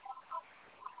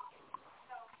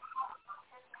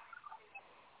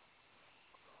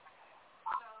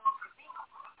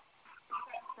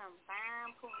 Some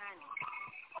bam punani.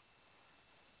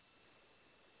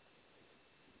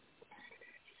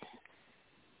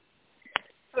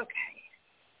 Okay.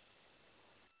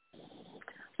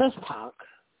 Let's talk.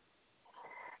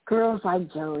 Girls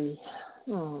like Joey.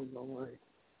 Oh, Lord.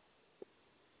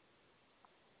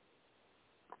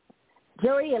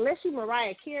 Joey, unless you're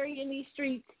Mariah Carey in these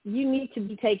streets, you need to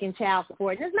be taking child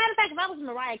support. As a matter of fact, if I was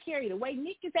Mariah Carey, the way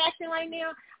Nick is acting right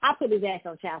now, I'd put his ass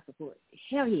on child support.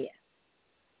 Hell yeah.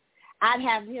 I'd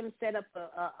have him set up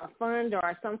a fund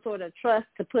or some sort of trust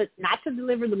to put, not to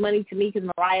deliver the money to me because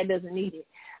Mariah doesn't need it,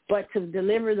 but to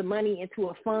deliver the money into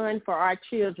a fund for our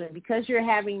children because you're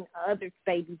having other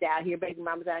babies out here, baby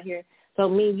mamas out here, so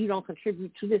it means you don't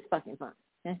contribute to this fucking fund.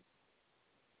 Okay?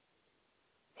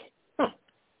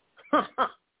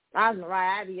 I was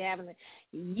Mariah, I'd be having it.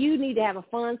 You need to have a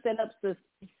fund set up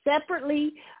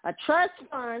separately, a trust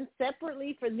fund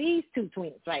separately for these 2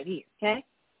 twins right here, okay?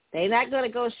 They're not going to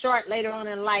go short later on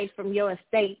in life from your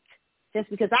estate just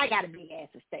because I got a big-ass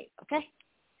estate, okay?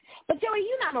 But, Joey,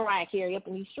 you're not Mariah Carey up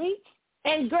in these streets.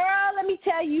 And, girl, let me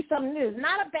tell you something. This is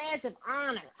not a badge of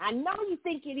honor. I know you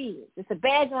think it is. It's a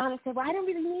badge of honor. Say, well, I don't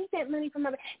really need that money from my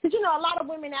baby. Because, you know, a lot of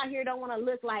women out here don't want to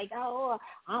look like, oh,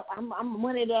 I'm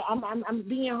one of the, I'm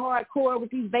being hardcore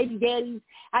with these baby daddies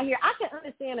out here. I can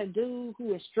understand a dude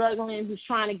who is struggling, who's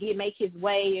trying to make his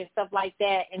way and stuff like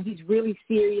that, and he's really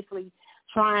seriously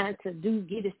trying to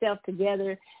get himself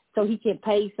together so he can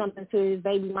pay something to his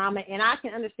baby mama. And I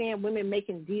can understand women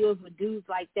making deals with dudes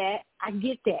like that. I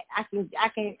get that. I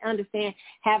can understand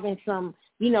having some,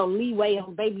 you know, leeway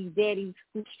on baby daddies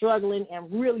who's struggling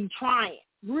and really trying.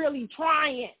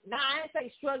 Now, I didn't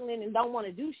say struggling and don't want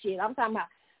to do shit. I'm talking about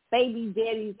baby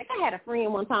daddies. Like I had a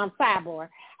friend one time, sidebar.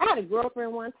 I had a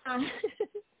girlfriend one time.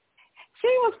 She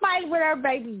was fighting with her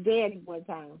baby daddy one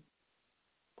time.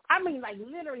 I mean, like,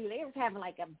 literally, they was having,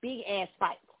 like, a big-ass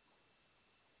fight.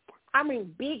 I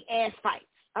mean, big-ass fights.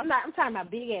 I'm talking about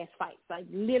big-ass fights. Like,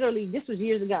 literally, this was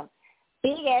years ago.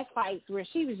 Big-ass fights where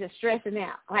she was just stressing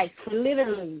out. Like,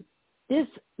 literally,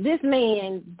 this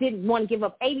man didn't want to give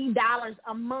up $80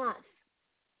 a month.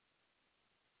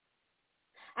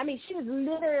 I mean, she was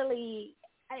literally,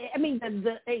 I mean,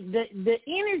 the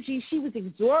energy she was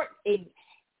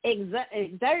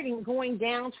exerting going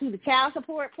down to the child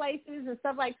support places and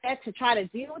stuff like that to try to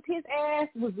deal with his ass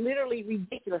was literally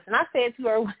ridiculous. And I said to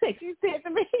her, she said to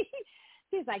me,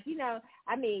 she's like, you know,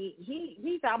 I mean,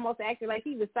 he's almost acting like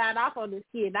he would sign off on this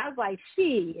kid. And I was like,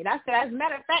 shit. And I said, as a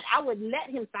matter of fact, I would let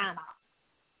him sign off.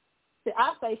 So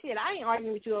I'll say, shit, I ain't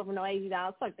arguing with you over no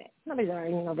 $80. Fuck that. Nobody's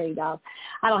arguing over $80.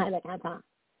 I don't have that kind of time.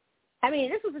 I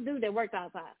mean, this was a dude that worked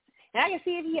outside. And I can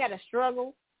see if he had a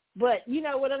struggle, but you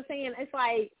know what I'm saying? It's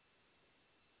like,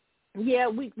 yeah,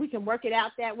 we can work it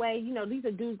out that way. You know, those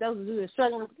are dudes that are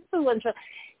struggling.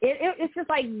 It's just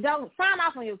like, don't sign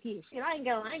off on your kids. Shit, I ain't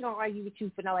gonna argue with you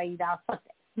for no $80. Fuck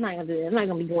that. I'm not gonna do that. I'm not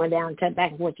gonna be going down and cut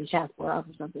back and forth to child support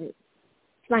office or something.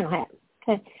 It's not gonna happen.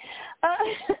 Okay.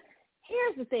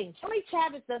 Here's the thing. Shirley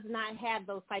Chavez does not have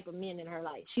those type of men in her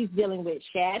life. She's dealing with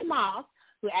Shad Moss,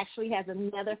 who actually has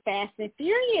another Fast and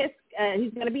Furious.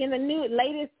 He's going to be in the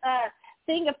latest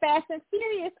thing of Fast and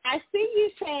Furious. I see you,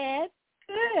 Chad.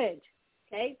 Good.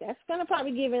 Okay, that's going to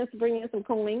probably bring in some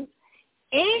coins.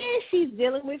 And she's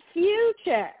dealing with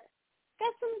Future.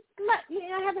 Got some,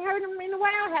 I haven't heard him in a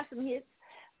while. Have some hits,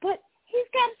 but he's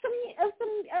got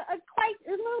quite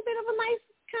a little bit of a nice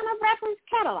kind of reference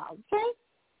catalog. Okay.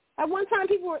 At one time,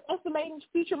 people were estimating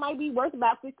Future might be worth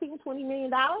about $15-20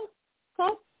 million.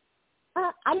 Okay.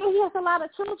 I know he has a lot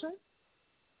of children,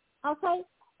 okay?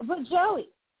 But Joey,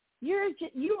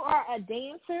 you are a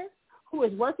dancer who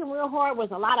is working real hard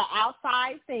with a lot of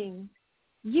outside things.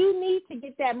 You need to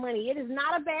get that money. It is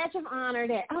not a badge of honor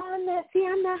that, I'm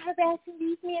not harassing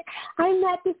these men. I'm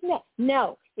not this and that.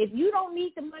 No. If you don't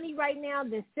need the money right now,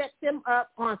 then set them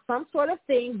up on some sort of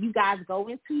thing. You guys go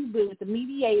into with the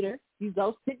mediator. You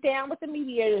go sit down with the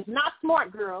mediator. It's not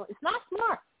smart, girl. It's not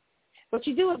smart. What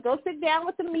you do is go sit down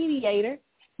with the mediator,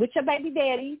 with your baby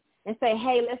daddy, and say,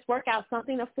 hey, let's work out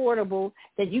something affordable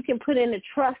that you can put in a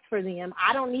trust for them.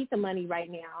 I don't need the money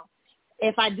right now.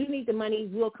 If I do need the money,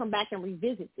 we'll come back and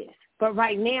revisit this. But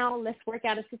right now, let's work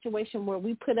out a situation where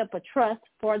we put up a trust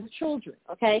for the children,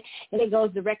 okay? And it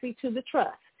goes directly to the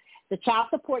trust. The child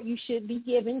support you should be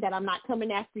giving that I'm not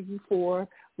coming after you for,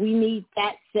 we need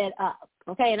that set up,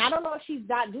 okay? And I don't know if she's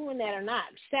not doing that or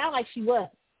not. It sounds like she was.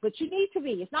 But you need to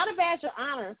be. It's not a badge of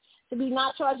honor to be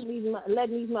not charging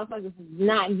letting these motherfuckers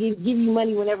not give you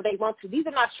money whenever they want to. These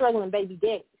are not struggling baby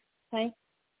daddies, okay?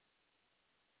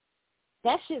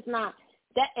 That shit's not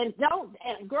that. And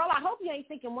girl, I hope you ain't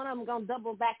thinking one of them gonna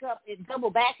double back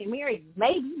and marry.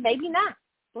 Maybe not.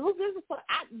 But who gives a fuck?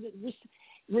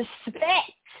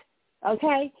 Respect,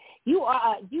 okay? You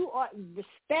are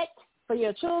respect for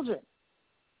your children.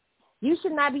 You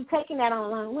should not be taking that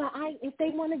online. Well, if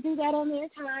they want to do that on their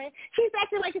time. She's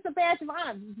acting like it's a badge of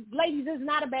honor. Ladies, it's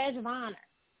not a badge of honor.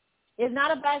 It's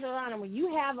not a badge of honor. When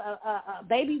you have a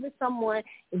baby with someone,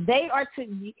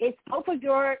 it's both of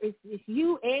it's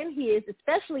you and his,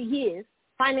 especially his,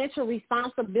 financial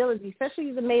responsibility,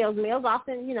 especially the males. Males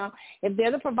often, if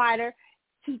they're the provider,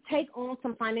 to take on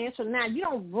some financial. Now, you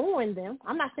don't ruin them.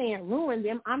 I'm not saying ruin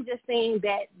them. I'm just saying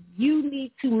that you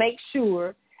need to make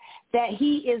sure that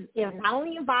he is not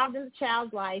only involved in the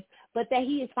child's life, but that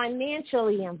he is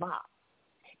financially involved.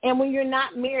 And when you're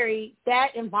not married,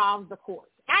 that involves the courts.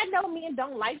 I know men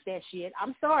don't like that shit.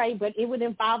 I'm sorry, but it would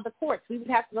involve the courts. We would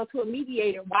have to go to a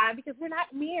mediator. Why? Because we're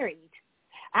not married.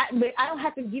 I don't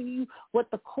have to give you what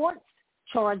the courts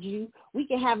charge you. We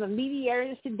can have a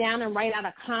mediator sit down and write out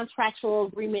a contractual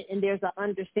agreement, and there's an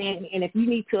understanding. And if you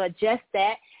need to adjust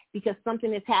that because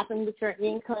something has happened with your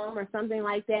income or something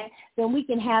like that, then we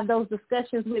can have those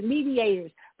discussions with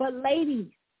mediators. But ladies,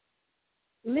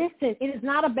 listen, it is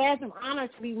not a badge of honor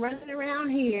to be running around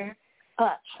here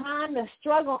trying to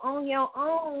struggle on your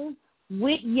own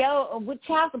with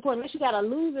child support, unless you got a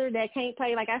loser that can't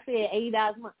pay, like I said,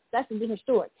 $80 a month. That's a different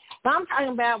story. But I'm talking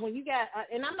about when you got,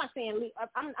 and I'm not saying,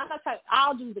 I'm not talking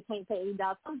all dudes that can't pay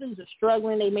 $80. Some dudes are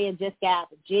struggling. They may have just got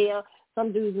out of jail.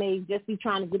 Some dudes may just be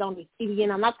trying to get on their feet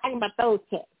again. I'm not talking about those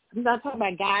cats. I'm not talking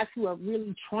about guys who are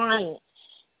really trying.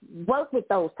 Work with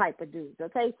those type of dudes,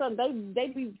 okay? So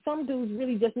some dudes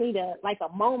really just need a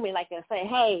moment, like I say,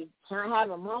 hey, can I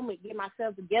have a moment, get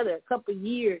myself together, a couple of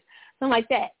years, something like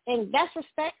that. And that's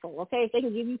respectful, okay? If they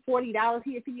can give you $40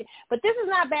 here, but this is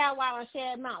not Bow Wow and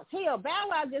Shad Mouse. Hell, Bow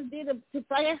Wow just did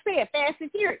like I said, Fast and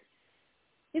Furious.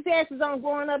 His ass is on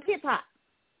growing up hip hop.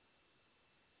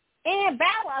 And Bow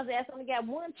Wow's ass only got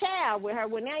one child with her.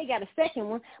 Well, now he got a second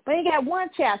one, but he got one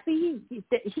child. See,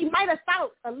 he might have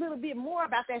thought a little bit more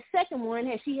about that second one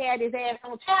had she had his ass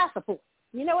on child support.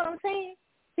 You know what I'm saying?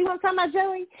 See what I'm talking about,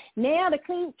 Joey? Now the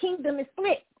kingdom is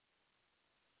split.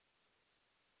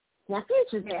 Now,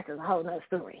 Future's ass is a whole nother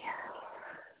story.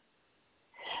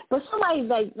 But somebody's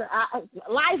like,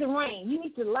 Liza Rain, you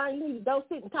need to learn. You need to go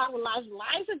sit and talk with Liza.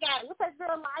 Liza got, what's that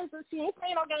girl, Liza? She ain't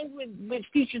playing no games with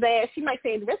Future's ass. She might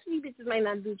say the rest of you bitches may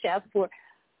not do child support.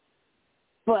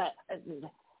 But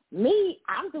me,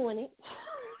 I'm doing it.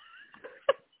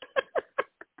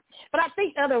 But I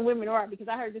think other women are, because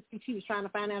I heard this week she was trying to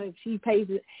find out if he pays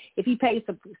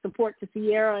support to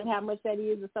Sierra and how much that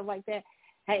is and stuff like that.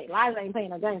 Hey, Liza ain't playing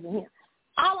no games with him.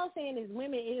 All I'm saying is,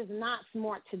 women, it is not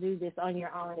smart to do this on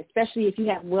your own, especially if you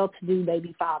have well-to-do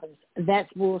baby fathers.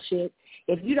 That's bullshit.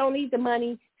 If you don't need the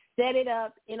money, set it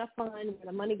up in a fund where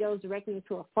the money goes directly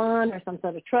into a fund or some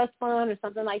sort of trust fund or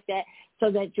something like that,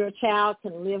 so that your child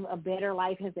can live a better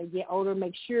life as they get older.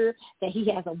 Make sure that he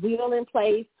has a will in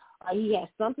place, or he has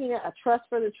something, a trust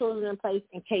for the children in place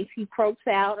in case he croaks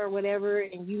out or whatever,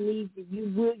 and you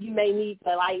may need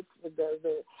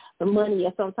the money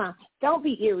at some time. Don't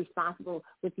be irresponsible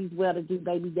with these well-to-do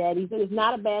baby daddies. It is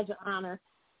not a badge of honor.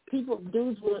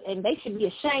 Dudes will, and they should be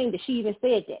ashamed that she even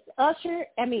said that. Usher,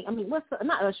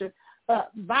 not Usher,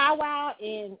 Bow Wow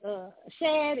and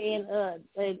Shad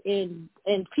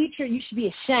and Future, you should be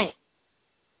ashamed.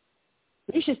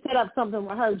 You should set up something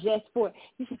with her just for it.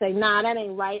 You should say, nah, that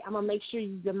ain't right. I'm going to make sure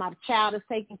that my child is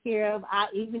taken care of.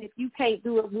 Even if you can't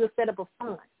do it, we'll set up a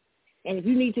fund. And if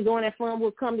you need to go in that fund,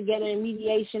 we'll come together in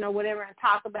mediation or whatever and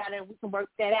talk about it, and we can work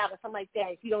that out or something like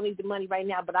that if you don't need the money right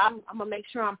now. But I'm going to make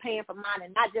sure I'm paying for mine,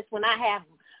 and not just when I have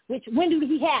them. When do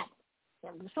he have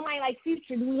them? Somebody like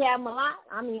Future, do we have them a lot?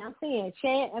 I'm saying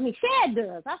Chad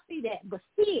does. I see that. But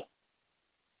still,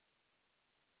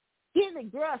 get the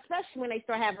girl, especially when they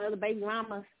start having other baby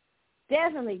mamas,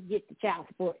 definitely get the child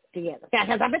support together.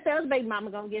 Because I bet the other baby mama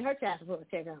going to get her child support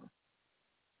check on.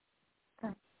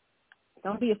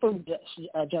 Don't be a fool,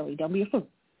 Joey. Don't be a fool.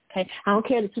 Okay? I don't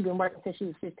care that you've been working since she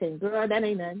was 15. Girl, that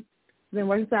ain't nothing. You've been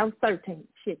working since I was 13.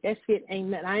 Shit, that shit ain't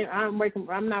nothing. I'm not working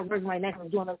right now because I'm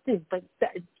doing those things. But,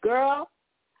 girl,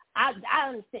 I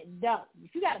understand. Duh.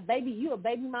 If you got a baby, you a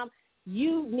baby mom,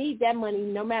 you need that money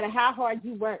no matter how hard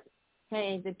you work.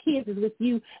 Okay? The kids is with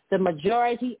you the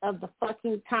majority of the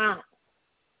fucking time.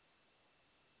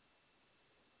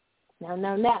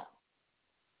 No.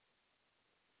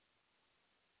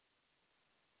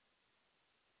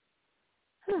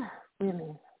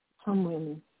 Women, some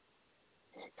women.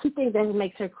 She thinks that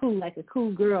makes her cool, like a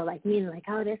cool girl, like men, like,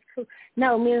 oh, that's cool.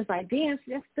 No, men's like, damn,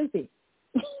 that's stupid.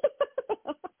 They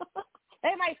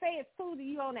might say it's cool to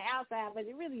you on the outside, but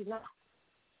it really is not.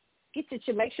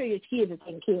 Make sure your kids are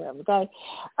taken care of, okay?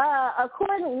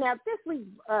 Now this week,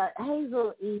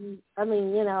 Hazel E,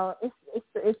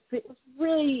 it's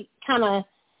really kind of,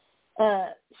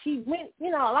 she went, a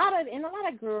lot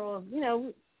of girls,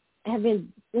 have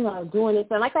been, doing this.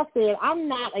 And like I said, I'm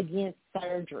not against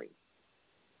surgery.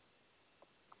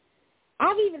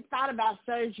 I've even thought about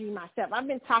surgery myself. I've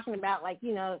been talking about,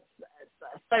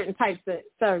 certain types of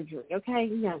surgery, okay?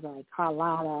 You guys are like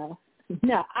Carlotta.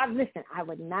 No, I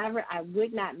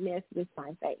would not mess with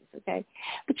my face, okay?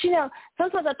 But,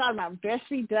 sometimes I thought about breast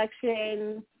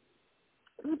reduction,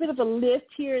 a little bit of a lift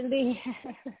here and there.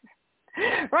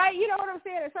 Right, you know what I'm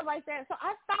saying, or something like that. So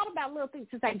I thought about little things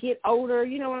as I get older,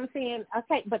 you know what I'm saying?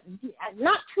 Okay, but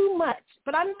not too much.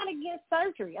 But I'm not against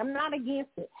surgery. I'm not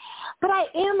against it. But I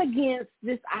am against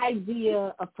this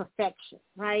idea of perfection,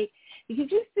 right? Because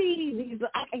you see these,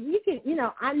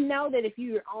 I know that if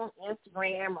you're on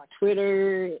Instagram or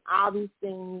Twitter and all these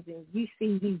things, and you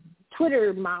see these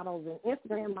Twitter models and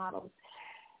Instagram models,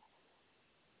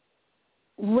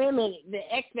 women, the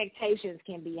expectations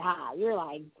can be high. You're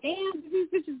like, damn, these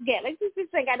bitches these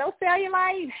bitches ain't got no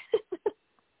cellulite.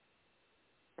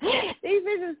 These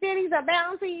bitches' titties are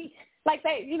bouncy. Like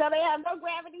they have no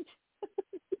gravity.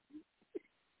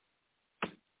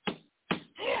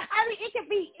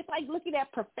 It's like looking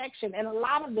at perfection. And a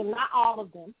lot of them, not all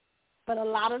of them, but a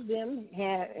lot of them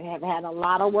have had a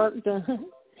lot of work done.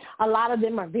 A lot of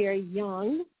them are very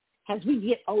young. As we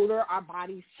get older, our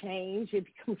bodies change. It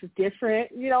becomes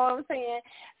different. You know what I'm saying?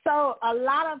 So a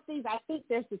lot of things, I think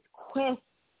there's this quest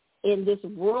in this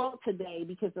world today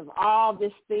because of all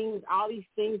these things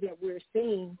that we're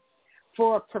seeing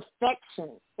for perfection.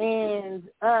 And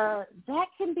that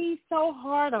can be so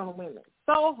hard on women,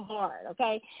 so hard,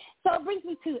 okay? So it brings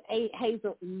me to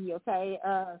Hazel E, okay?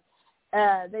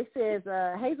 They says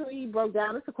Hazel E broke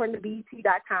down, this according to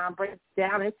BET.com, breaks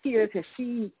down in tears as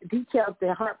she details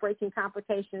the heartbreaking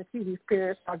complications she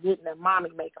experienced while getting a mommy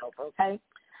makeover, okay?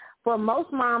 For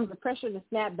most moms, the pressure to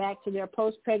snap back to their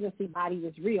post-pregnancy body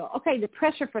is real. Okay, the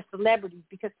pressure for celebrities,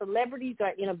 because celebrities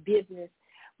are in a business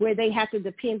where they have to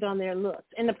depend on their looks.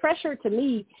 And the pressure, to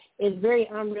me, is very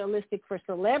unrealistic for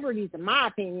celebrities, in my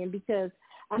opinion, because,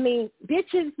 I mean,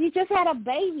 bitches, you just had a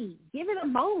baby. Give it a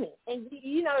moment. And,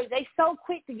 you know, they so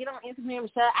quick to get on Instagram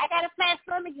and say, I got a flat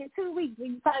stomach in 2 weeks.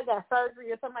 You probably got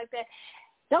surgery or something like that.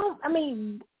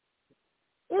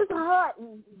 It's hard.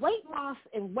 Weight loss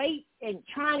and weight and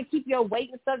trying to keep your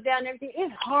weight and stuff down and everything,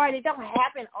 it's hard. It don't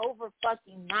happen over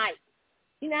fucking night.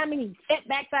 You know how many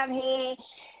setbacks I've had?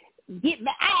 Get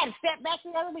back. I had a setback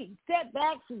the other week.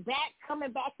 Setbacks, back,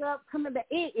 coming back up, coming back.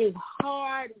 It is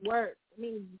hard work. I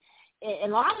mean,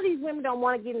 and a lot of these women don't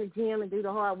want to get in the gym and do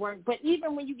the hard work. But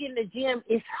even when you get in the gym,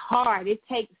 it's hard. It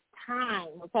takes time,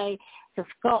 okay, to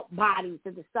sculpt bodies,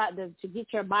 to decide to get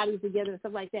your bodies together and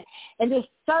stuff like that. And this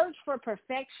search for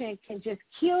perfection can just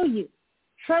kill you.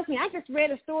 Trust me, I just read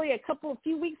a story a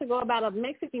few weeks ago about a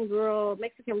Mexican real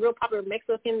popular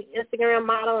Mexican Instagram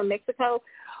model in Mexico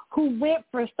who went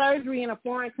for surgery in a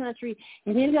foreign country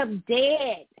and ended up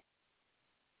dead.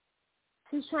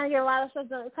 She's trying to get a lot of stuff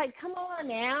done. It's like, come on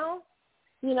now.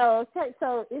 You know,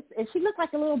 and she looked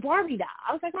like a little Barbie doll.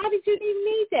 I was like, why did you even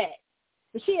need that?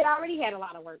 But she had already had a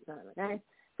lot of work done, okay?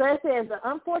 So it says,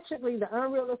 unfortunately, the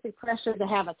unrealistic pressure to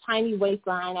have a tiny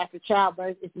waistline after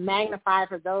childbirth is magnified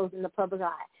for those in the public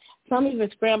eye. Some even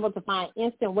scramble to find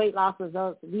instant weight loss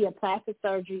results via plastic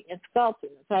surgery and sculpting,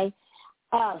 okay?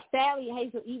 Sadly,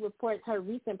 Hazel E reports her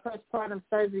recent postpartum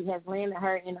surgery has landed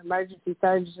her in emergency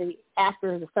surgery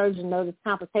after the surgeon noticed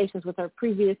complications with her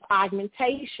previous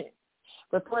augmentation,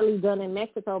 reportedly done in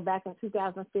Mexico back in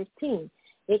 2015.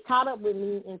 It caught up with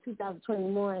me in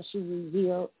 2021, she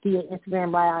revealed via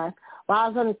Instagram bio. While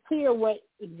it was unclear what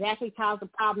exactly caused the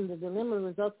problem, the dilemma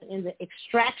resulted in the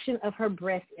extraction of her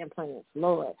breast implants,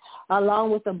 Lord,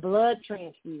 along with a blood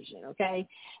transfusion, okay?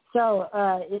 So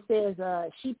it says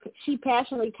she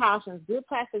passionately cautions good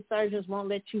plastic surgeons won't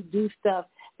let you do stuff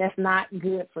that's not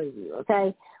good for you,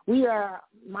 okay? We are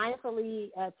mindfully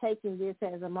taking this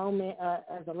as a moment,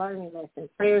 as a learning lesson.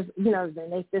 Prayers, you know,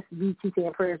 they just be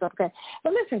saying prayers, okay?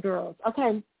 But listen, girls,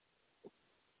 okay,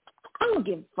 I don't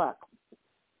give a fuck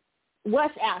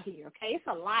what's out here, okay? It's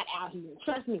a lot out here.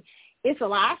 Trust me, it's a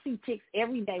lot. I see chicks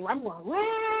every day where I'm going,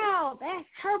 wow,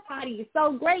 her body is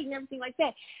so great and everything like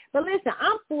that. But listen,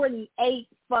 I'm 48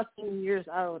 fucking years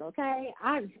old, okay?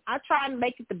 I try to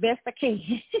make it the best I can.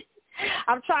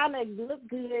 I'm trying to look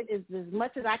good as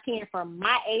much as I can for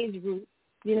my age group.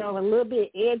 You know, a little bit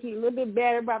edgy, a little bit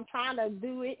better, but I'm trying to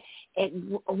do it.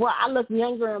 I look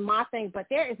younger in my thing, but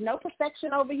there is no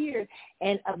perfection over here,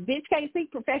 and a bitch can't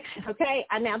seek perfection. Okay,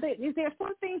 now there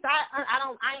some things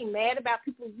I ain't mad about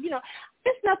people. You know,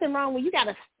 there's nothing wrong when you got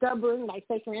a stubborn, like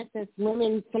say for instance,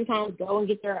 women sometimes go and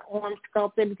get their arms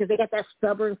sculpted because they got that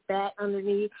stubborn fat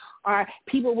underneath, or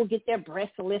people will get their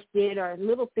breasts lifted, or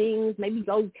little things. Maybe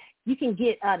you can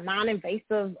get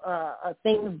non-invasive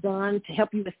things done to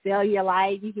help you with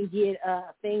cellulite. You can get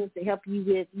things to help you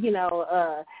with, you know,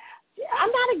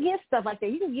 I'm not against stuff like that.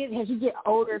 You can get, as you get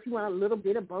older, if you want a little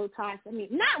bit of Botox. I mean,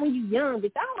 not when you're young,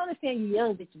 but I don't understand you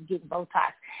young bitches getting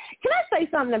Botox. Can I say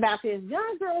something about this?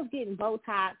 Young girls getting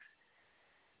Botox,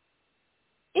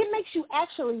 it makes you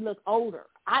actually look older.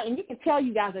 And you can tell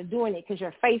you guys are doing it because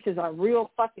your faces are real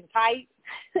fucking tight.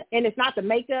 And it's not the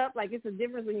makeup. Like, it's a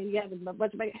difference when you have a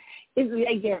bunch of makeup. It's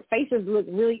like your faces look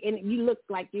really, and you look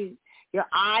like your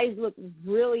eyes look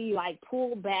really, like,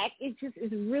 pulled back. It's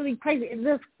really crazy. It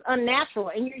looks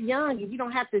unnatural. And you're young, and you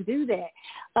don't have to do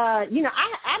that. You know,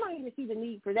 I don't even see the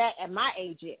need for that at my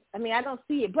age yet. I mean, I don't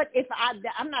see it. But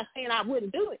I'm not saying I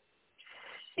wouldn't do it.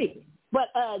 See. But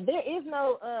there is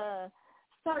no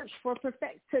search for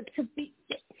perfection.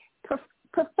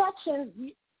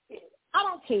 I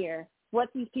don't care what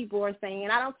these people are saying.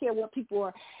 I don't care what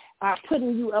people are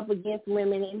putting you up against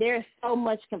women. And there's so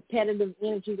much competitive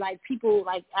energy. Like people,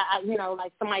 like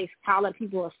like somebody's calling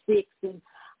people a six and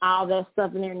all that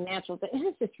stuff, and their natural thing.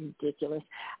 It's just ridiculous.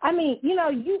 I mean, you know,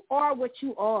 you are what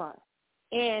you are.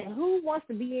 And who wants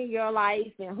to be in your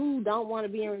life and who don't want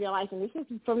to be in your life? And this is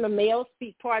from the male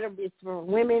speak part of it, for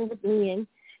women with men.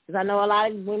 Because I know a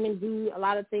lot of women do a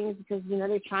lot of things because, you know,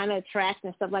 they're trying to attract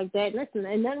and stuff like that. Listen,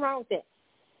 there's nothing wrong with that.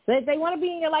 But if they want to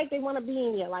be in your life, they want to be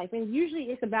in your life. And usually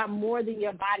it's about more than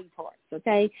your body parts,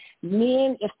 okay?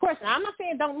 Men, of course, I'm not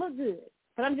saying don't look good,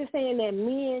 but I'm just saying that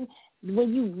men,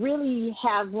 when you really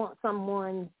want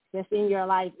someone that's in your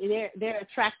life, they're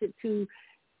attracted to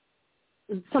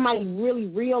somebody really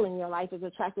real in your life, is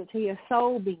attracted to your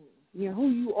soul being, you know, who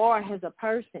you are as a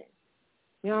person.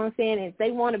 You know what I'm saying? If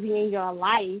they want to be in your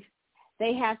life,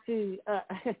 they have to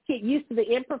get used to the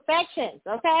imperfections,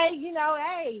 okay? You know,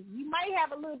 hey, you might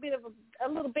have a little bit of a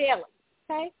little belly,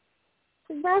 okay?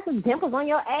 So you have some dimples on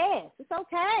your ass. It's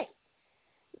okay.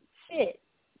 Shit.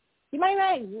 You may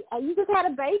not, you just had a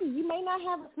baby. You may not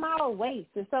have a smaller waist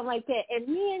or something like that. And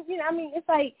men, you know, I mean, it's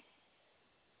like,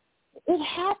 it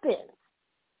happens.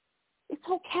 It's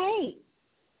okay.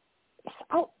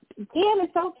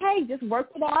 It's okay. Just work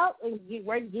it out and get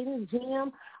in the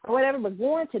gym or whatever. But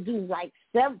going to do like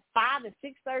 5 to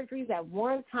 6 surgeries at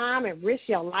one time and risk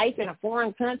your life in a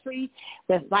foreign country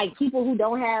with like people who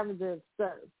don't have to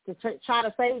try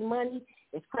to save money,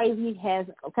 it's crazy.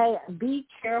 Okay, be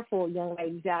careful, young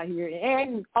ladies out here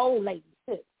and old ladies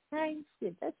too. Hey,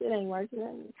 shit, that shit ain't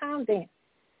working. Calm down.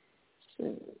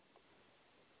 Shit.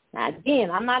 Now, again,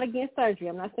 I'm not against surgery.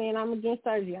 I'm not saying I'm against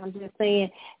surgery. I'm just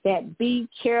saying that be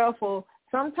careful.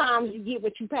 Sometimes you get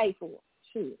what you pay for.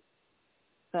 Shoot.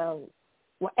 So,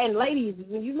 and ladies,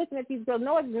 when you're looking at these girls,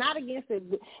 no, it's not against it.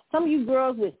 Some of you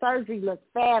girls with surgery look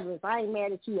fabulous. I ain't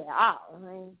mad at you at all.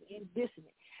 I ain't dissing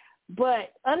it.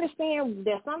 But understand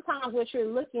that sometimes what you're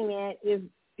looking at is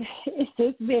it's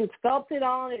just been sculpted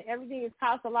on and everything has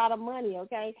cost a lot of money,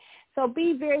 okay? So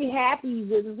be very happy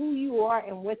with who you are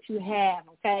and what you have,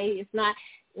 okay? It's not,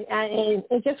 and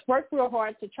just work real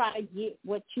hard to try to get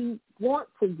what you want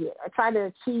to get or try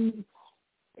to achieve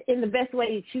in the best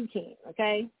way that you can,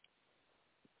 okay?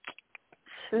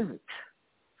 Shoot,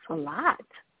 it's a lot.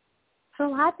 It's a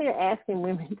lot they're asking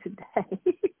women today.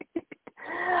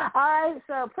 All right,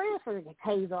 so prayers for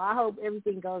Hazel. I hope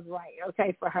everything goes right,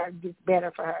 okay, for her, gets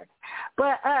better for her.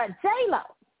 But J-Lo,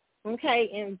 okay,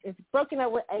 and it's broken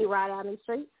up with A-Rod out in the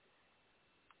streets.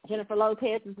 Jennifer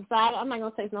Lopez has decided, I'm not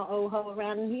going to take no old hoe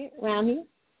around here.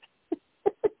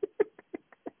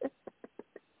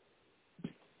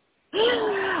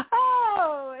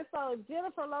 Oh, so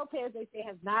Jennifer Lopez, they say,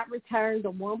 has not returned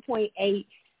the $1.8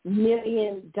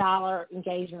 million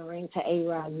engagement ring to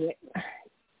A-Rod yet.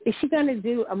 Is she going to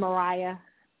do a Mariah?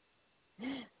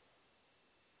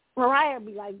 Mariah will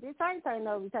be like, bitch, I ain't turning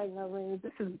over, taking no rings.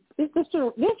 This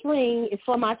ring is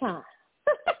for my time.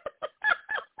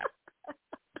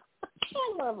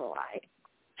 I love Mariah.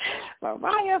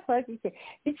 Mariah fucking said,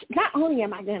 not only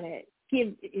am I going to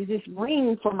give this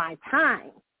ring for my time,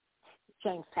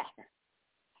 James Packer,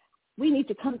 we need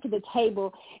to come to the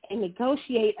table and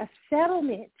negotiate a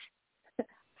settlement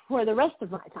for the rest of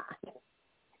my time.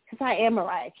 Because I am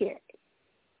Mariah Carey.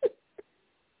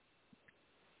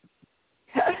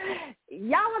 Y'all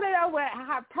want to know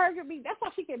how pergamy? That's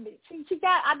how she can be. She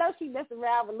got. I know she messed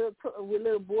around with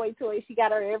little boy toys. She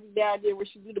got her every now and then where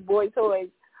she do the boy toys.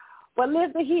 But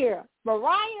listen here, Mariah.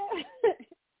 She's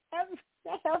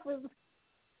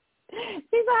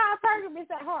a high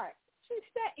pergamist at heart. She's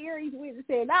that Aries with and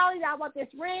said, "Not only do I want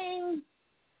this ring,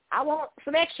 I want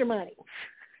some extra money."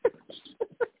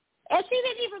 And she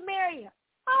didn't even marry him.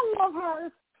 I love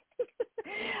her.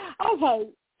 Okay,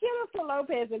 Jennifer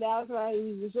Lopez announced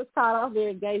he was just caught off their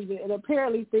engagement, and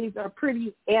apparently things are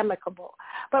pretty amicable.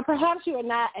 But perhaps you are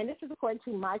not, and this is according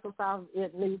to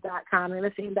MicrosoftNews.com and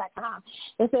MSN.com.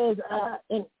 It says,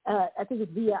 I think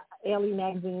it's via LE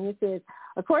Magazine, it says,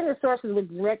 according to sources with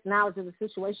direct knowledge of the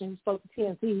situation who spoke to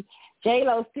TMZ,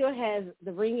 J-Lo still has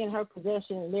the ring in her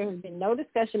possession, and there has been no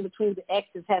discussion between the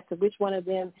exes as to which one of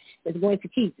them is going to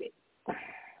keep it.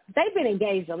 They've been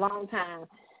engaged a long time.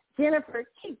 Jennifer,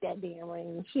 keep that damn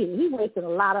ring. Shit, he wasted a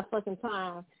lot of fucking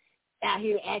time out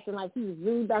here acting like he was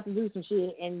really about to do some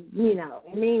shit. And, you know,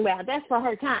 and meanwhile, that's for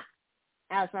her time.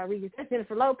 Alex Rodriguez, that's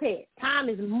Jennifer Lopez. Time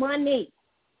is money.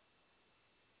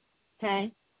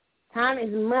 Okay? Time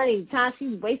is money. Time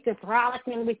she wasted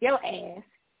frolicking with your ass.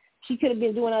 She could have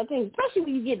been doing other things, especially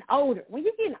when you're getting older. When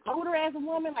you're getting older as a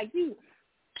woman, like you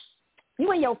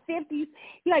in your 50s,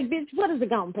 you're like, bitch, what is it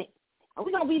going to be? Are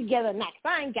we going to be together next?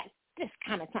 I ain't got this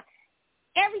kind of time.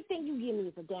 Everything you give me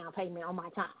is a down payment on my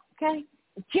time, okay?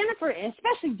 Jennifer, and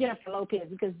especially Jennifer Lopez,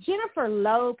 because Jennifer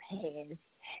Lopez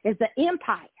is the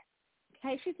empire,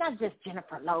 okay? She's not just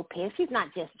Jennifer Lopez. She's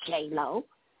not just J-Lo.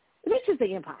 This is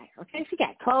the empire, okay? She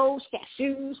got clothes, she got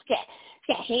shoes, she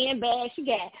got handbags, she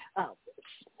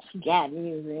got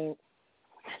music.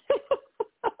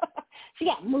 She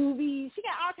got movies. She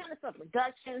got all kinds of stuff,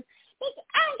 productions. I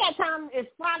ain't got time to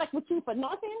frolic with you for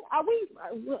nothing.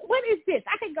 What is this?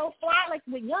 I could go frolic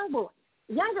with young boys.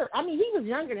 He was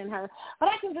younger than her, but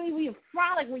I can really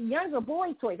frolic with younger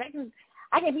boy toys.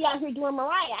 I can be out here doing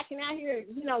Mariah. I can out here,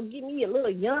 give me a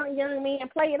little young man,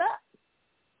 play it up.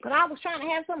 But I was trying to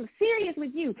have something serious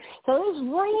with you. So this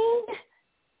ring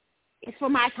is for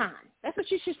my time. That's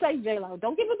what you should say, J-Lo.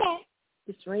 Don't give it back.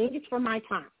 This ring is for my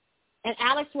time. And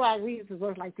Alex Rodriguez is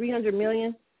worth like $300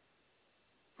 million.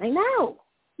 I know.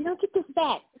 You don't get this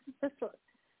back.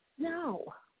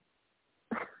 No.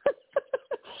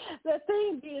 The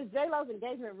thing is, J-Lo's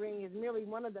engagement ring is merely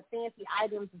one of the fancy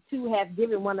items the two have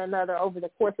given one another over the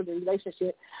course of the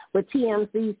relationship, with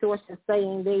TMZ sources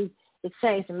saying they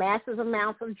exchanged massive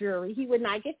amounts of jewelry. He would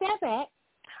not get that back.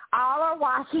 All are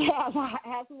watches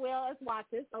as well as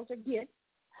watches. Those are gifts.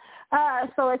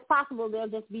 So it's possible they'll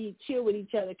just be chill with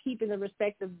each other, keeping the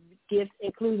respective gifts,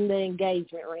 including the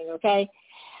engagement ring, okay?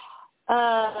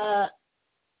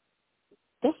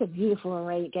 That's a beautiful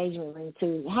engagement ring,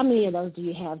 too. How many of those do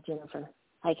you have, Jennifer?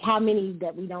 Like, how many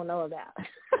that we don't know about?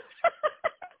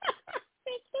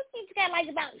 She's got like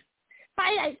about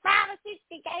 5 or 6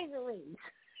 engagement rings.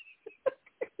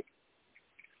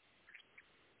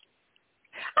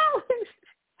 Oh,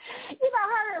 you know,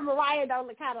 her and Mariah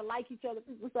don't kind of like each other,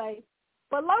 people say.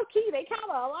 But low-key, they kind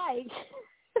of alike.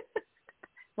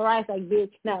 Mariah's like,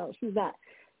 bitch, no, she's not.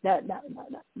 No.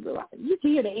 You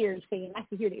can hear the Aries saying, I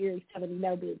can hear the Aries telling me,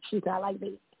 no, bitch, she's not like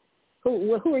me.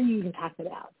 Who are you even talking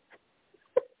about?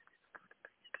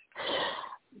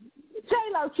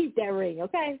 J-Lo, keep that ring,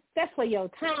 okay? That's for your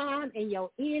time and your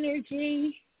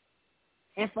energy,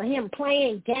 and for him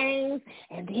playing games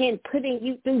and then putting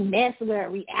you through mess where a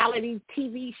reality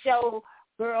TV show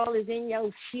girl is in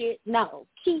your shit. No,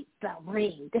 keep the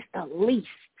ring. That's the least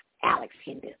Alex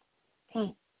can do.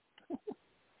 Okay?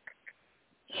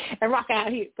 And rock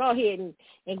out here. Go ahead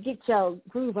and get your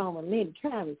groove on with Lenny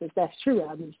Travis, if that's true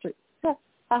out in the street.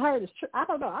 I heard it's true. I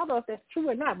don't know if that's true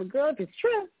or not, but girl, if it's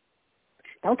true,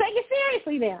 don't take it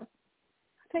seriously now.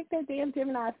 Take that damn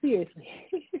Gemini seriously.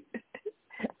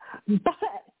 But,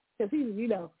 because he's, you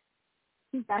know,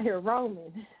 he's out here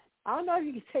roaming. I don't know if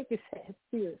you can take his ass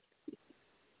seriously.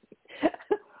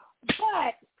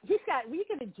 But he's got, when you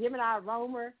get a Gemini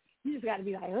roamer, you just got to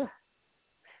be like, ugh.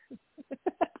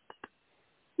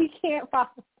 You can't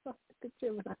follow the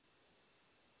Gemini.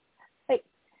 Like,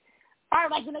 or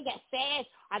like when they got Sag,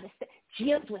 or the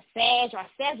Gems with Sag, or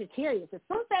Sagittarius. And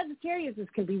some Sagittarius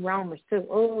can be roamers too.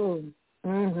 Oh,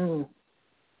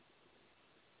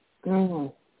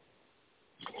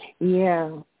 yeah.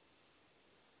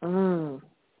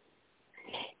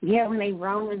 Yeah, when they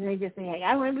roam, they just say, hey,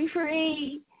 I want to be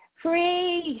free.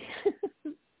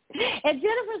 And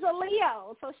Jennifer's a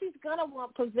Leo, so she's going to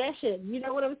want possession. You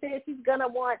know what I'm saying? She's going to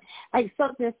want, like,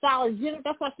 something solid. Jennifer,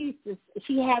 that's why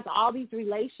she has all these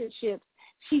relationships.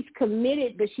 She's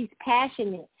committed, but she's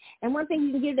passionate. And one thing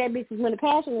you can give that bitch is when the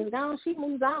passion is gone, she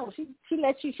moves on. She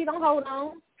lets you, she don't hold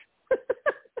on.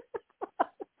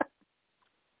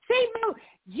 She moves.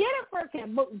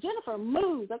 Jennifer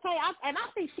moves, okay? I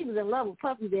think she was in love with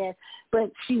Puffy's ass,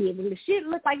 but the shit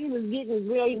looked like he was getting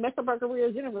real. He messed up her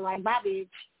career. Jennifer like, bye, bitch.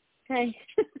 Okay?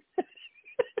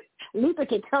 Luther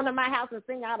can come to my house and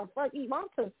sing how the fuck he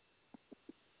wants to.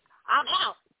 I'm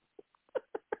out.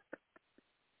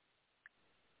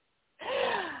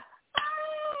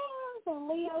 The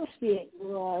Leo shit,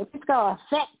 bro. It's going to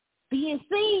affect being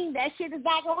seen. That shit is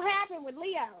not going to happen with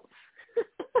Leo.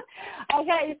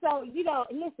 Okay, so, you know,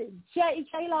 listen,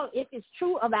 J-Lo, if it's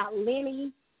true about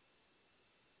Lenny,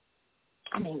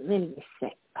 I mean, Lenny is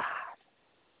sick.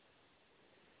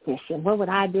 Listen, what would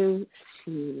I do?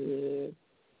 Shit.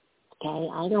 Okay,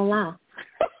 I ain't gonna lie.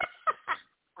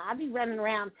 I'll be running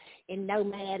around in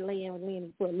nomad land with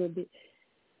Lenny for a little bit.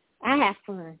 I have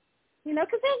fun. You know,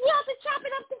 because you have to chop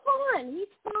it up to fun.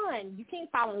 He's fun. You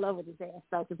can't fall in love with his ass,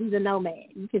 though, because he's a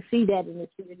nomad. You can see that in the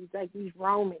spirit. He's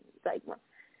roaming. He's like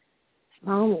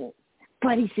roaming.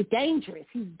 But he's dangerous.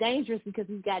 He's dangerous because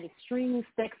he's got extreme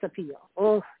sex appeal.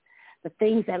 Oh, the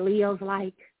things that Leos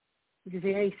like. He's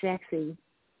very sexy.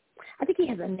 I think he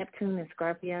has a Neptune and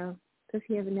Scorpio. Does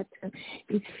he have a Neptune?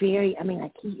 He's very, I mean,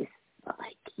 like, he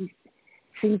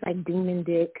seems like demon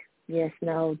dick. Yes,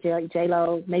 no,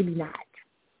 J-Lo, maybe not.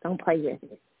 Don't play with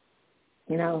it.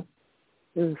 You know?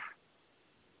 Oof.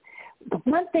 The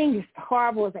one thing that's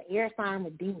horrible is an air sign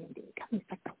with demon dick. I mean, it's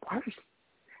like the worst.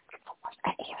 It's the worst.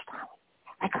 An air sign.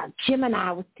 Like a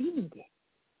Gemini with demon dick.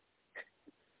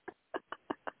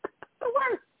 The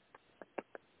worst.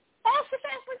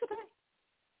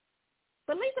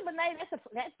 But Lisa Bonet,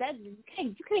 you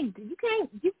can't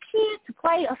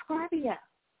play a Scorpio.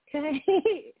 Okay?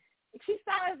 If she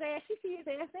saw his ass, she see his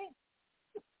ass in.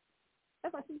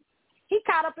 That's why he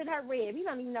caught up in her rib. He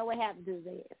don't even know what happened to his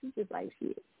ass. He's just like,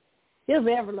 shit. He'll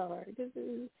never love her.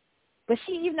 But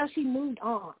she, even though she moved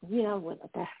on, you know, with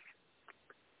that.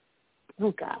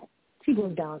 Oh, God. She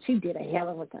moved on. She did a hell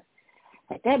of a thing.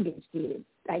 Like, that bitch did.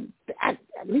 Like,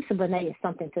 Lisa Bonet is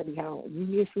something to behold.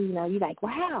 You just, you know, you're like,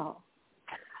 wow.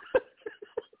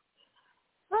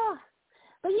 Oh.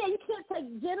 But yeah, you can't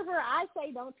take Jennifer. I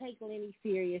say don't take Lenny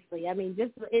seriously. I mean,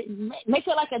 just make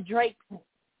it like a Drake thing.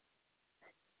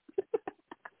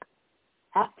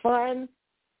 Have fun.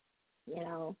 You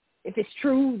know, if it's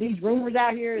true, these rumors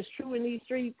out here is true in these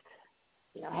streets.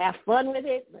 You know, have fun with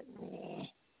it, but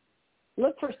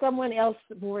look for someone else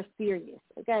more serious.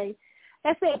 Okay.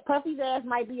 That said, Puffy's ass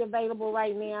might be available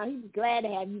right now. He's glad to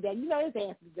have you back. You know his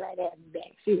ass is glad to have you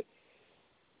back. Shit.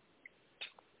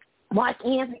 Mark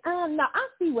Anthony. No, I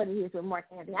see what it is with Mark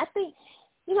Anthony. I think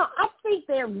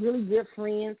they're really good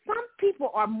friends. Some people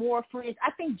are more friends.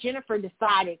 I think Jennifer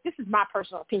decided, this is my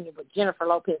personal opinion, but Jennifer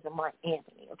Lopez and Mark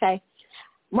Anthony, okay?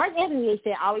 Mark Anthony, they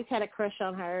said, always had a crush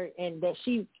on her, and that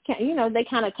she, you know, they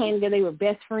kind of came together. They were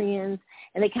best friends,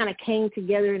 and they kind of came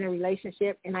together in a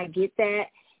relationship, and I get that.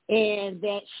 And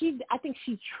that I think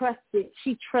she trusts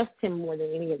him more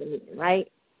than any of the men, right?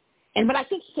 But I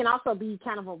think he can also be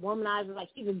kind of a womanizer. Like,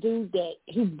 he's a dude that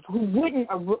who wouldn't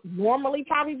normally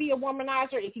probably be a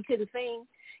womanizer if he couldn't sing,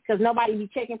 because nobody be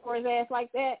checking for his ass like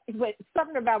that. But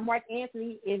something about Mark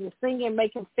Anthony is his singing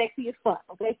make him sexy as fuck,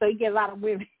 okay? So he get a lot of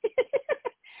women,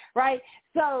 right?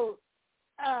 So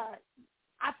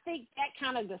I think that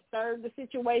kind of disturbed the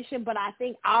situation, but I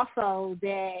think also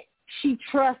that she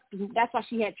trusts, that's why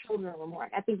she had children with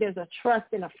Mark. I think there's a trust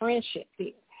and a friendship there.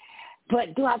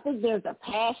 But do I think there's a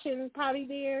passion probably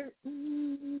there?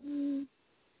 Mm-hmm.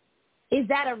 Is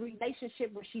that a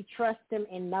relationship where she trusts them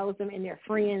and knows them and they're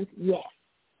friends? Yes,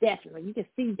 definitely. You can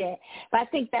see that. But I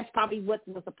think that's probably what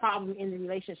was the problem in the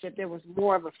relationship. There was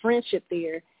more of a friendship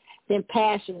there than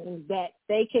passion, that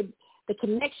the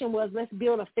connection was, let's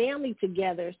build a family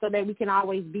together so that we can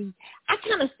always be, I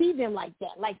kind of see them like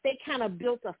that. Like they kind of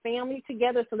built a family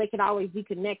together so they could always be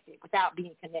connected without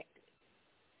being connected.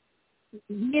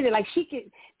 You get it? Like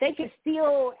they could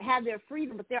still have their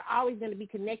freedom, but they're always going to be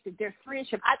connected. Their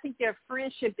friendship, I think their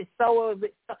friendship is because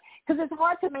it's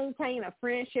hard to maintain a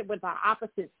friendship with the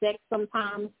opposite sex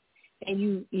sometimes, and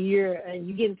you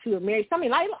get into a marriage. I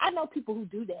mean, I know people who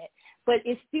do that, but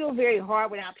it's still very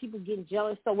hard without people getting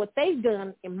jealous. So what they've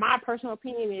done, in my personal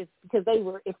opinion, is because they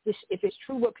were, if it's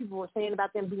true what people were saying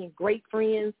about them being great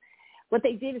friends, what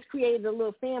they did is created a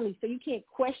little family, so you can't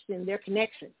question their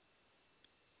connection.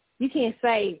 You can't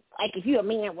say, like, if you're a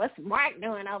man, what's Mark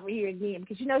doing over here again?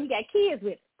 Because, you know, he got kids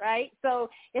with it, right? So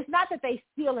it's not that they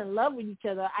still in love with each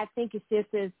other. I think it's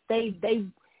just that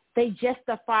they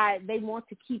justify, they want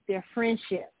to keep their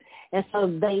friendship. And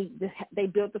so they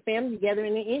built the family together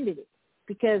and they ended it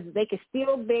because they could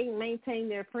still maintain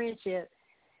their friendship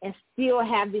and still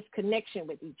have this connection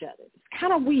with each other. It's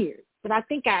kind of weird, but I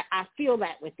think I feel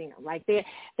that with them. Like they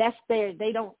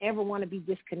don't ever want to be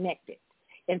disconnected.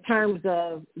 In terms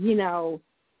of, you know,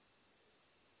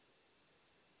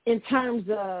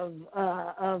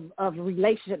 of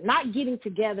relationship, not getting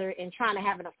together and trying to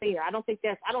have an affair. I don't think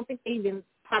they even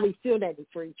probably feel that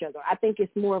for each other. I think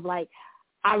it's more of like,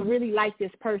 I really like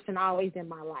this person always in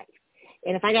my life.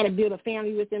 And if I got to build a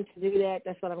family with them to do that,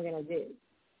 that's what I'm going to do.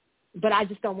 But I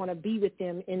just don't want to be with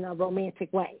them in a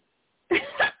romantic way. I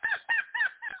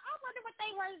wonder what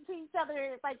they were to each other.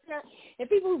 It's like, and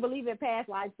people who believe in past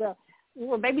lives stuff,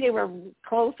 well, maybe they were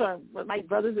close or like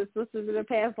brothers and sisters in their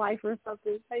past life or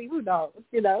something. Hey, who knows,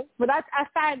 you know? But I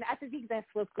think that's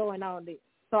what's going on there.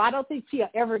 So I don't think I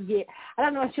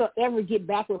don't know if she'll ever get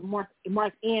back with Mark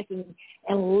Anthony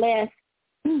unless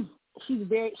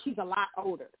she's a lot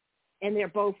older and they're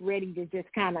both ready to just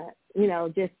kind of, you know,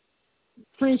 just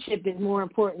friendship is more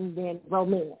important than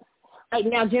romance. Right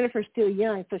now, Jennifer's still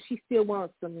young, so she still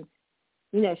wants some,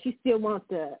 you know, she still wants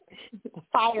the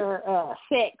fire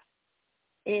sex.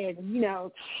 And, you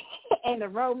know, and the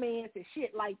romance and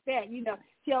shit like that, you know,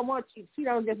 she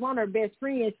don't just want her best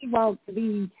friend. She wants to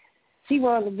be,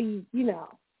 you know,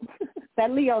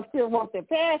 that Leo still wants their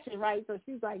passion, right? So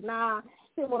she's like, nah,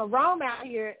 she want to roam out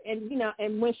here. And, you know,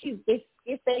 and when she's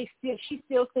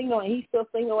still single and he's still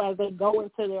single as they go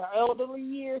into their elderly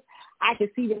years, I can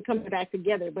see them coming back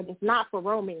together. But it's not for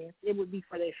romance. It would be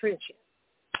for their friendship.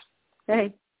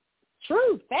 Okay?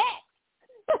 True fact.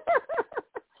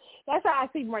 That's how I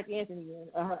see Mark Anthony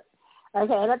and her.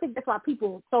 Okay, and I think that's why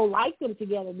people so like them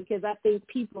together, because I think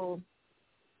people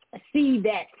see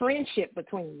that friendship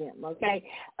between them, okay?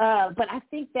 But I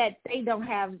think that they don't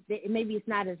have, maybe it's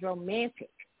not as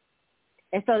romantic.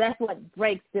 And so that's what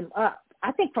breaks them up.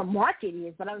 I think for Mark it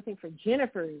is, but I don't think for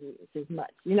Jennifer it is as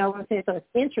much. You know what I'm saying? So it's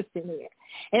interesting there.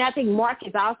 And I think Mark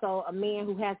is also a man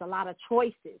who has a lot of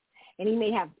choices, and he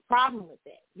may have a problem with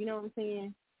that. You know what I'm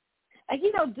saying? Like,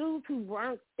 you know, dudes who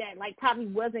weren't that, like, probably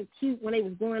wasn't cute when they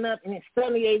was growing up, and then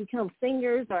suddenly they become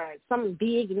singers or something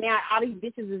big, and now all these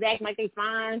bitches is acting like they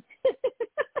fine.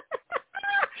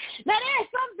 Now, there's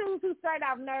some two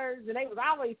straight-off nerds, and they was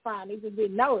always fine. They just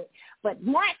didn't know it. But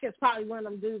Mark is probably one of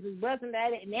them dudes who wasn't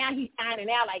at it, and now he's finding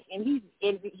out, like, and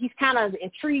he's kind of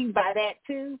intrigued by that,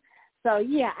 too. So,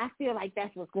 yeah, I feel like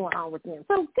that's what's going on with them.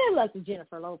 So good luck to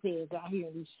Jennifer Lopez out here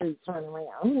in these streets running around.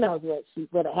 Who knows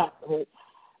what happened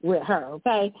with her,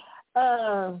 okay?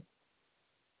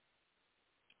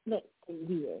 Let's see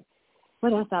here.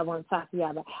 What else I want to talk to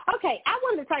y'all about? Okay, I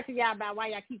wanted to talk to y'all about why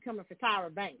y'all keep coming for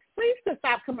Tyra Banks. Please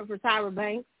stop coming for Tyra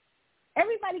Banks.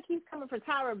 Everybody keeps coming for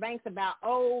Tyra Banks about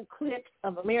old clips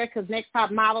of America's Next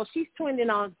Top Model. She's trending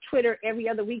on Twitter every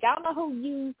other week. I don't know who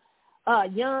you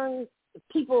young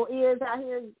people is out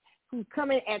here who's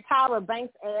coming at Tyra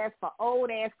Banks' ass for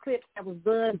old-ass clips that was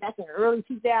done back in the early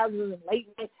 2000s and late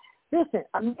 90s. Listen,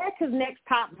 America's Next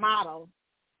Top Model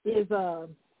is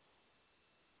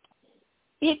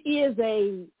it is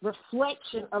a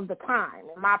reflection of the time,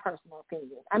 in my personal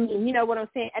opinion. I mean, you know what I'm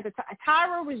saying? At the time,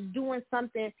 Tyra was doing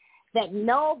something that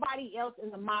nobody else in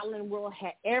the modeling world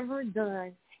had ever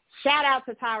done. Shout out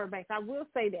to Tyra Banks. I will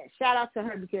say that. Shout out to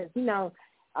her because, you know,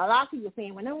 a lot of people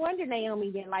saying, well, no wonder Naomi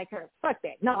didn't like her. Fuck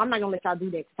that. No, I'm not going to let y'all do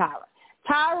that to Tyra.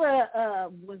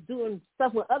 Tyra was doing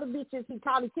stuff with other bitches he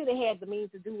probably could have had the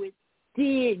means to do it,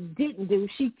 didn't do.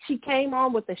 She came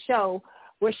on with a show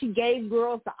where she gave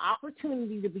girls the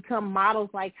opportunity to become models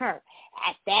like her.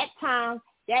 At that time,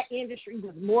 that industry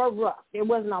was more rough. There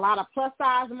wasn't a lot of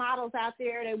plus-size models out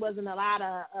there. There wasn't a lot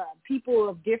of people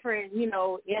of different, you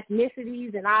know,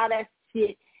 ethnicities and all that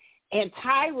shit. And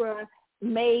Tyra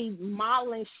made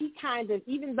modeling, she kind of,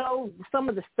 even though some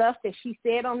of the stuff that she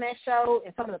said on that show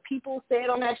and some of the people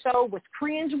said on that show was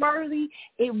cringeworthy,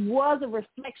 it was a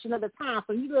reflection of the time.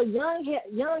 So you little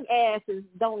young asses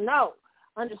don't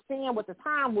understand what the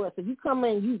time was. So you come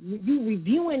in, you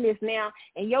reviewing this now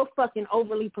in your fucking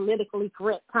overly politically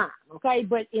correct time, okay?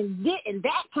 But in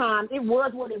that time, it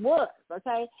was what it was,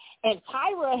 okay? And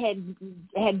Tyra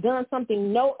had done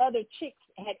something no other chicks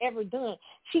had ever done.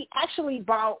 She actually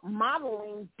brought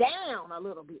modeling down a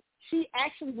little bit. She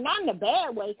actually, not in a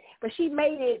bad way, but she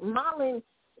made it modeling.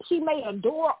 She made a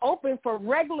door open for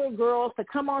regular girls to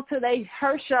come onto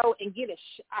her show and get a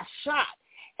shot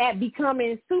at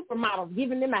becoming supermodels,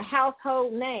 giving them a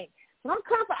household name. So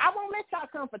I won't let y'all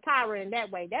come for Tyra in that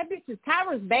way.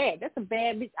 Tyra's bad. That's a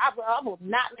bad bitch. I will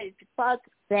not let you fuck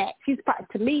that.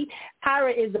 To me,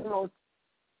 Tyra is the most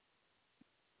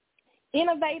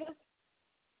innovative,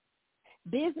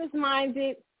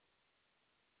 business-minded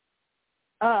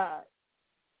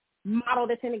model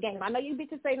that's in the game. I know you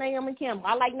bitches say Naomi Campbell.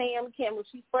 I like Naomi Campbell.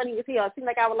 She's funny as hell. It seems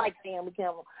like I would like Naomi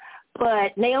Campbell.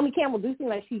 But Naomi Campbell do seem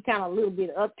like she's kind of a little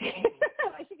bit up there.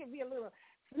 Like she could be a little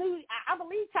snooty. I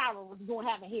believe Tyra was going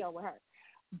to have a hell with her.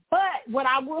 But what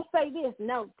I will say this,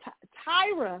 no,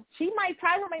 Tyra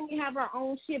may have her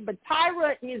own shit, but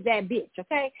Tyra is that bitch,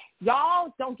 okay?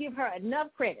 Y'all don't give her enough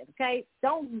credit, okay?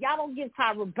 Y'all don't give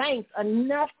Tyra Banks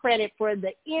enough credit for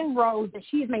the inroads that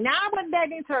she's made. Now, I wasn't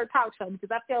that into her talk show because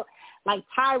I felt like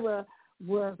Tyra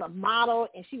was a model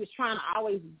and she was trying to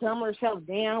always dumb herself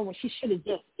down when she should have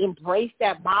just embraced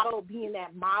that model, being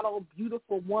that model,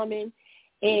 beautiful woman,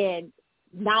 and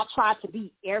not try to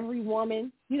be every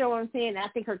woman. You know what I'm saying? I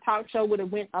think her talk show would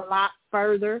have went a lot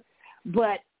further.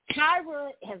 But Tyra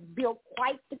has built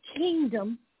quite the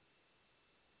kingdom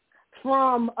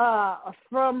from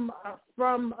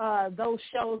those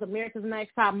shows, America's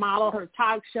Next Top Model, her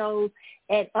talk shows,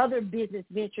 and other business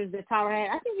ventures that Tyra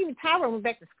had. I think even Tyra went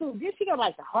back to school. Did she go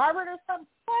like to Harvard or something?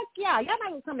 Fuck yeah. Y'all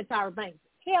not going to come to Tyra Banks.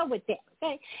 Hell with that,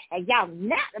 okay? And y'all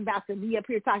not about to be up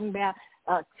here talking about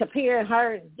comparing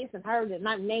her and dissing her to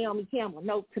not Naomi Campbell.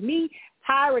 No, to me,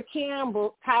 Tyra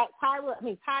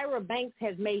Banks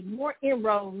has made more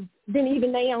inroads than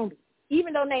even Naomi.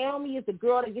 Even though Naomi is the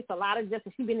girl that gets a lot of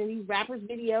justice, she's been in these rappers'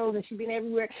 videos and she's been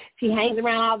everywhere. She hangs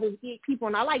around all these people,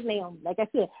 and I like Naomi, like I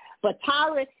said. But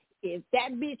Tyra is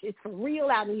that bitch is for real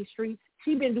out in these streets.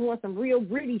 She's been doing some real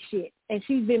gritty shit, and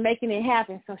she's been making it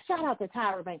happen. So shout out to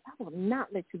Tyra Banks. I will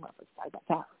not let you motherfuckers talk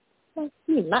about Tyra.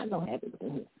 You're not going to have it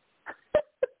in here.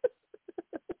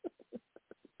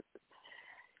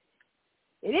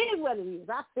 It is what it is.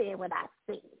 I said what I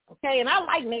said, okay? And I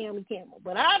like Naomi Campbell,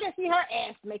 but I didn't see her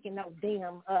ass making no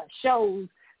damn shows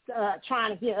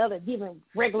trying to giving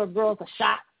regular girls a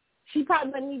shot. She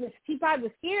probably was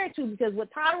scared to, because what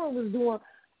Tyra was doing,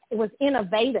 it was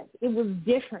innovative. It was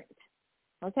different,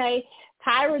 okay?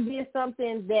 Tyra did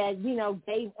something that,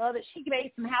 she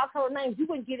made some household names. You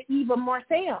wouldn't get Eva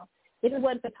Marcel if it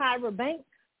wasn't for Tyra Banks.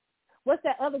 What's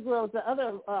that other girl?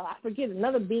 I forget,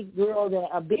 another big girl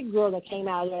that came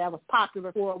out there that was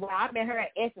popular for a while. I met her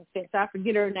at Essence Fest, so I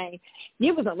forget her name.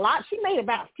 It was a lot. She made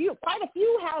quite a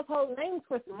few household names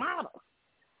for some models.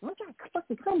 I'm trying to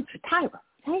fucking come to Tyra.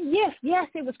 Hey, yes,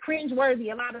 it was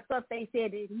cringeworthy. A lot of stuff they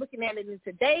said, looking at it in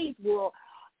today's world.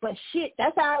 But shit,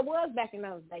 that's how it was back in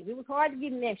those days. It was hard to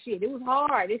get in that shit. It was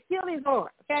hard. It still is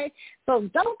hard, okay? So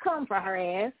don't come for her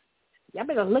ass. Y'all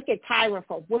better look at Tyra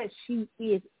for what she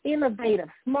is. Innovative,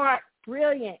 smart,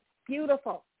 brilliant,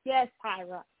 beautiful. Yes,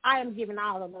 Tyra, I am giving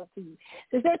all the love to you.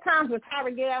 Is there times when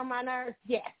Tyra get on my nerves?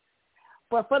 Yes.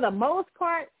 But for the most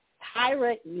part,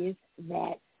 Tyra is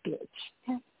that bitch.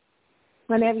 Okay?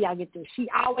 Whenever y'all get through, she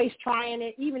always trying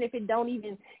it, even if it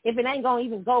ain't gonna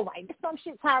even go right. There's some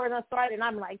shit Tyra done started, and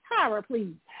I'm like, Tyra,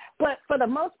 please. But for the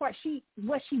most part,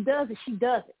 what she does is she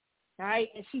does it, all right.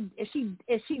 And she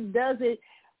does it.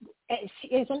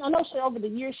 And I know she over the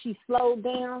years she slowed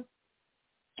down,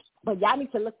 but y'all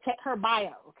need to check her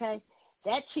bio, okay?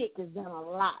 That chick has done a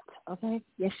lot, okay?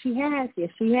 Yes, she has.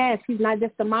 She's not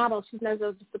just a model. She's not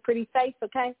just a pretty face,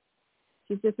 okay?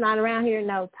 She's just not around here.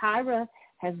 No, Tyra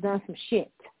has done some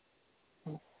shit.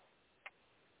 I'm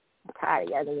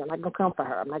tired of y'all. I'm not going to come for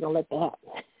her. I'm not going to let that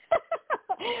happen.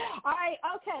 All right,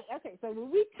 okay. So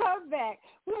when we come back,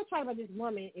 we're going to talk about this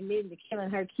woman admitting to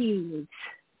killing her kids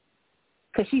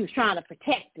because she was trying to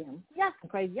protect them. Y'all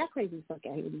crazy as fuck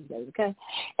out here these days, okay?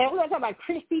 And we're going to talk about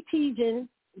Christy Teigen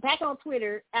back on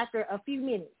Twitter after a few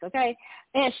minutes, okay?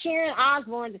 And Sharon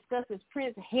Osbourne discusses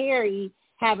Prince Harry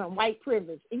having white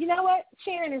privilege. And you know what?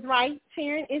 Sharon is right.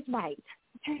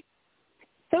 Okay.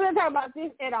 So we're going to talk about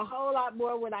this and a whole lot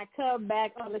more when I come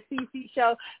back on the CC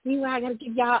Show. Meanwhile, I'm going to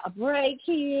give y'all a break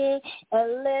here.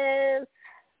 And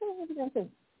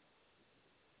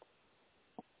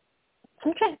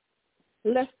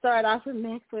let's start off with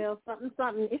Maxwell.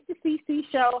 Something. It's the CC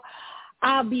Show.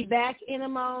 I'll be back in a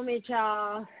moment,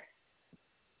 y'all.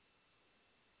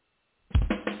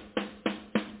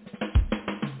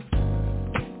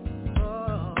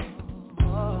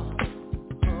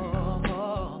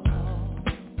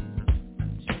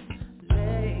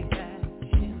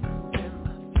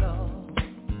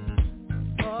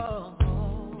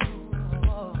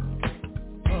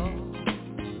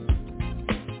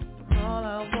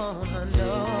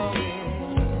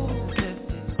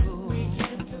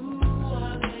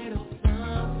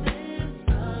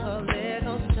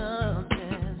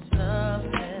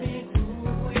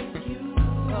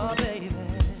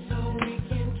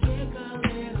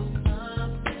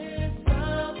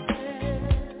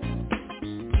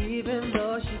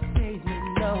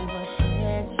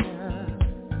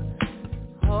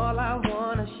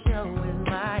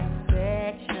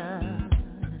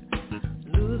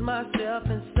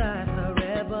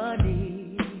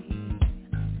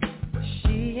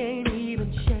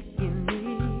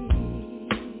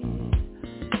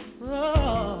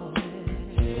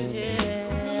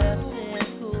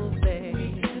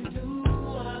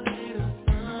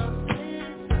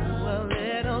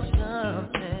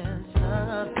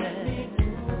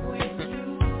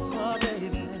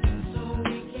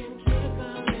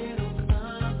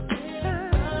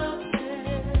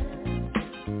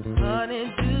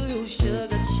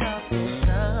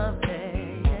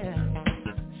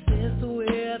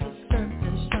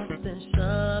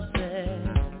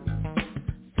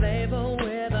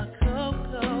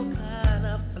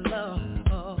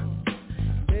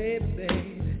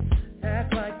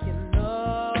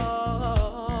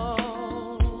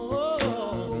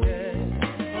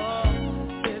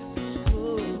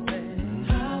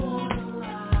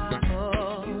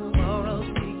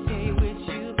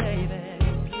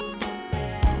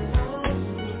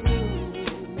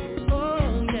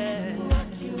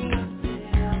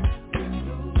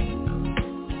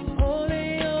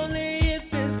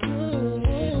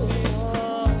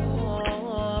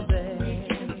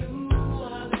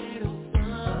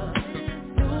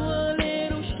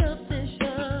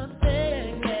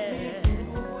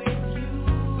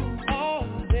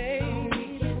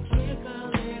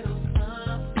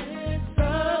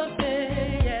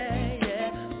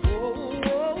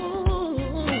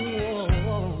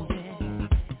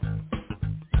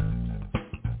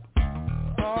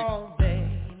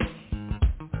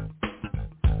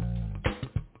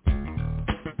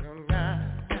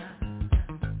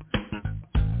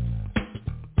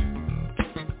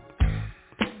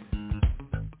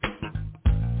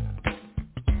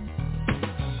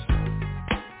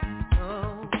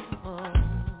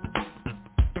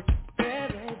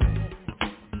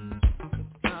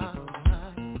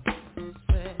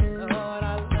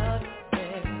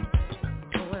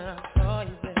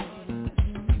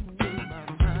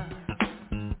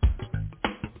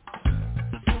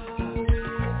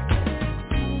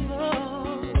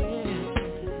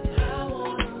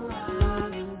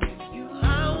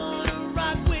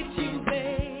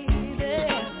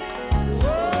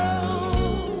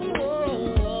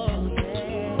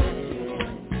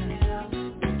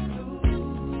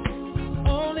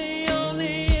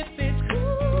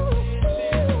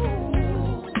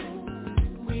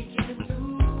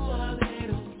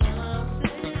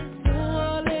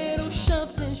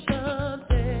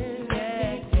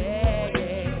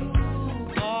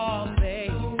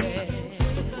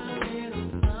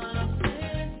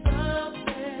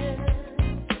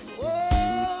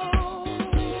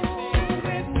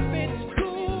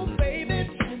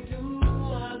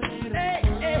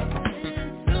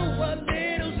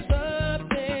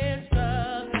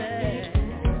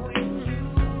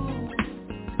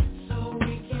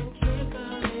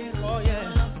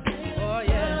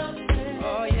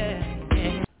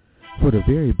 For the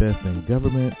very best in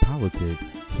government, politics,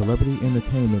 celebrity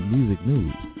entertainment, music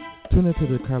news, tune into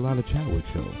the Carlotta Chadwick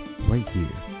Show right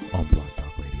here on Blog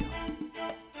Talk Radio.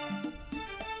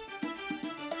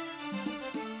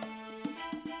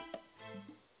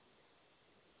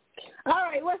 All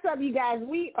right, what's up, you guys?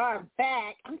 We are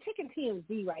back. I'm taking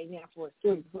TMZ right now for a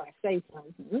story before I say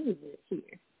something. Let me get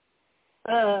here.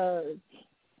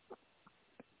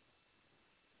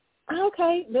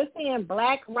 Okay, they're saying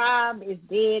Black Rob is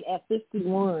dead at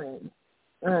 51.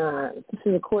 This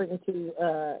is according to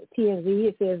TMZ.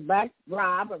 It says Black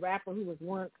Rob, a rapper who was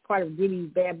once part of Diddy's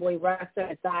Bad Boy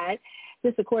roster, died.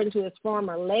 This according to his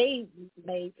former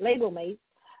label mates.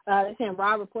 They're saying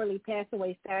Rob reportedly passed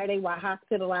away Saturday while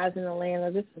hospitalized in Atlanta.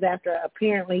 This is after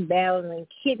apparently battling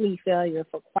kidney failure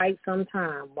for quite some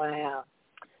time. Wow.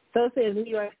 So it says New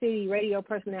York City radio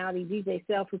personality DJ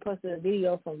Self, who posted a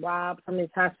video from Rob from his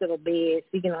hospital bed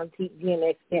speaking on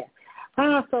DMX.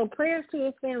 Wow, so prayers to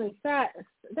his family. That's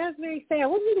very sad.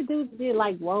 What did the dude do,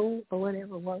 like, whoa, or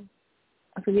whatever, whoa?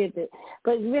 I forget that.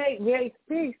 But very, very,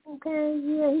 very, okay,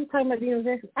 yeah, he's talking about the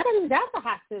university. I didn't even got the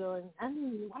hospital. And I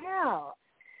mean, wow.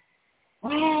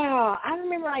 Wow. I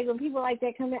remember, like, when people like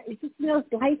that come out, it just,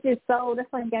 life is so,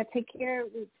 that's why you got to take care of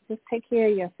it. Just take care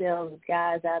of yourselves,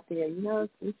 guys out there.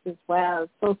 It's just, wow,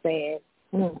 it's so sad.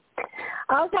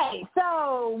 Okay,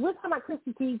 so we're talking about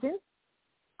Chrissy Teigen.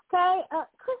 Okay,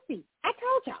 Chrissy, I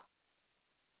told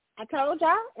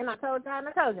y'all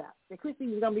that Chrissy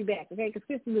was going to be back, okay, because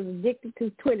Chrissy was addicted to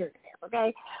Twitter,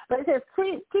 okay? But it says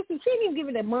Chrissy, she didn't even give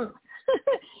it a month.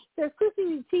 It says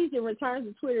Chrissy Teigen returns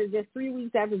to Twitter just 3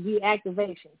 weeks after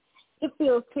deactivation. It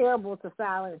feels terrible to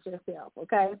silence yourself,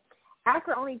 okay?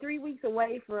 After only 3 weeks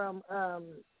away from,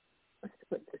 let's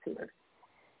put this here.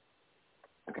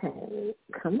 Okay,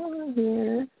 come on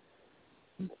here.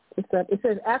 It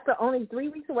says, after only 3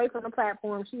 weeks away from the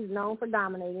platform she's known for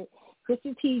dominating,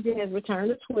 Chrissy Teigen has returned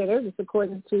to Twitter. This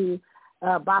according to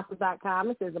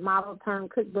Boston.com. It says the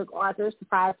model-turned-cookbook author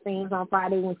surprised fans on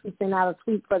Friday when she sent out a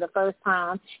tweet for the first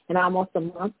time in almost a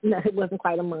month. No, it wasn't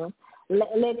quite a month.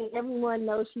 Letting everyone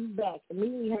know she's back.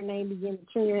 Immediately her name began to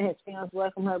trend as fans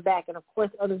welcome her back. And, of course,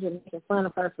 others are making fun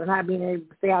of her for not being able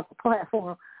to stay off the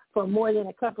platform for more than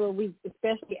a couple of weeks,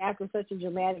 especially after such a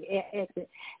dramatic exit.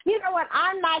 You know what?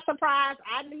 I'm not surprised.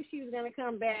 I knew she was going to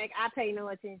come back. I pay no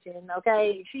attention,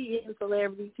 okay? She is a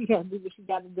celebrity. She got to do what she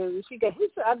got to do.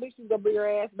 I knew she was going to bring her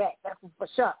ass back. That's for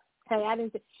sure. Okay,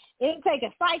 it didn't take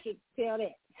a psychic to tell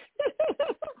that.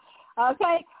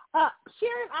 Okay?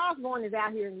 Sharon Osbourne is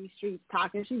out here in these streets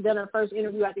talking. She's done her first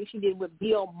interview, I think she did with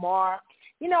Bill Maher.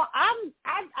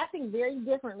 I think very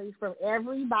differently from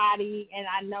everybody, and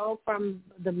I know from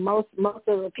the most of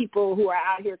the people who are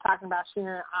out here talking about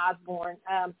Sharon Osbourne.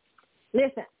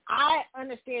 Listen, I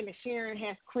understand that Sharon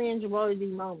has cringe-worthy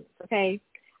moments, okay?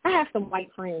 I have some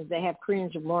white friends that have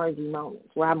cringe-worthy moments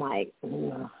where I'm like, you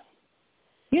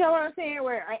know what I'm saying?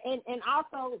 And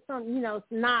also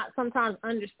not sometimes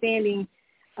understanding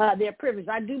their privilege.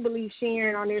 I do believe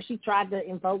Sharon on there, she tried to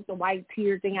invoke the white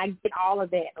tear thing. I get all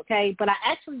of that, okay? But I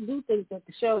actually do think that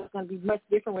the show is going to be much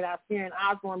different without Sharon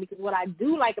Osbourne, because what I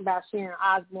do like about Sharon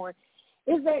Osbourne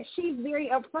is that she's very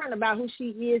upfront about who she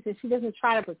is, and she doesn't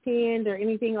try to pretend or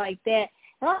anything like that.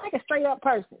 And I like a straight-up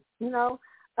person,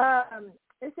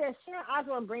 It says Sharon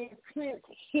Osbourne brings Prince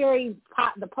Harry,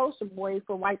 the poster boy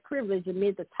for white privilege,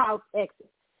 amid the talk exit.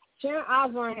 Sharon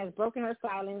Osbourne has broken her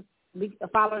silence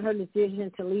following her decision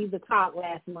to leave the talk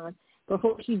last month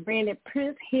before she branded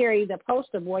Prince Harry the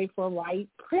poster boy for white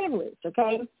privilege,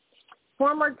 okay?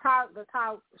 Former talk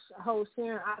host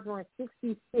Sharon Osbourne,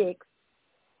 68,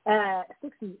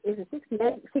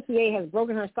 has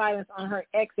broken her silence on her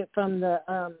exit from the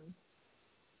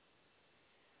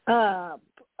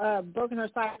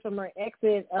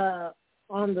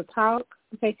on the talk,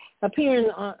 okay? Appearing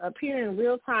in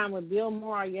real time with Bill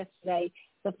Maher yesterday,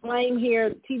 the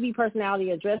flame-haired TV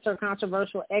personality addressed her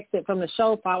controversial exit from the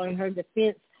show following her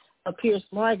defense of Piers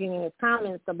Morgan in his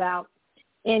comments about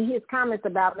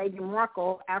Meghan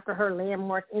Markle after her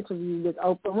landmark interview with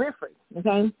Oprah Winfrey.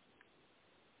 Okay,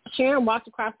 Sharon walked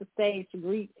across the stage to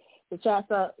greet the chat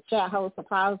host,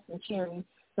 applause and cheering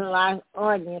from the live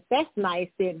audience. That's nice,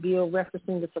 said Bill,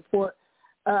 referencing the support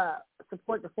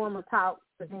the former talk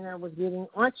presenter was getting.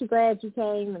 Aren't you glad you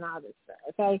came and all this stuff?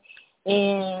 Okay.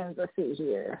 And let's see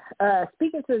here.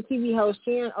 Speaking to the TV host,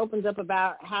 Sharon opens up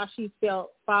about how she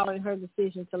felt following her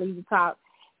decision to leave the talk.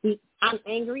 I'm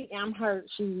angry, I'm hurt,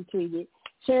 she retweeted.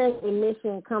 Sharon's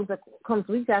admission comes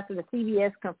weeks after the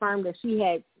CBS confirmed that she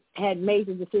had made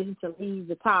the decision to leave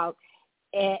the talk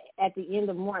at the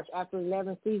end of March after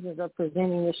 11 seasons of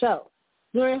presenting the show.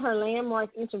 During her landmark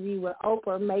interview with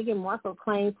Oprah, Meghan Markle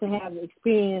claimed to have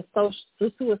experienced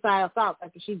suicidal thoughts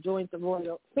after she joined the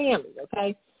royal family,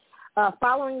 okay?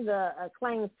 Following the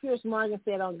claims, Piers Morgan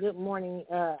said on Good Morning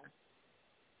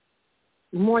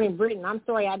Britain, "I'm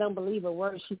sorry, I don't believe a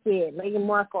word she said. Meghan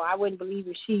Markle, I wouldn't believe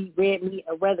if she read me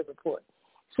a weather report."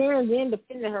 Sharon then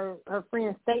defended her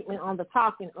friend's statement on the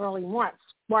talk in early March,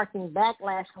 sparking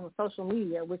backlash on social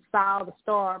media, which styled the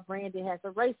star branded as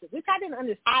a racist, which I didn't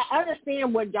understand. I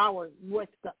understand what y'all were,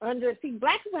 what's the under. See,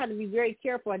 black people have to be very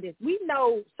careful of this. We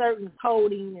know certain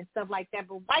coding and stuff like that,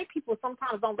 but white people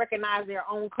sometimes don't recognize their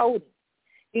own coding,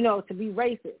 to be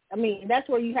racist. I mean, that's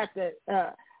where you have to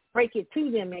break it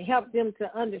to them and help them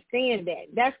to understand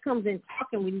that. That comes in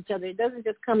talking with each other. It doesn't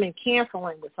just come in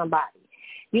canceling with somebody.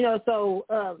 So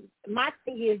my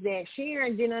thing is that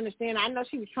Sharon didn't understand. I know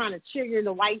she was trying to trigger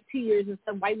the white tears and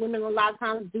stuff. White women a lot of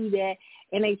times do that,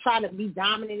 and they try to be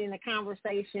dominant in the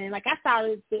conversation. Like I saw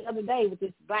it the other day with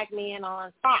this black man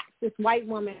on Fox. This white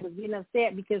woman was getting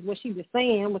upset because what she was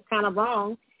saying was kind of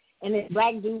wrong, and this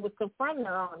black dude was confronting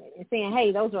her on it and saying,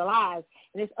 "Hey, those are lies."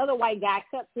 And this other white guy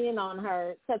cuts in on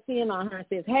her and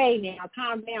says, "Hey, now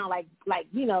calm down, like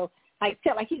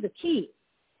he's a kid."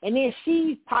 And then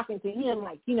she's talking to him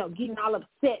getting all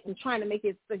upset and trying to make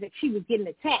it so that she was getting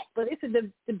attacked. But it's a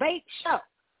debate show.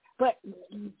 But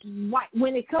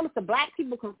when it comes to black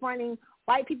people confronting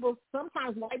white people,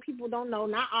 sometimes white people don't know,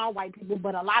 not all white people,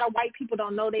 but a lot of white people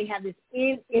don't know they have this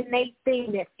innate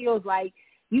thing that feels like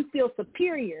you feel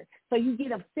superior. So you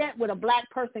get upset with a black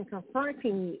person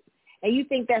confronting you, and you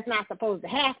think that's not supposed to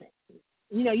happen.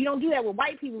 You don't do that with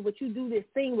white people, but you do this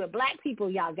thing with black people.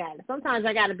 Y'all got it. Sometimes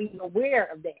I got to be aware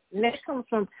of that, and that comes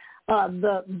from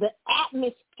the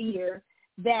atmosphere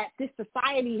that this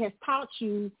society has taught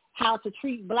you how to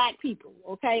treat black people,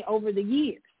 okay, over the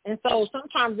years. And so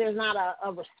sometimes there's not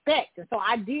a respect. And so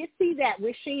I did see that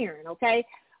with Sharon, okay,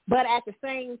 but at the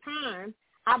same time,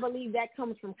 I believe that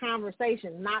comes from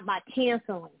conversation, not by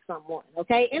canceling someone,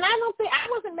 okay? And I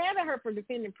wasn't mad at her for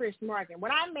defending Piers Morgan.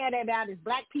 What I'm mad about is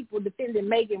black people defending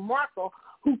Meghan Markle,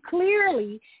 who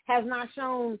clearly has not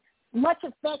shown much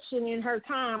affection in her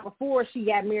time before she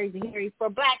got married to Harry for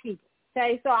black people,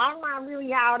 okay? So I'm not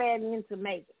really all that into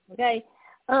Meghan, okay?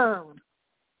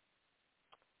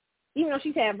 Even though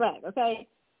she's half black, okay?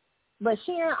 But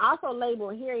Sharon also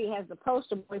labeled Harry as the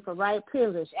poster boy for white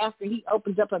privilege after he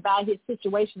opens up about his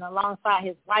situation alongside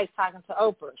his wife talking to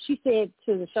Oprah. She said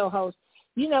to the show host,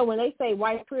 when they say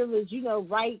white privilege,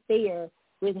 right there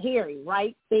with Harry,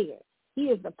 right there.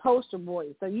 He is the poster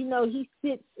boy. So, he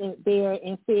sits there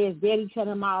and says Daddy cut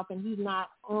him off and he's not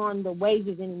on the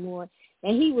wages anymore.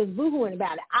 And he was boo-hooing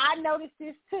about it. I noticed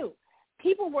this too.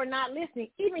 People were not listening.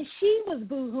 Even she was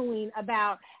boo-hooing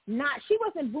about she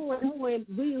wasn't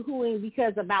boo-hooing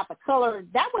because about the color.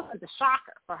 That wasn't the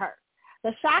shocker for her.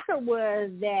 The shocker was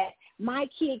that my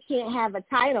kid can't have a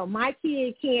title. My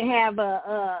kid can't have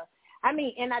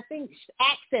and I think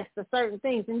access to certain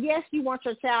things. And yes, you want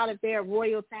your child, if they're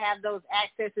royal, to have those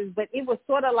accesses, but it was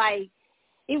sort of like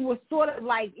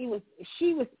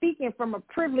she was speaking from a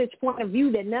privileged point of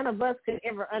view that none of us could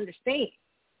ever understand.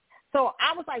 So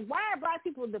I was like, why are black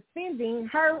people defending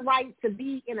her right to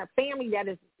be in a family that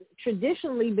has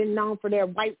traditionally been known for their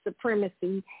white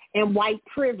supremacy and white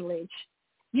privilege?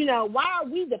 Why are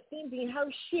we defending her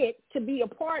shit to be a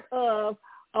part of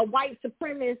a white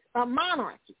supremacist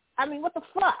monarchy? I mean, what the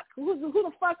fuck? Who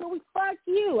the fuck are we? Fuck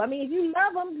you. I mean, if you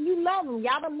love them, you love them.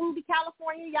 Y'all done moved to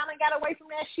California. Y'all done got away from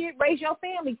that shit. Raise your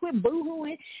family. Quit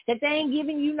boo-hooing that they ain't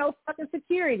giving you no fucking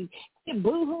security. Quit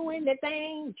boo-hooing that they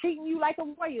ain't treating you like a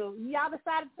royal. Y'all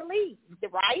decided to leave,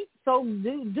 right? So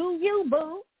do you,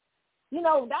 boo.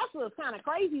 That's what's kind of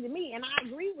crazy to me, and I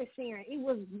agree with Sharon.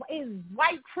 It's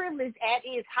white privilege at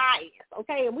its highest,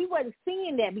 okay? And we wasn't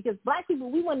seeing that because black people,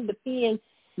 we wouldn't defend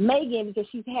Meghan because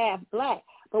she's half black.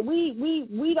 But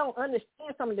we don't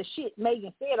understand some of the shit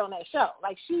Meghan said on that show.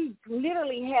 Like, she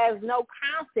literally has no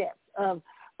concept of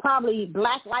probably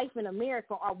black life in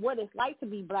America or what it's like to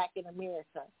be black in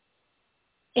America.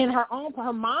 In her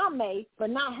mom may, but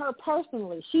not her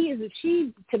personally.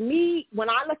 She, to me, when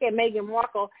I look at Meghan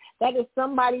Markle, that is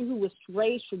somebody who was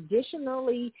raised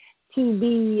traditionally to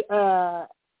be a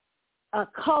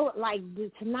color, like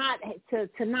to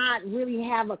not really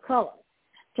have a color.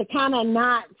 To kind of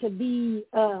not to be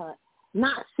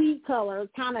not see color,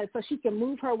 kind of so she can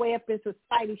move her way up in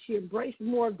society. She embraced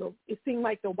more it seemed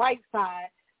like the white side,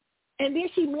 and then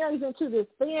she marries into this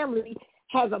family,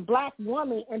 has a black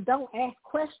woman, and don't ask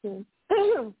questions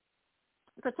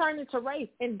pertaining to race,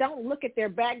 and don't look at their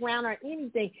background or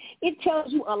anything. It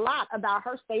tells you a lot about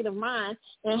her state of mind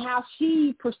and how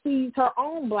she perceives her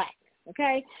own blackness.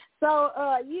 Okay, so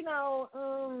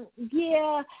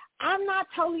yeah, I'm not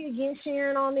totally against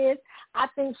Sharon on this. I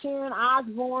think Sharon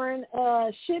Osbourne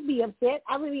should be upset.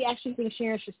 I really actually think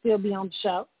Sharon should still be on the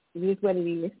show. It is what it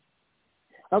is.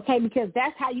 Okay, because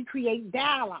that's how you create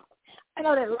dialogue. I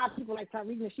know that a lot of people like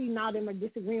Tariq and she and all them are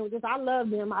disagreeing with this. I love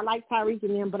them. I like Tariq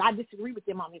and them, but I disagree with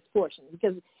them on this portion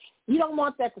because you don't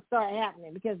want that to start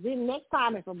happening. Because then next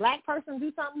time if a black person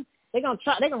do something, they're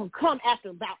gonna come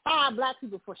after about 5 black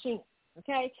people for Sharon.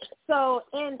 Okay, so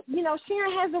and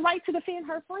Sharon has the right to defend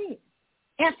her friend,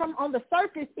 and from on the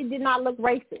surface it did not look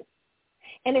racist,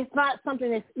 and it's not something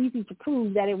that's easy to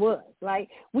prove that it was. Right?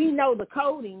 We know the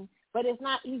coding, but it's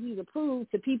not easy to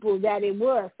prove to people that it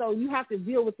was. So you have to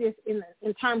deal with this in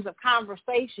terms of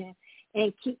conversation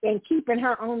and keeping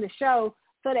her on the show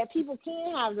so that people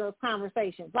can have those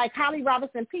conversations. Like Holly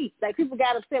Robinson Peete. Like people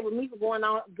got upset with me for going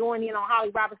in on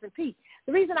Holly Robinson Peete.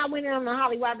 The reason I went in on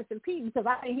Holly Robinson Peete because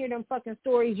I didn't hear them fucking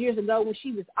stories years ago when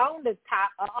she was on the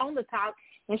top,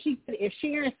 and if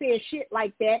Sharon said shit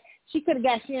like that, she could have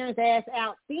got Sharon's ass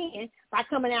out then by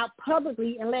coming out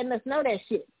publicly and letting us know that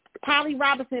shit. Holly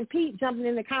Robinson Peete jumping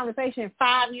in the conversation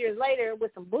 5 years later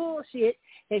with some bullshit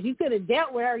that you could have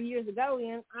dealt with her years ago,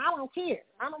 and I don't care.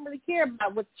 I don't really care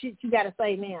about what shit you got to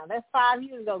say now. That's 5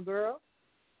 years ago, girl.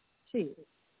 Shit.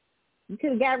 You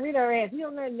could have got rid of her ass. You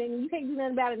can't do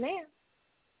nothing about it now.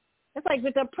 It's like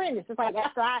with The Apprentice. It's like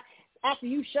after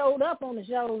you showed up on the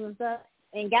shows and stuff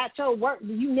and got your work,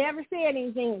 you never said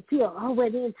anything until,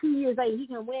 then 2 years later, he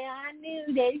can, I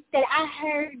knew that. He said, I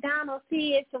heard Donald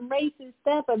said some racist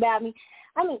stuff about me.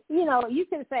 I mean, you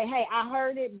could say, hey, I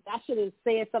heard it. I should have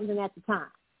said something at the time.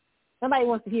 Nobody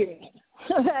wants to hear it.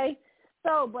 Okay?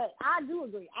 So, but I do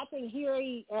agree. I think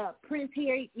Prince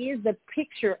Harry is the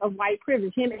picture of white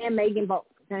privilege, him and Meghan both.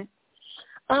 Okay?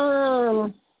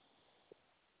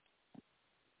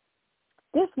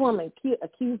 This woman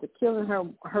accused of killing her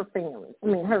family. I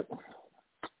mean,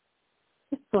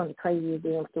 it's one of the craziest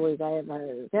damn stories I ever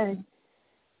heard, okay?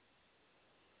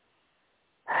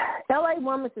 L.A.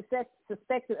 woman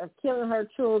suspected of killing her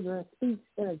children speaks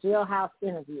in a jailhouse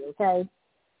interview, okay?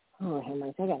 Oh, hey,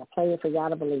 I got to play it for y'all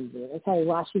to believe it. Okay,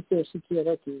 why she said she killed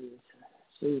her kids.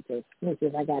 Jesus. Let me see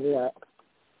if I got it up.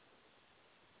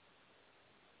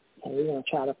 Okay, we're going to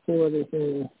try to pull this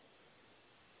in.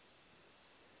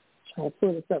 Try to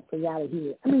pull this up for y'all to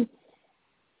hear.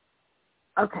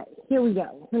 Okay, here we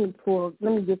go.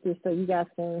 Let me get this so you guys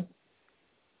can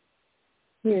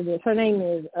hear this. Her name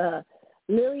is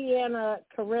Liliana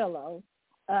Carrillo.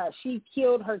 She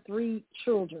killed her 3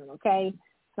 children, okay?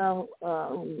 So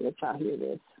let y'all hear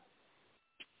this.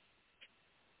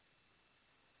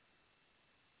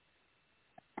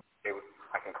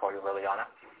 I can call you Liliana.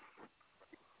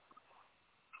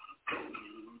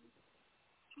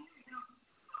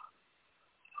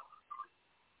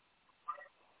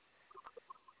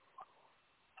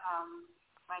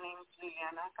 My name is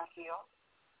Liliana Carrillo.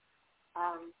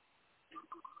 Ask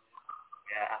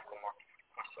one more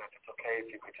question if it's okay.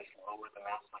 If you could just lower the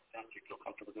mask like that. Do you feel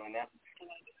comfortable doing that? We're 6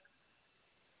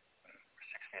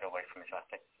 feet away from each other.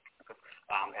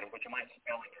 And would you mind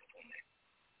spelling your full name?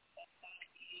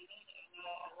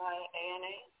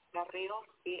 Liliana Carrillo,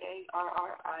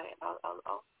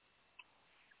 Carrillo.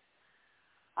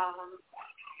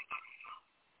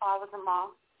 I was a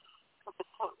mom of a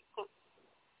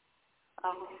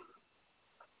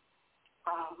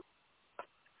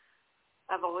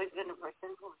I've always been a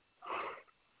person who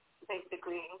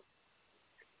basically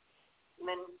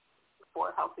been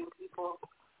for helping people.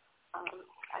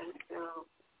 I used to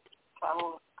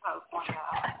travel to California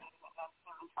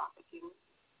and trafficking,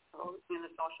 so in the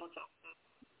social justice,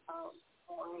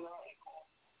 warrior, equal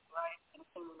rights, and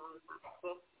criminal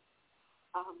justice.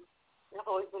 I've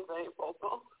always been very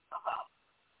vocal about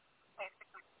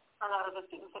basically a lot of the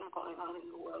things that are going on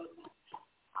in the world.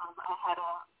 I had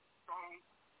a very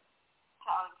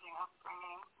challenging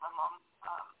upbringing. My mom,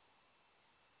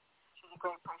 she's a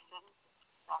great person.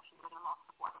 She's actually been the most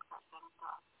supportive person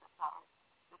throughout this entire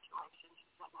situation.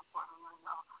 She's been there for me, and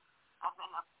I've been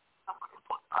a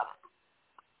support about it.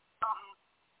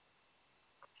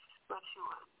 But she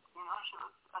was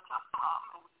a tough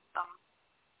mom, and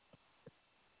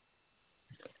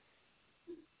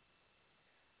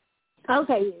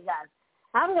Okay, you guys.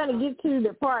 I'm going to get to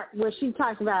the part where she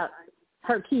talks about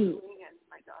her kids.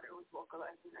 My daughter was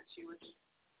vocalizing that she was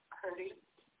hurting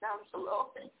down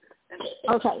below.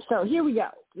 Okay, so here we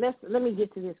go. Let me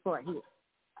get to this part here.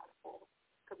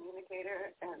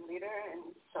 Communicator and leader,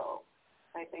 and so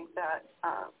I think that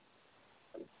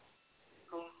she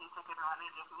took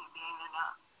advantage of me being in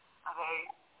a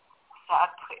very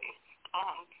sad place,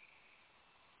 and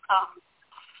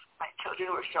my children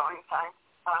were showing signs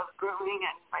of grooming,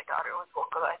 and my daughter was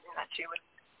vocalizing that she was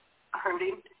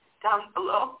hurting down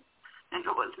below, and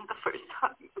it wasn't the first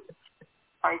time.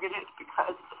 Targeted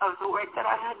because of the work that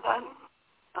I had done,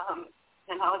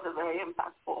 and that was a very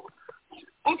impactful.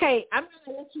 Okay, I'm going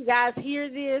to let you guys hear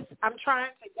this. I'm trying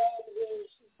to go where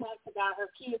she talks about her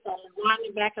kids. I'm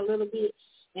winding back a little bit,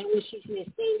 and when she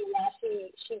said,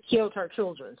 she killed her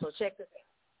children. So check this out.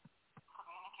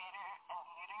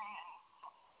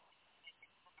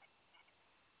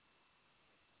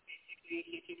 Basically,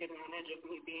 he took advantage of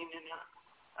me being in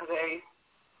a very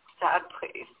sad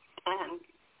place, and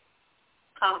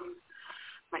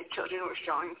my children were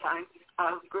showing signs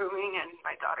of grooming, and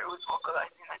my daughter was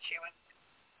vocalizing that she was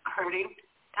hurting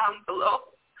down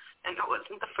below, and it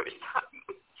wasn't the first time.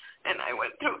 And I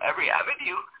went through every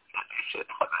avenue that I should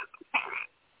have as a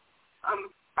parent.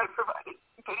 I provided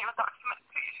video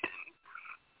documentation.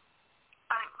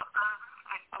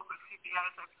 I spoke with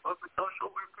CPS, I spoke with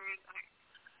social workers.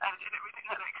 I did everything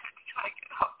that I could to try to get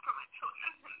help for my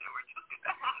children, and they were just going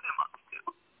to hand them off to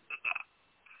the dad.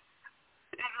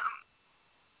 And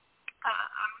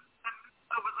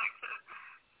I would like to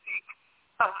seek,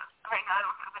 right now I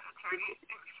don't have an attorney,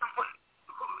 maybe someone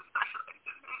who specializes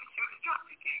in human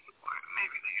trafficking, or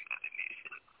maybe the United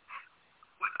Nations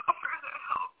would offer their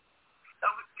help.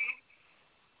 That would be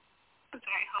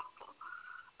very helpful.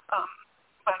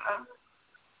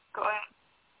 Go ahead.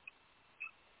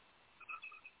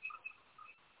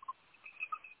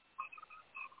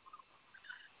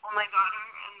 Well, my daughter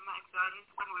and my son,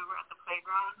 when we were at the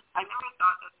playground, I never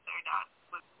thought that their dad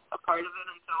was a part of it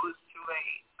until it was too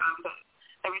late. But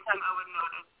every time I would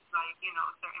notice, like,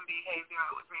 certain behavior,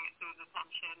 I would bring it to his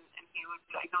attention, and he would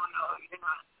be like, "Oh no, you're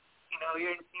not,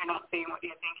 you're not seeing what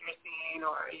you think you're seeing,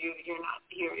 or you're not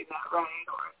hearing that right,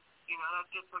 or that's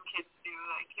just what kids do."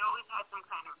 Like, he always had some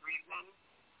kind of reason,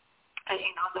 and he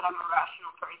knows that I'm a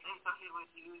rational person, so he would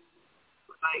use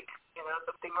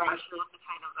something rational to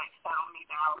kind of like settle me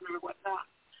down or whatnot.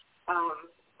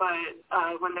 But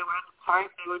when they were at the park,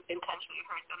 they would intentionally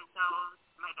hurt themselves.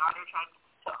 My daughter tried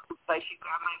to, she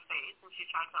grabbed my face and she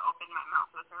tried to open my mouth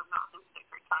with her mouth and stick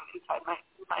her tongue inside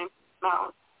my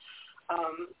mouth.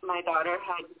 My daughter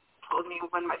had told me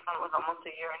when my son was almost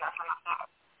a year and a half that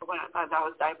when I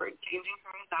was diaper changing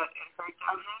her that it hurt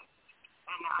down there,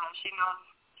 and she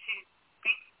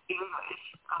speaks English.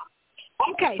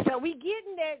 Okay, so we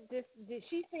getting that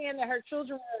she's saying that her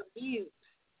children were abused.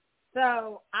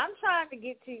 So I'm trying to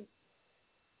get to.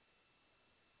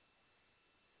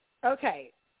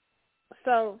 Okay,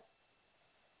 so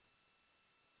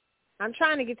I'm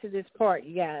trying to get to this part,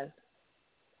 you guys.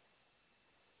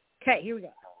 Okay, here we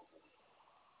go.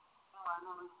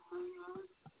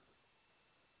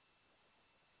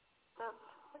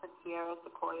 That's Sierra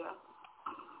Sequoia.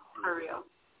 For real.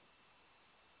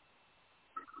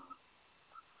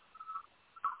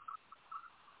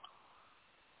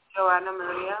 Joanna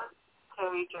Maria,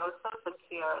 Terry Joseph, and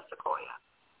Sierra Sequoia.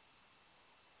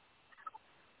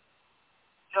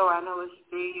 Joanna was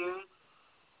 3 years,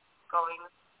 going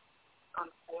on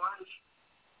 4.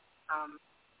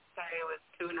 Terry was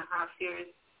 2.5 years.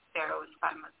 Sarah was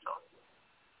 5 months old.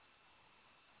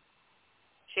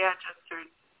 She had just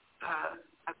turned,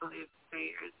 I believe, 3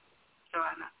 years.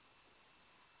 Joanna.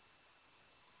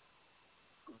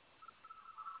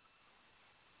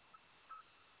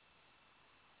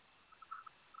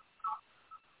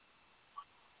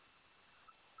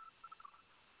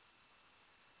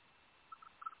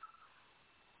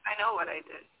 I know what I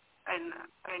did, and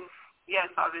yes,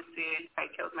 obviously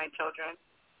I killed my children.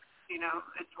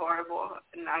 It's horrible,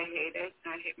 and I hate it,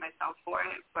 and I hate myself for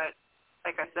it. But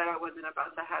like I said, I wasn't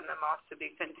about to hand them off to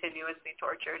be continuously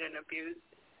tortured and abused.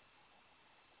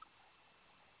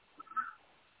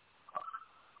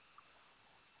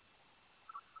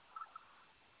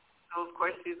 So of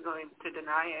course he's going to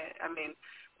deny it. I mean,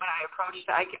 when I approached,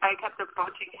 I kept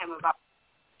approaching him about.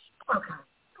 Okay.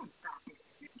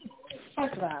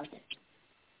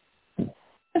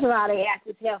 That's why they asked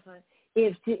this heifer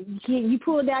if you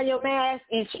pull down your mask,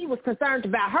 and she was concerned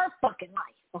about her fucking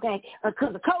life, okay,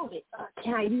 because of COVID.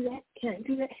 Can I do that? Can I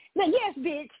do that? No, yes,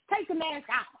 bitch. Take the mask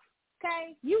off,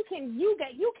 okay? You can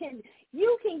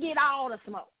get all the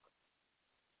smoke.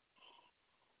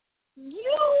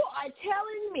 You are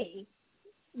telling me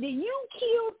that you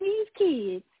killed these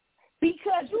kids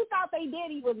because you thought they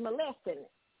daddy was molesting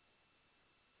them.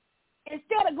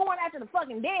 Instead of going after the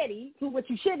fucking daddy, who what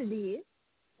you should have did,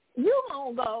 you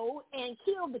gonna go and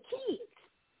kill the kids.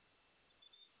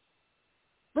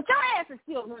 But your ass is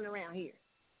still running around here.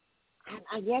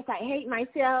 I guess I hate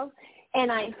myself,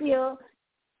 and I feel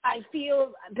I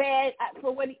feel bad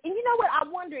for what and you know what? I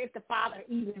wonder if the father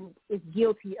even is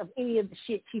guilty of any of the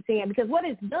shit she's saying, because what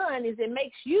it's done is it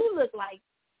makes you look like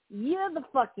you're the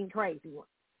fucking crazy one.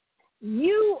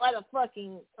 You are the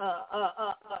fucking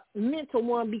mental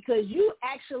one because you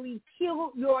actually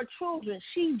killed your children.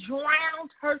 She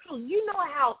drowned her children. You know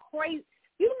how crazy,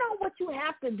 you know what you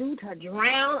have to do to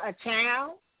drown a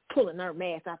child? Pulling her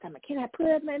mask out. I'm like, can I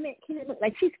put my mask?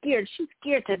 Like, she's scared. She's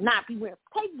scared to not be wearing.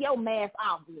 Take your mask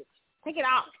off, bitch. Take it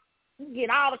off. You can get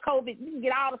all the COVID. You can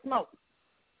get all the smoke.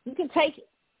 You can take it.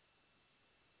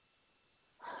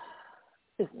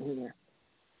 Listen here.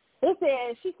 It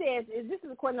says, she says, this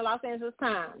is according to Los Angeles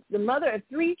Times, the mother of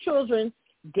 3 children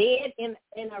dead in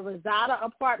a Rosada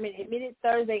apartment admitted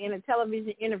Thursday in a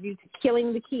television interview to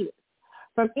killing the kids.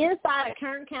 From inside a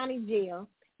Kern County jail,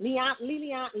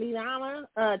 Liliana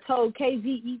told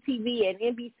KGETV, an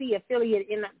NBC affiliate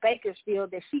in Bakersfield,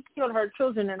 that she killed her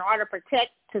children in order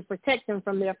to protect them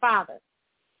from their father.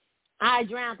 I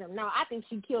drowned them. No, I think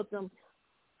she killed them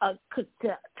to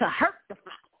hurt the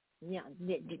father. Yeah,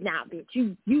 nah, bitch,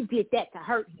 you did that to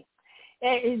hurt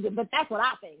him. But that's what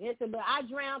I think. But I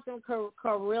drowned them,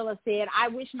 Carilla said. I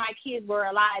wish my kids were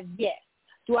alive, yes.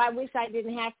 Do I wish I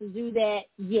didn't have to do that?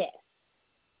 Yes.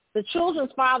 The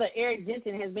children's father, Eric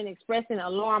Denton, has been expressing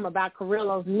alarm about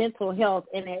Carrillo's mental health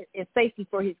and his safety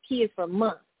for his kids for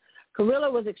months.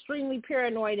 Carrillo was extremely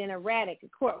paranoid and erratic,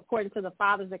 according to the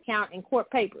father's account in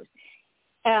court papers,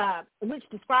 which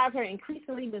described her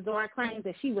increasingly bizarre claims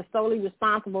that she was solely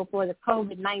responsible for the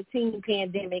COVID-19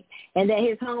 pandemic and that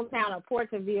his hometown of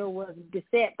Porterville was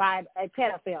beset by a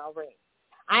pedophile ring.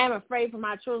 I am afraid for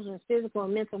my children's physical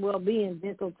and mental well-being,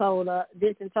 Denton told a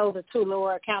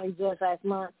Tulare County judge last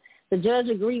month. The judge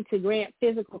agreed to grant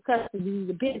physical custody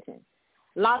to Benton.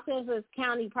 Los Angeles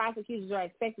County prosecutors are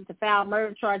expected to file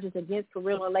murder charges against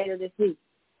Carrillo later this week.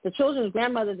 The children's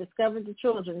grandmother discovered the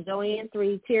children, Joanne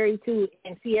 3, Terry 2,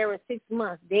 and Sierra 6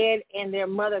 months, dead and their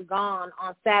mother gone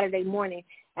on Saturday morning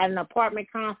at an apartment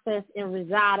complex in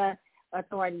Rosada,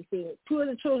 authorities said. 2 of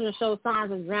the children showed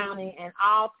signs of drowning, and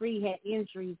all 3 had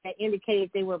injuries that indicated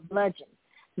they were bludgeoned.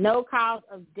 No cause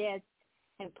of death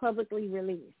and publicly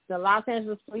released. The Los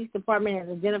Angeles Police Department has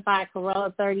identified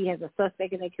Carrillo 30 as a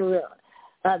suspect in their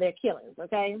killings,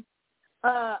 okay?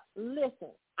 Listen,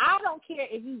 I don't care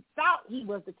if you thought he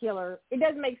was the killer. It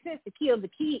doesn't make sense to kill the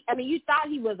kid. I mean, you thought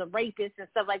he was a rapist and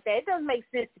stuff like that. It doesn't make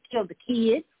sense to kill the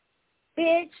kids,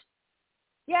 bitch.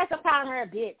 Yes, I'm calling her a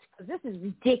bitch because this is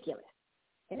ridiculous.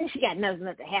 And then she got nothing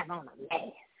to have on her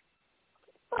mask.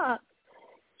 Fuck.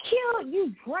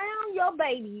 You drown your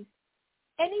babies,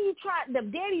 and then the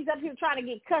daddy's up here trying to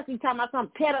get custody, talking about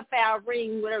some pedophile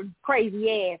ring with her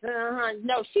crazy ass.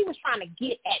 No, she was trying to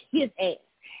get at his ass.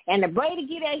 And the way to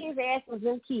get at his ass was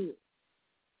them kids.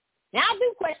 Now, I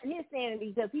do question his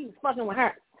sanity because he was fucking with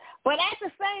her. But at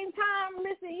the same time,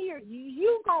 listen here,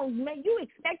 you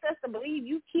expect us to believe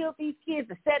you killed these kids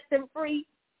to set them free?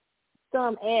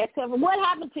 Some ass cover. What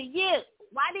happened to you?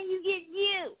 Why didn't you get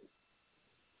you?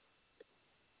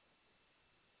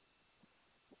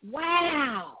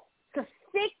 Wow. The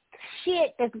sick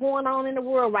shit that's going on in the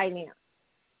world right now.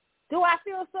 Do I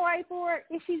feel sorry for her?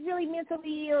 If she's really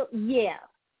mentally ill, yeah.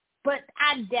 But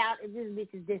I doubt if this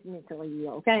bitch is this mentally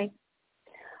ill, okay?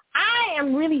 I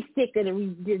am really sick of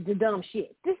the dumb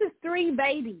shit. This is 3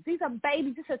 babies. These are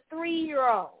babies. This is a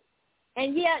 3-year-old.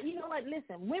 And, yeah, you know what?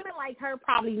 Listen, women like her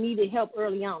probably needed help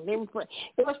early on. There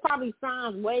was probably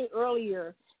signs way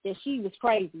earlier that she was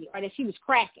crazy or that she was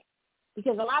cracking.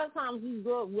 Because a lot of times a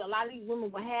lot of these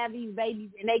women will have these babies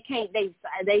and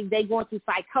they going through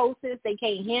psychosis. They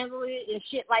can't handle it and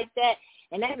shit like that.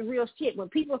 And that's real shit. When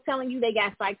people are telling you they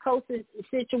got psychosis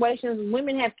situations,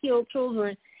 women have killed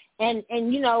children. And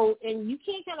you know, and you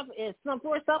can't kind of,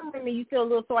 for some women, you feel a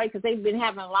little sorry because they've been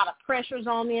having a lot of pressures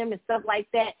on them and stuff like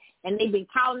that. And they've been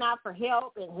calling out for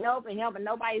help, and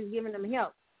nobody's giving them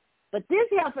help. But this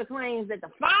helper claims that the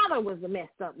father was the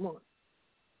messed up one.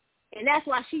 And that's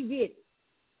why she did it.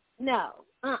 No,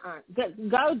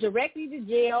 go directly to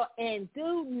jail and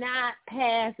do not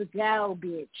pass go,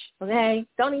 bitch. Okay?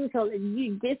 Don't even tell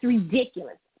you. It's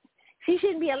ridiculous. She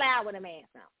shouldn't be allowed with a mask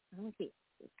on. I don't care.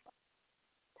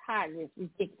 Tired of this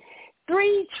ridiculous.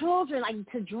 3 children,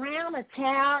 like, to drown a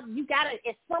child, you gotta,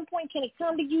 at some point, can it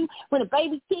come to you when a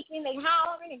baby's kicking, they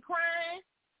hollering and crying?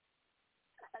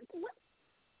 What?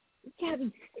 You gotta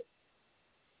be sick.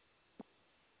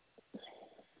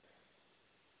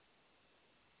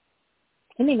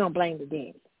 And they're going to blame the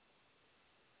daddy.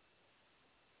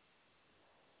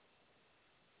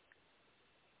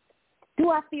 Do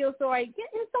I feel sorry?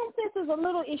 In some senses,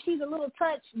 if she's a little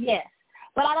touched, yes.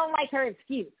 But I don't like her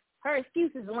excuse. Her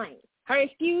excuse is lame. Her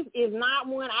excuse is not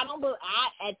one.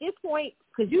 At this point,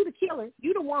 because you the killer,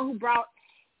 you the one who brought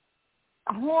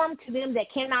harm to them that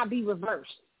cannot be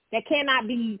reversed, that cannot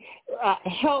be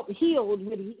healed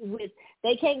with.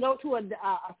 They can't go to a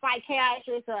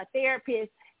psychiatrist or a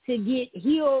therapist to get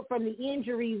healed from the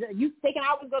injuries. They can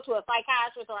always go to a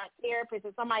psychiatrist or a therapist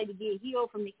or somebody to get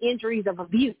healed from the injuries of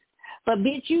abuse. But,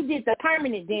 bitch, you did the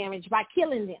permanent damage by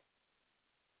killing them.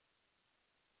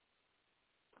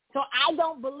 So I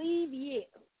don't believe you.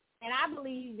 And I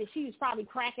believe that she was probably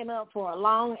cracking up for a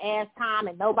long-ass time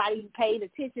and nobody paid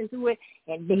attention to it.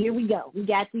 And here we go. We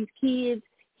got these kids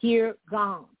here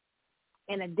gone.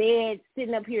 And a dad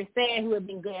sitting up here sad who had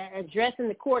been addressing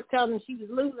the court telling them she was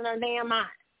losing her damn mind.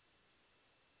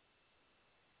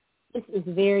 This is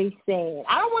very sad.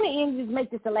 I don't want to just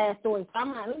make this the last story.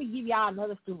 So let me give y'all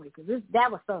another story because that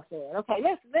was so sad. Okay,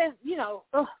 let's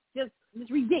just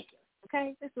ridiculous.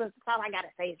 Okay, that's all I gotta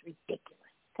say is ridiculous.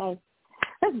 Okay,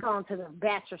 let's go on to the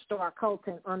Bachelor star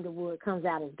Colton Underwood comes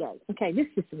out as gay. Okay, this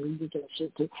is some ridiculous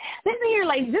shit too. Listen here,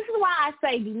 ladies. This is why I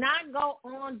say do not go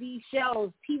on these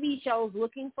shows, TV shows,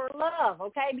 looking for love.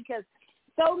 Okay, because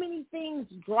so many things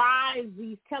drive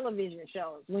these television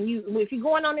shows. If you're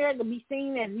going on there to be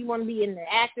seen as you want to be in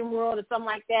the acting world or something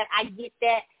like that, I get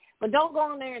that. But don't go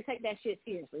on there and take that shit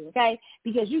seriously, okay?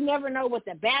 Because you never know what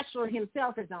the Bachelor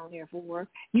himself is on there for.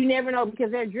 You never know because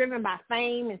they're driven by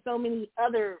fame and so many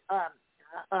other,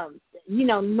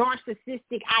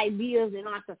 narcissistic ideas in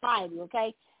our society,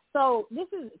 okay? So this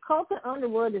is Colton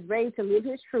Underwood is ready to live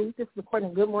his truth. This is according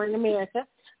to Good Morning America.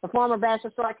 The former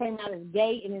Bachelor star came out as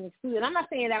gay in an exclusive. I'm not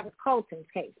saying that was Colton's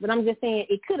case, but I'm just saying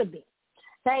it could have been.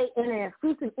 Okay, in an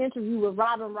exclusive interview with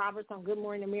Robin Roberts on Good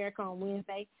Morning America on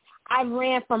Wednesday, I've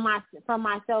ran from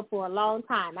myself for a long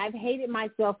time. I've hated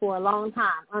myself for a long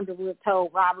time, Underwood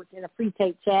told Roberts in a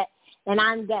pre-tape chat, and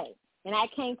I'm gay. And I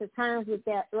came to terms with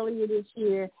that earlier this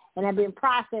year, and I've been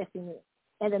processing it.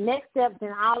 And the next steps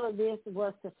in all of this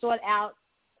was to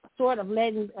sort of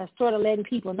letting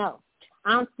people know.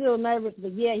 I'm still nervous,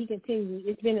 but yeah, he continued.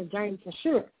 It's been a journey for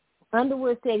sure.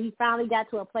 Underwood said he finally got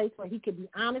to a place where he could be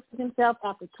honest with himself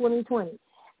after 2020,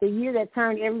 the year that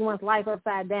turned everyone's life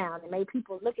upside down and made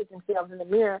people look at themselves in the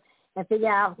mirror and figure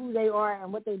out who they are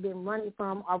and what they've been running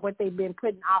from or what they've been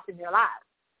putting off in their lives.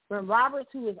 When Roberts,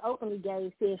 who is openly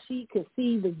gay, said she could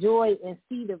see the joy and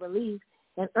see the relief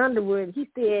in Underwood, he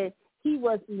said he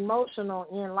was emotional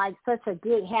in like such a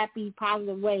good, happy,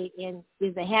 positive way and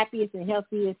is the happiest and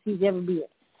healthiest he's ever been.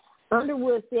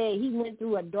 Underwood said he went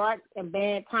through a dark and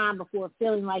bad time before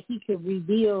feeling like he could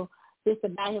reveal this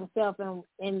about himself,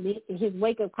 and his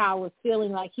wake-up call was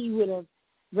feeling like he would have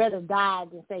rather died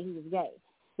than say he was gay.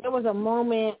 There was a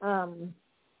moment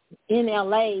in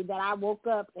L.A. that I woke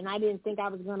up, and I didn't think I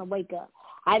was going to wake up.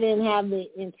 I didn't have the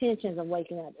intentions of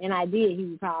waking up, and I did, he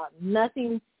recalled.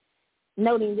 Nothing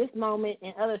noting this moment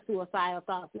and other suicidal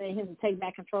thoughts led him to take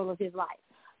back control of his life.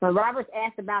 When Roberts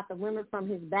asked about the women from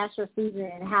his Bachelor season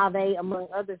and how they, among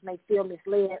others, may feel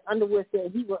misled, Underwood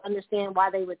said he would understand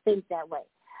why they would think that way.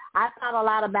 I thought a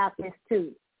lot about this,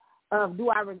 too, of do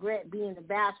I regret being the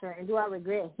Bachelor and do I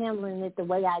regret handling it the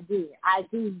way I did. I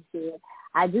do, he said.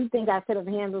 I do think I could have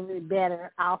handled it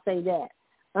better. I'll say that.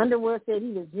 Underwood said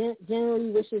he was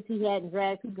genuinely wishes he hadn't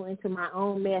dragged people into my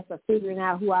own mess of figuring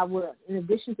out who I was. In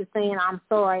addition to saying I'm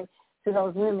sorry to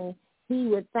those women, he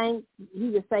would say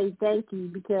thank you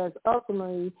because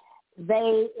ultimately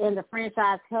they and the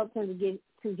franchise helped him to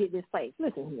get this place.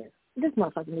 Listen here, this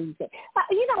motherfucker needs to say.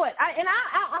 You know what?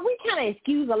 We kind of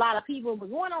excuse a lot of people, but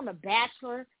going on The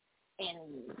Bachelor and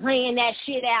playing that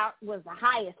shit out was the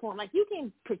highest form. Like you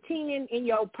can pretend in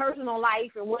your personal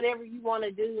life and whatever you want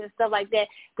to do and stuff like that,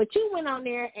 but you went on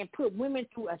there and put women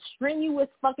through a strenuous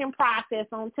fucking process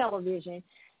on television,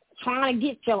 trying to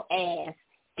get your ass.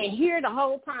 And here the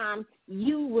whole time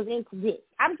you was into this.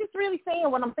 I'm just really saying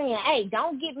what I'm saying. Hey,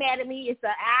 don't get mad at me. It's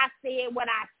I said what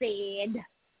I said.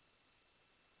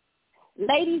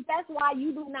 Ladies, that's why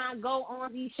you do not go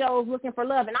on these shows looking for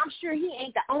love. And I'm sure he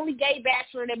ain't the only gay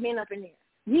bachelor that been up in there.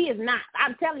 He is not.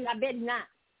 I'm telling you, I bet he's not.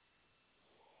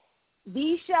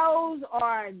 These shows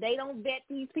they don't vet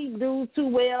these people too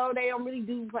well. They don't really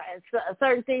do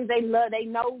certain things they love. They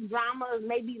know drama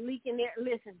may be leaking there.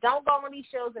 Listen, don't go on these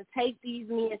shows and take these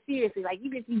men seriously. Like,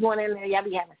 even if you going in there, y'all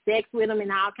be having sex with them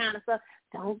and all kind of stuff.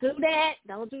 Don't do that.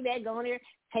 Don't do that. Go in there.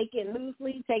 Take it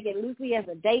loosely. Take it loosely as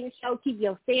a dating show. Keep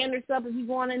your standards up if you're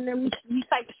going in them these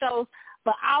type of shows.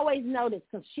 But always notice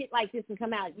some shit like this can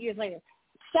come out years later.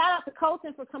 Shout out to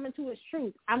Colton for coming to his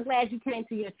truth. I'm glad you came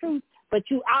to your truth, but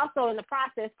you also in the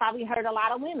process probably hurt a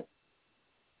lot of women.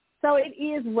 So it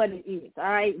is what it is, all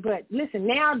right? But listen,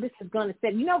 now this is going to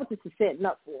set, you know what this is setting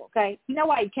up for, okay? You know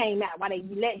why he came out, why they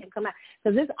let him come out.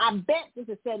 Because I bet this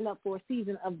is setting up for a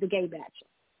season of The Gay Bachelor.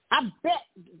 I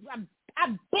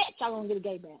bet y'all going to get a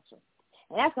Gay Bachelor.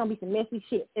 And that's going to be some messy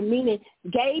shit. And meaning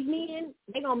gay men,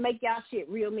 they're going to make y'all shit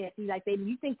real messy. Like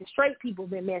you think the straight people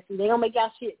been messy, they're going to make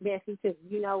y'all shit messy too.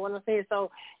 You know what I'm saying?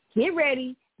 So get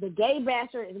ready. The Gay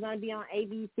Bachelor is going to be on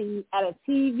ABC at a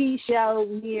TV show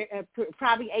near,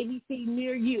 probably ABC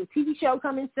near you. TV show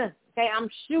coming soon. Okay, I'm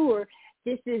sure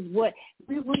this is what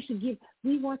we should give.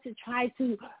 We want to try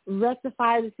to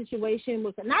rectify the situation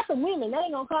with not the women. They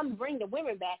ain't going to come and bring the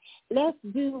women back. Let's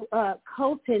do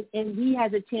Colton, and he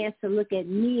has a chance to look at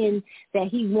men that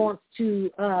he wants to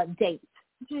date.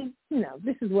 You know,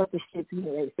 this is what this shit's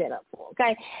really set up for,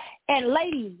 okay? And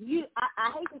ladies,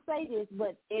 I hate to say this,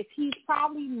 but if he's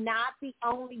probably not the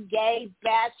only gay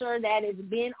bachelor that has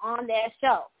been on that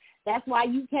show. That's why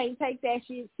you can't take that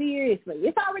shit seriously.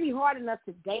 It's already hard enough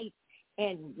to date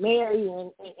and marry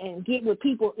and get with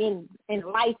people in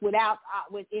life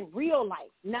in real life,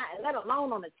 not let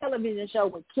alone on a television show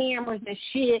with cameras and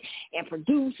shit and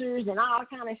producers and all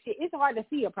kind of shit. It's hard to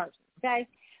see a person, okay?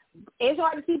 It's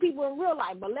hard to see people in real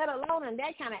life, but let alone in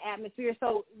that kind of atmosphere.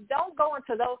 So don't go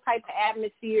into those type of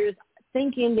atmospheres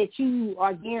thinking that you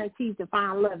are guaranteed to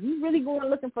find love. You really going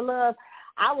looking for love,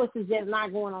 I would suggest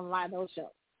not going on a lot of those shows.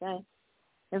 Okay?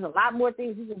 There's a lot more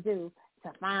things you can do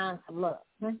to find some love.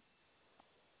 Okay?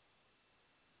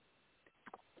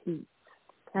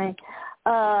 Okay.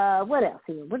 What else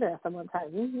here? What else I'm going to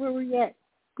tell you? Where we at?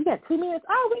 We got 2 minutes.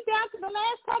 Oh, we down to the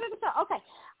last part of the show. Okay.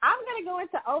 I'm going to go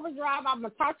into overdrive. I'm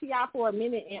going to talk to y'all for a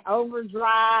minute in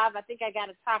overdrive. I think I got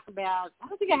to talk about, I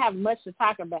don't think I have much to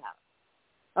talk about.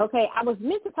 Okay. I was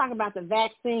meant to talk about the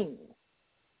vaccine,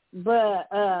 but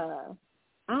I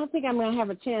don't think I'm going to have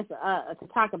a chance to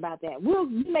talk about that. We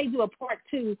may do a part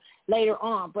 2 later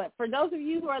on. But for those of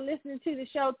you who are listening to the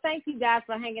show, thank you guys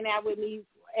for hanging out with me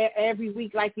every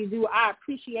week like you do. I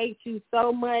appreciate you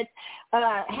so much.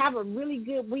 Have a really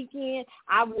good weekend.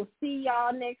 I will see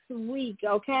y'all next week,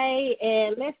 okay?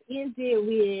 And let's end it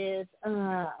with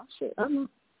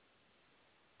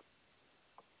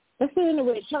let's end it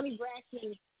with Tony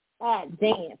Braxton's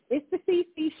Dance. It's the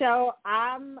CC Show.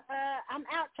 I'm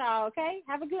out, y'all, okay?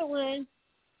 Have a good one.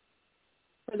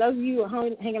 For those of you who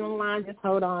are hanging on the line, just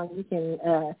hold on. You can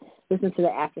listen to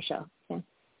the after show, okay?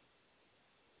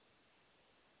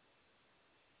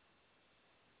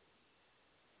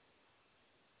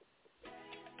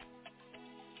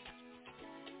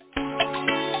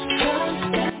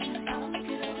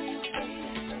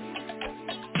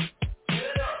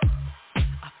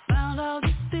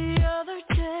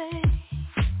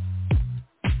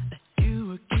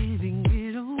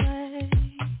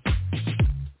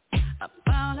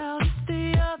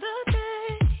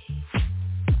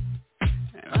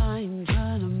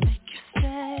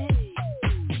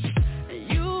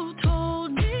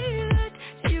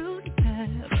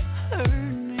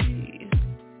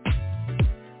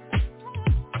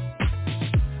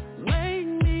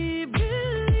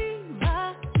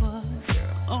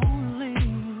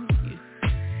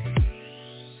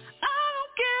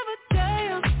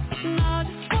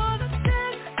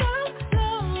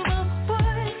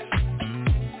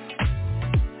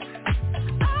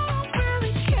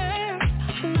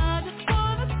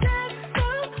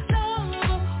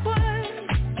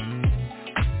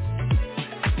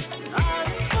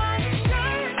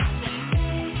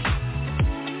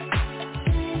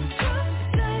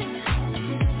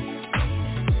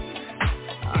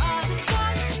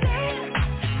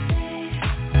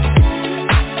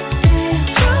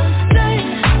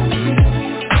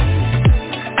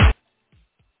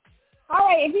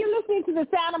 The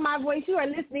sound of my voice, you are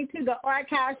listening to the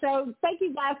Archive Show. Thank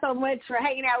you guys so much for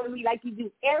hanging out with me like you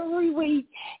do every week.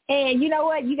 And you know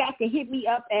what? You guys can hit me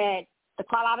up at the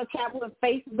Carlotta Chapwood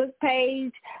Facebook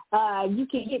page. You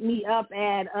can hit me up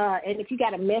at, and if you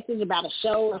got a message about a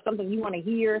show or something you want to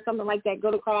hear or something like that,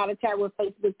 go to Carlotta Chapwood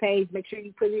Facebook page. Make sure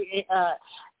you put it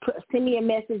send me a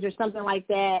message or something like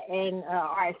that, and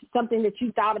or something that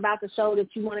you thought about the show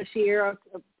that you want to share, or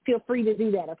feel free to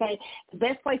do that, okay? The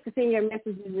best place to send your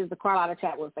messages is the Carlotta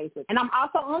Chatwood Facebook. And I'm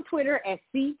also on Twitter at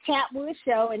C Chatwood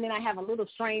Show, and then I have a little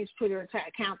strange Twitter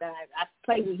account that I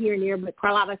play with here and there, but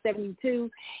Carlotta72.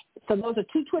 So those are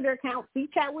 2 Twitter accounts, C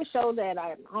Chatwood Show, that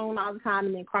I own all the time,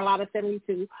 and then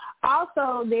Carlotta72.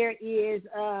 Also, there is,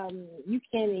 you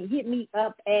can hit me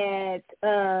up at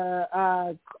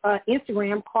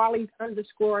Instagram,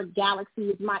 Carly's_Galaxy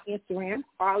is my Instagram,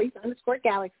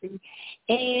 Carly's_Galaxy.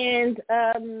 And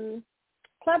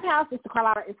Clubhouse is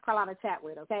Carlotta chat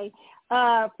with, okay?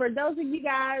 For those of you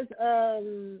guys,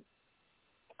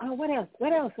 what else,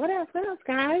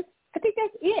 guys? I think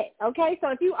that's it, okay?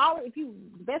 So if you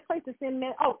best place to send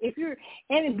me,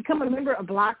 and become a member of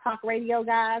Blog Talk Radio,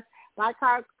 guys. Blog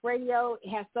Talk Radio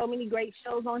has so many great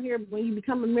shows on here. When you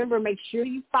become a member, make sure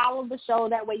you follow the show.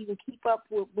 That way you can keep up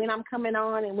with when I'm coming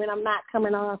on and when I'm not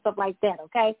coming on, stuff like that,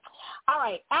 okay? All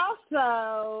right.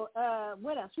 Also,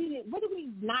 what else? What did we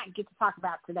not get to talk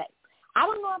about today? I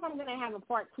don't know if I'm going to have a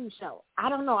part 2 show. I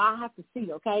don't know. I'll have to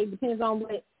see, okay? Depends on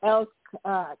what else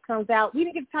comes out. We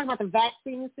didn't get to talk about the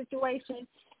vaccine situation,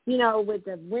 with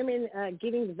the women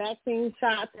getting the vaccine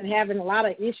shots and having a lot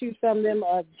of issues from them,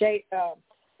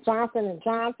 Johnson &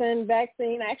 Johnson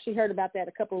vaccine. I actually heard about that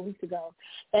a couple of weeks ago.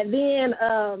 And then,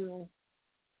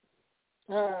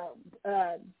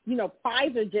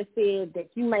 Pfizer just said that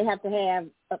you may have to have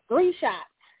 3 shots.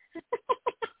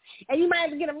 And you might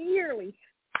have to get them yearly.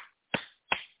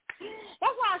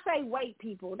 That's why I say wait,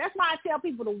 people. That's why I tell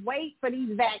people to wait for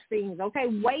these vaccines, okay?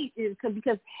 Wait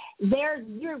because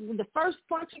the first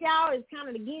bunch of y'all is kind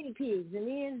of the guinea pigs, and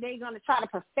then they're going to try to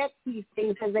perfect these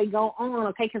things as they go on,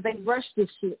 okay, because they rush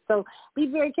this shit. So be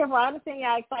very careful. I understand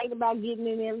y'all excited about getting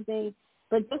in and everything,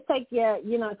 but just take your,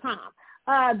 time.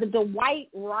 The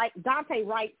Dante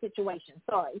Wright situation.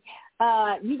 Sorry,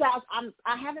 you guys.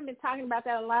 I haven't been talking about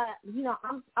that a lot.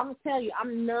 I'm gonna tell you,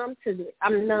 I'm numb to this.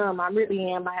 I'm numb. I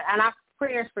really am. And I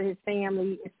prayers for his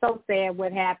family. It's so sad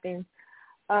what happened.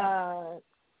 I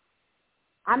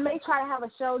may try to have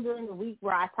a show during the week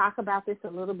where I talk about this a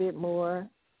little bit more.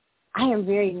 I am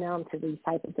very numb to these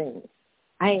type of things.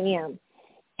 I am,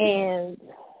 and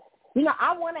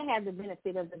I want to have the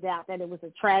benefit of the doubt that it was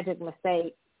a tragic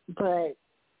mistake. But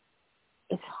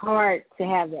it's hard to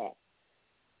have that,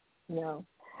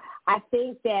 I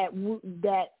think that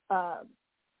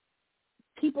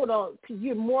people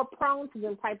you're more prone to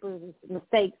them type of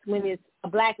mistakes when it's a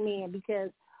black man, because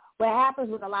what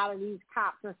happens with a lot of these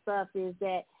cops and stuff is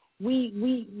that we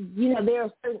there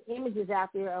are certain images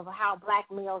out there of how black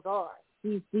males are.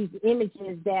 These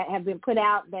images that have been put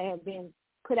out by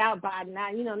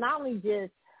not only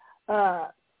just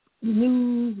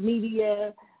news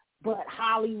media, but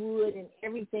Hollywood and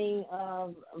everything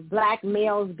of black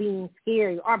males being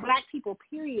scary, or black people,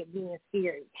 period, being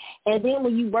scary. And then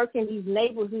when you work in these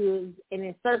neighborhoods and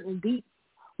in certain beats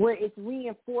where it's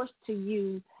reinforced to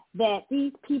you that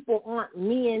these people aren't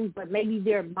men, but maybe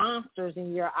they're monsters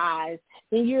in your eyes,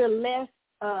 then you're less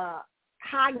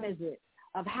cognizant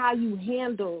of how you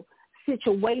handle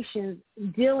situations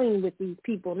dealing with these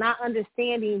people, not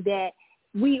understanding that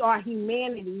we are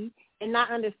humanity, and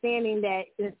not understanding that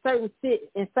in certain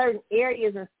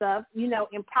areas and stuff,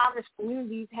 impoverished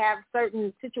communities have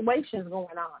certain situations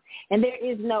going on, and there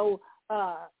is no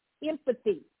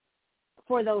empathy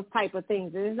for those type of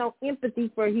things. There's no empathy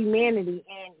for humanity,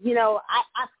 and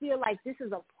I feel like this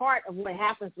is a part of what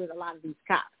happens with a lot of these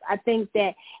cops. I think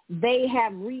that they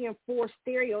have reinforced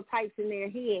stereotypes in their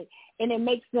head, and it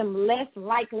makes them less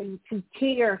likely to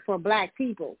care for black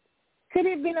people. Could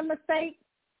it have been a mistake?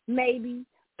 Maybe.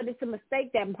 But it's a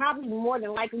mistake that probably more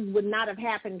than likely would not have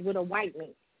happened with a white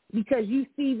man, because you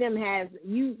see them as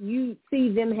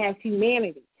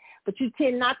humanity, but you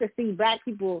tend not to see black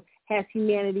people as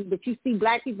humanity, but you see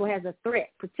black people as a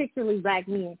threat, particularly black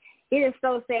men. It is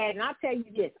so sad, and I'll tell you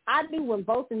this: I knew when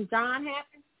Both and John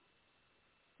happened,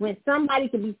 when somebody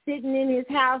could be sitting in his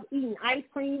house eating ice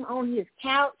cream on his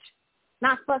couch,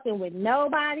 not fucking with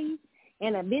nobody,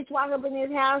 and a bitch walk up in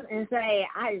his house and say,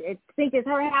 I think it's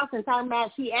her house, and talking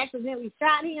about she accidentally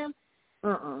shot him.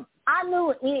 I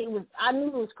knew it was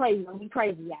crazy. Gonna be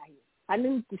crazy out here. I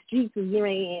knew the streets was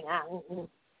getting in.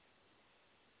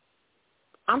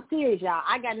 I'm serious, y'all.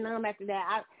 I got numb after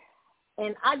that.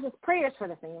 I just prayers for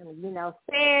the family.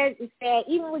 Sad. It's sad.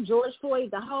 Even with George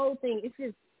Floyd, the whole thing is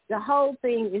just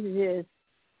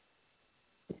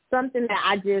something that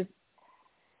I just.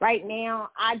 Right now,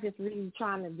 I just really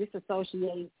trying to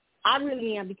disassociate. I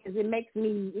really am, because it takes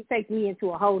me into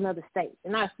a whole nother state,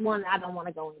 and that's one I don't want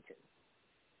to go into.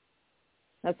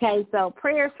 Okay, so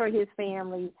prayers for his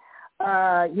family.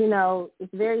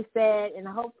 It's very sad, and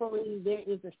hopefully there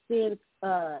is a sense,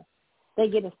 they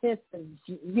get a sense of,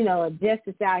 a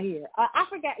justice out here. I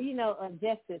forgot, a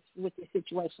justice with this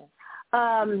situation.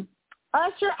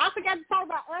 Usher, I forgot to talk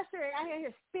about Usher out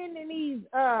here spending these,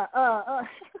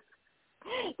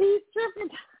 these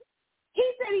strippers. He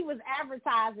said he was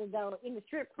advertising, though, in the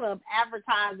strip club,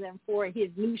 advertising for his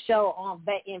new show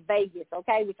in Vegas,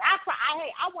 okay? Which I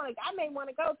may want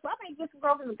to go to. I may get some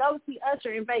girlfriends to go see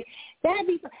Usher in Vegas. That'd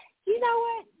be, you know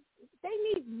what?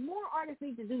 more artists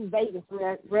need to do Vegas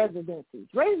residencies.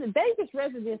 Vegas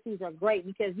residencies are great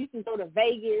because you can go to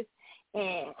Vegas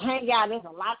and hang out. There's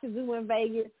a lot to do in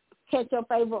Vegas. Catch your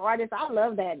favorite artists. I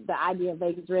love the idea of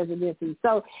Vegas residency.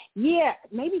 So, yeah,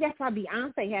 maybe that's why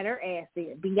Beyonce had her ass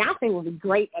there. Beyonce would be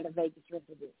great at a Vegas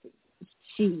residency.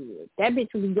 That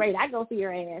bitch would be great. I go see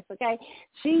her ass, okay?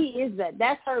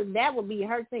 That would be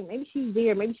her thing. Maybe she's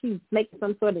there. Maybe she's making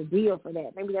some sort of deal for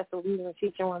that. Maybe that's the reason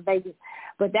she's showing Vegas.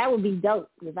 But that would be dope.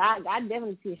 Because I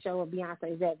definitely see a show of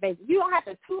Beyonce's at Vegas. You don't have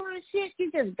to tour and shit.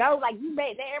 You just go like you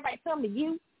made. Everybody come to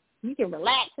you. You can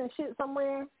relax and shit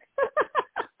somewhere.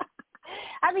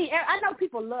 I mean, I know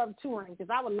people love touring because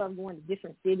I would love going to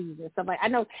different cities and stuff like that. I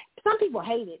know some people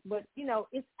hate it, but,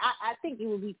 I think it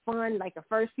would be fun, like the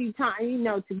first few times,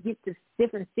 to get to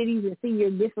different cities and see your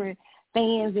different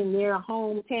fans in their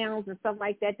hometowns and stuff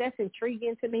like that. That's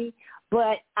intriguing to me.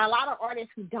 But a lot of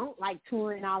artists who don't like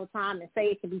touring all the time and say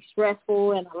it can be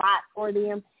stressful and a lot for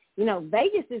them,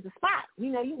 Vegas is the spot.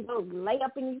 You can go lay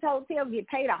up in these hotels, get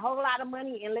paid a whole lot of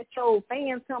money, and let your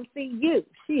fans come see you.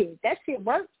 Shit, that shit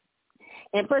works.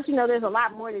 And plus, there's a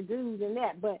lot more to do than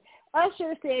that. But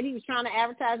Usher said he was trying to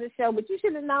advertise his show, but you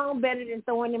should have known better than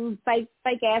throwing them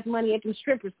fake-ass money at them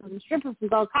strippers, because the strippers are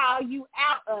going to call you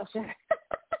out, Usher.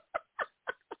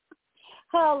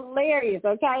 Hilarious,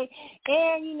 okay?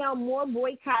 And, more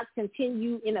boycotts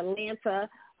continue in Atlanta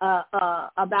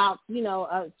about,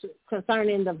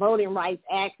 concerning the Voting Rights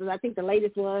Act. I think the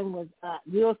latest one was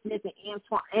Will Smith and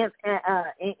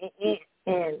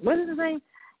and what is his name?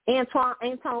 Antoine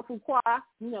Fuqua,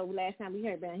 last time we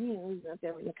heard about him, he was up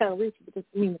there with Nicole Richie,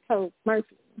 Nicole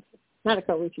Murphy. Not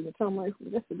Nicole Richie, Nicole Murphy.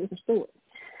 That's a different story.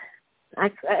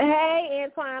 Hey,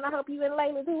 Antoine, I hope you and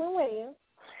Layla doing well.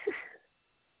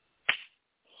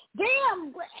 Damn,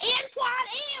 Antoine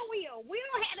and Will.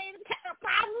 Will had any kind of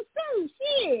problems too.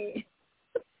 Shit.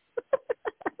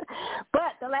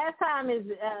 But the last time is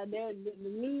the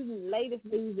latest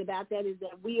news about that is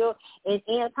that Will and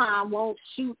Anton won't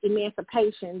shoot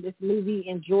Emancipation, this movie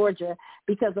in Georgia,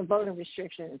 because of voting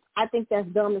restrictions. I think that's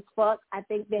dumb as fuck. I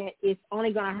think that it's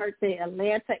only going to hurt the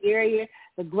Atlanta area,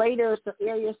 the greater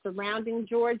areas surrounding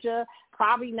Georgia,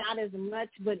 probably not as much,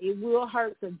 but it will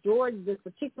hurt the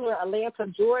particular Atlanta,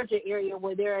 Georgia area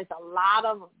where there is a lot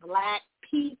of black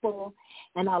people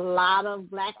and a lot of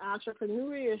black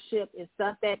entrepreneurship and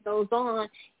stuff that goes on.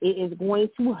 It is going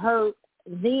to hurt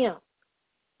them.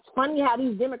 It's funny how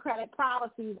these Democratic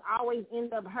policies always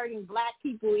end up hurting black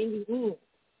people in the end.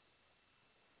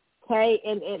 Okay,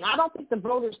 and I don't think the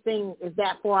voters thing is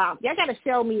that far out. Y'all got to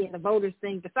show me in the voters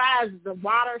thing, besides the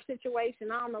water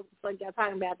situation, I don't know what y'all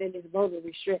talking about that is voter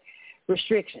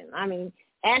restriction. I mean,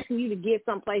 asking you to get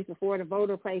someplace before the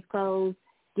voter place closed,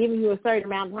 giving you a certain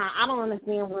amount of time. I don't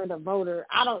understand where the voter,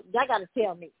 y'all got to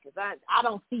tell me, because I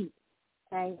don't see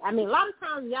it. Okay? I mean, a lot of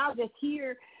times y'all just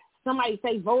hear somebody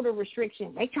say voter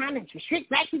restriction. They trying to restrict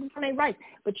black people from their rights,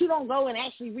 but you don't go and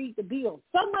actually read the bill.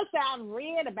 So much that I've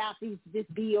read about this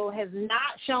bill has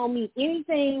not shown me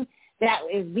anything that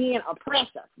is being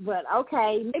oppressive. But,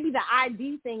 okay, maybe the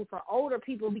ID thing for older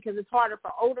people, because it's harder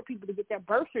for older people to get their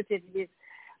birth certificates.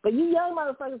 But you young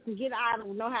motherfuckers can get out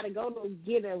and know how to go to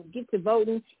get to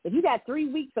voting. If you got 3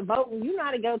 weeks of voting, you know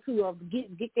how to go to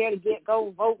get there to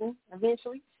go voting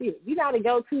eventually. Shit, you know how to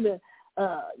go to the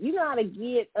you know how to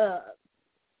get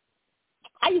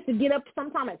I used to get up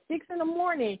sometime at 6 in the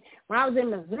morning when I was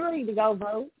in Missouri to go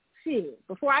vote. Shit,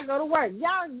 before I go to work.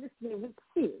 Y'all just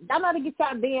shit. Y'all know how to get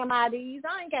y'all damn IDs.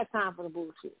 I ain't got time for the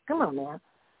bullshit. Come on now.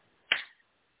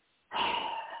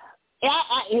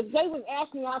 If they was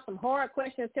asking y'all some hard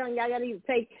questions, telling y'all got to either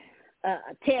take a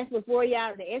test before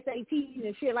y'all, the SATs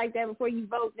and shit like that before you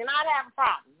vote, then I'd have a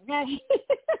problem, okay?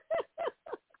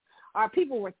 Or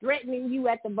people were threatening you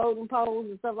at the voting polls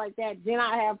and stuff like that, then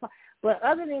I'd have. But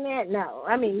other than that, no.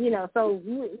 I mean, so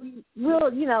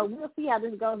we'll see how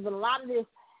this goes. But a lot of this,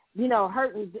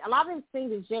 hurting. A lot of these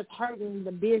things is just hurting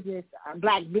the business,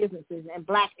 black businesses and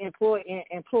black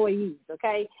employees.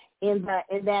 Okay, in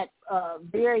that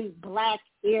very black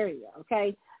area.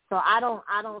 Okay, so I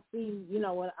don't see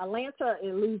when Atlanta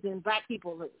is losing, black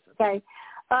people lose. Okay,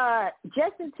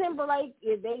 Justin Timberlake,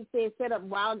 they said set up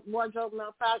wardrobe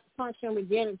malfunction with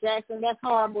Janet Jackson. That's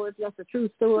horrible. It's just a true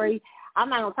story. I'm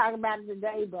not gonna talk about it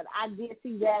today, but I did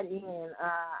see that in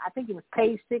I think it was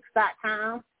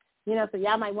page6.com. So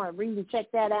y'all might want to read and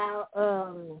check that out.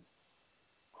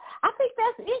 I think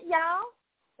that's it, y'all.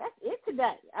 That's it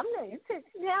today. I'm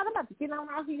about to get on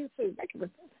out here too.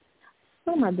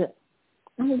 What am I doing?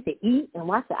 I need to eat and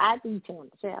watch the ID channel.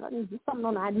 Child, I need to do something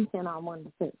on the ID channel I wanted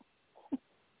to see.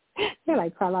 They're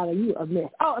like, Carlotta, you a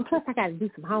mess. Oh, and plus I got to do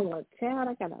some homework. Child,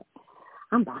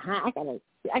 I'm behind.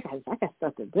 I got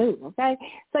stuff to do, okay?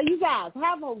 So you guys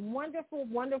have a wonderful,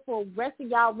 wonderful rest of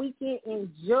y'all weekend.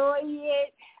 Enjoy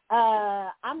it.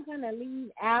 I'm going to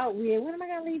leave out with, what am I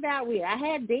going to leave out with? I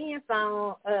had dance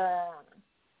on.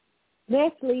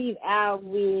 Let's leave out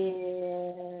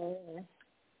with,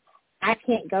 I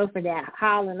can't go for that,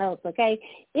 Hall & Oates, okay?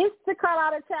 It's the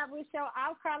Carlotta Chapel Show.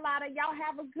 I'm Carlotta. Y'all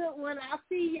have a good one. I'll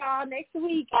see y'all next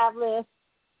week, God bless.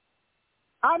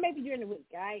 Or maybe during the week,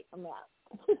 all right? I'm out.